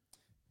Arnold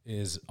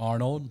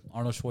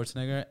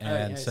Schwarzenegger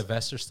and yes.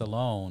 Sylvester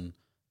Stallone.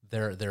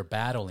 They're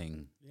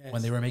battling when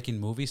Yes. they were making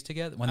movies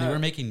together. When they were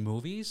making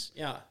movies,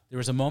 Yeah. there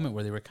was a moment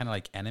where they were kind of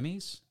like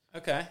enemies,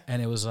 Okay.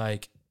 and it was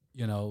like,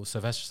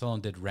 Sylvester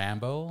Stallone did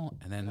Rambo,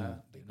 and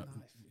then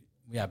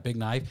Big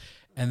Knife,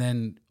 and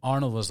then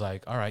Arnold was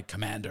like, all right,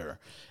 Commander,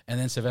 and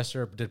then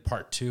Sylvester did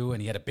part 2, and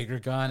he had a bigger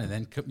gun, and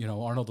then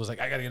Arnold was like,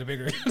 I gotta get a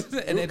bigger gun.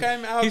 And Who then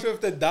came out with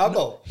the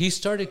double? he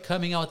started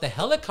coming out with the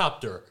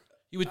helicopter.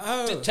 He would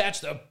detach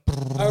the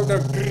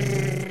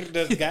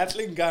The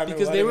Gatling gun.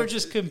 because they were whatever.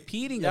 just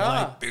competing. Yeah.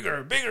 Like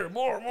bigger,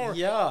 more.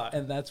 Yeah.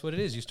 And that's what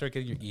it is. You start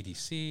getting your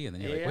EDC, and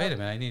then you're like, Yeah. wait a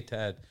minute, I need to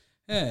add.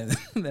 And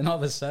then all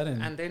of a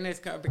sudden, And then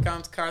it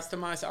becomes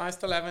customized. I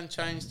still haven't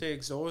changed the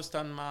exhaust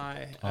on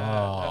my.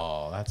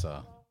 that's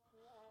a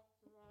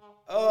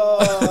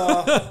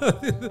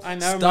I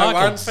know stock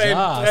my one friend,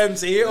 exhaust.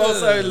 Prince, he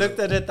also looked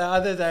at it the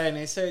other day and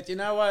he said, you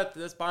know what,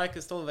 this bike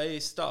is still very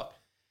stock.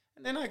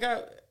 And then I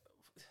go,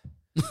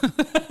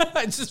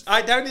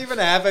 I don't even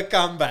have a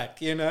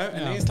comeback, And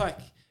Yeah. he's like,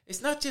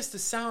 it's not just the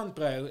sound,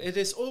 bro. It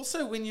is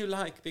also when you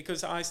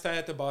because I stay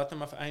at the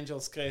bottom of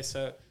Angel's Crest,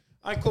 so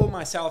I call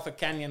myself a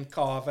canyon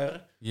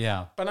carver.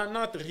 yeah. But I'm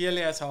not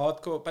really as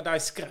hardcore, but I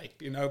scrape,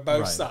 both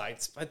Right.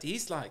 sides. But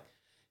he's like,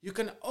 you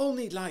can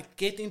only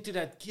get into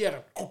that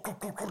gear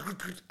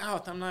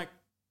out. I'm like,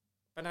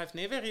 but I've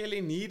never really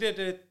needed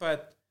it.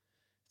 But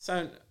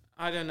so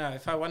I don't know.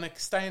 If I want to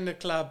stay in the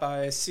club, I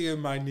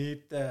assume I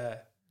need the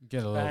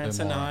Get a little Vance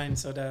bit and more.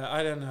 Hines or the,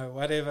 I don't know,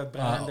 whatever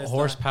brand is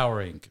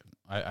Horsepower Inc.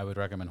 I would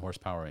recommend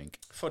Horsepower Inc.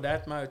 for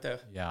that motor.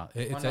 Yeah,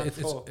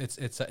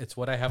 114. it's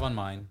what I have on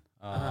mine.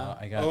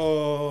 I got.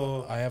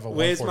 I have a.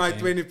 Where's my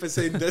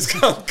 114. 20%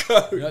 discount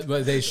code? Yeah,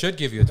 but they should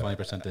give you a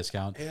 20%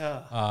 discount.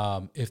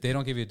 Yeah. If they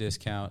don't give you a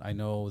discount, I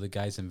know the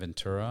guys in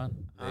Ventura.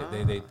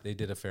 They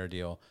did a fair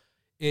deal.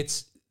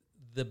 It's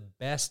the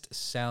best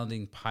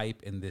sounding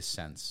pipe in this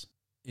sense.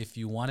 If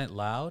you want it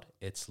loud,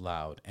 it's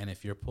loud, and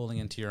if you're pulling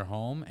into your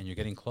home and you're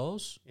getting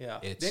close, Yeah.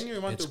 it's Then you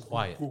want it's to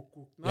quiet. Not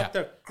Yeah.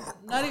 the.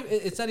 Not even.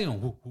 It's not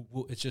even. Woo, woo,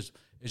 woo. It's just.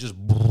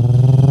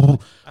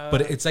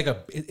 But it's like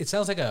it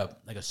sounds like a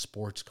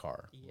sports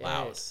car,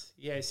 loud.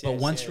 Yes. But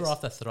once you're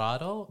off the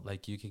throttle,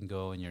 like you can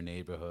go in your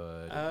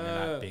neighborhood. And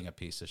you're not being a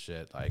piece of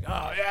shit. Like,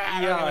 oh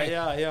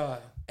yeah. Yeah.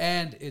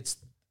 And it's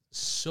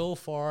so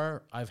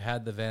far, I've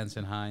had the Vance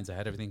and Hines. I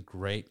had everything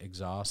great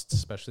exhausts,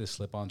 especially the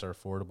slip-ons are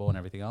affordable and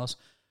everything else.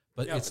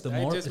 But Yeah, it's the but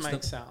they more just it's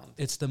make the, sound.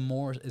 It's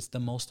the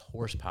most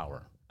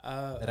horsepower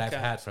that I've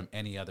had from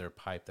any other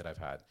pipe that I've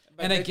had.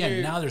 But And did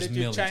again, now there's did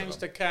millions you of change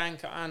them. the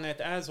crank on it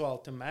as well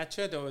to match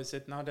it, or is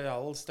it not a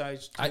whole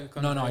stage? I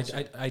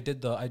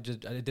did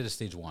a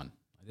stage 1.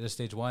 I did a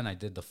stage 1. I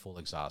did the full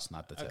exhaust,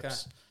 not the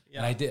tips.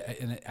 Yeah.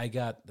 And I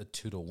got the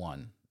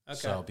 2-to-1. Okay.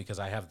 So because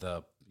I have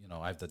the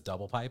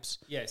double pipes.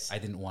 Yes. I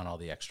didn't want all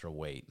the extra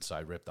weight, so I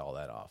ripped all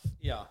that off.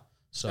 Yeah.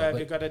 So, So have but-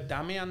 you got a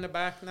dummy on the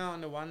back now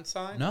on the one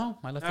side? No,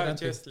 I left No, it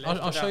empty. just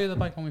left I'll it show up. you the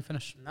bike when we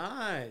finish.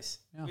 Nice.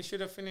 Yeah. We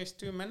should have finished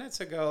 2 minutes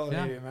ago, Yeah.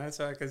 already, man,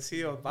 so I can see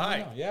your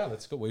bike. Oh, yeah,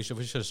 let's go. We should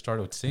have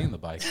started with seeing the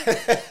bike.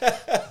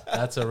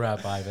 That's a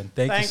wrap, Ivan.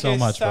 Thank you so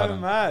much, brother.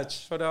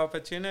 much for the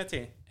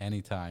opportunity.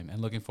 Anytime. And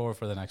looking forward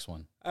for the next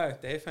one. Oh,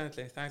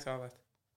 definitely. Thanks, Albert.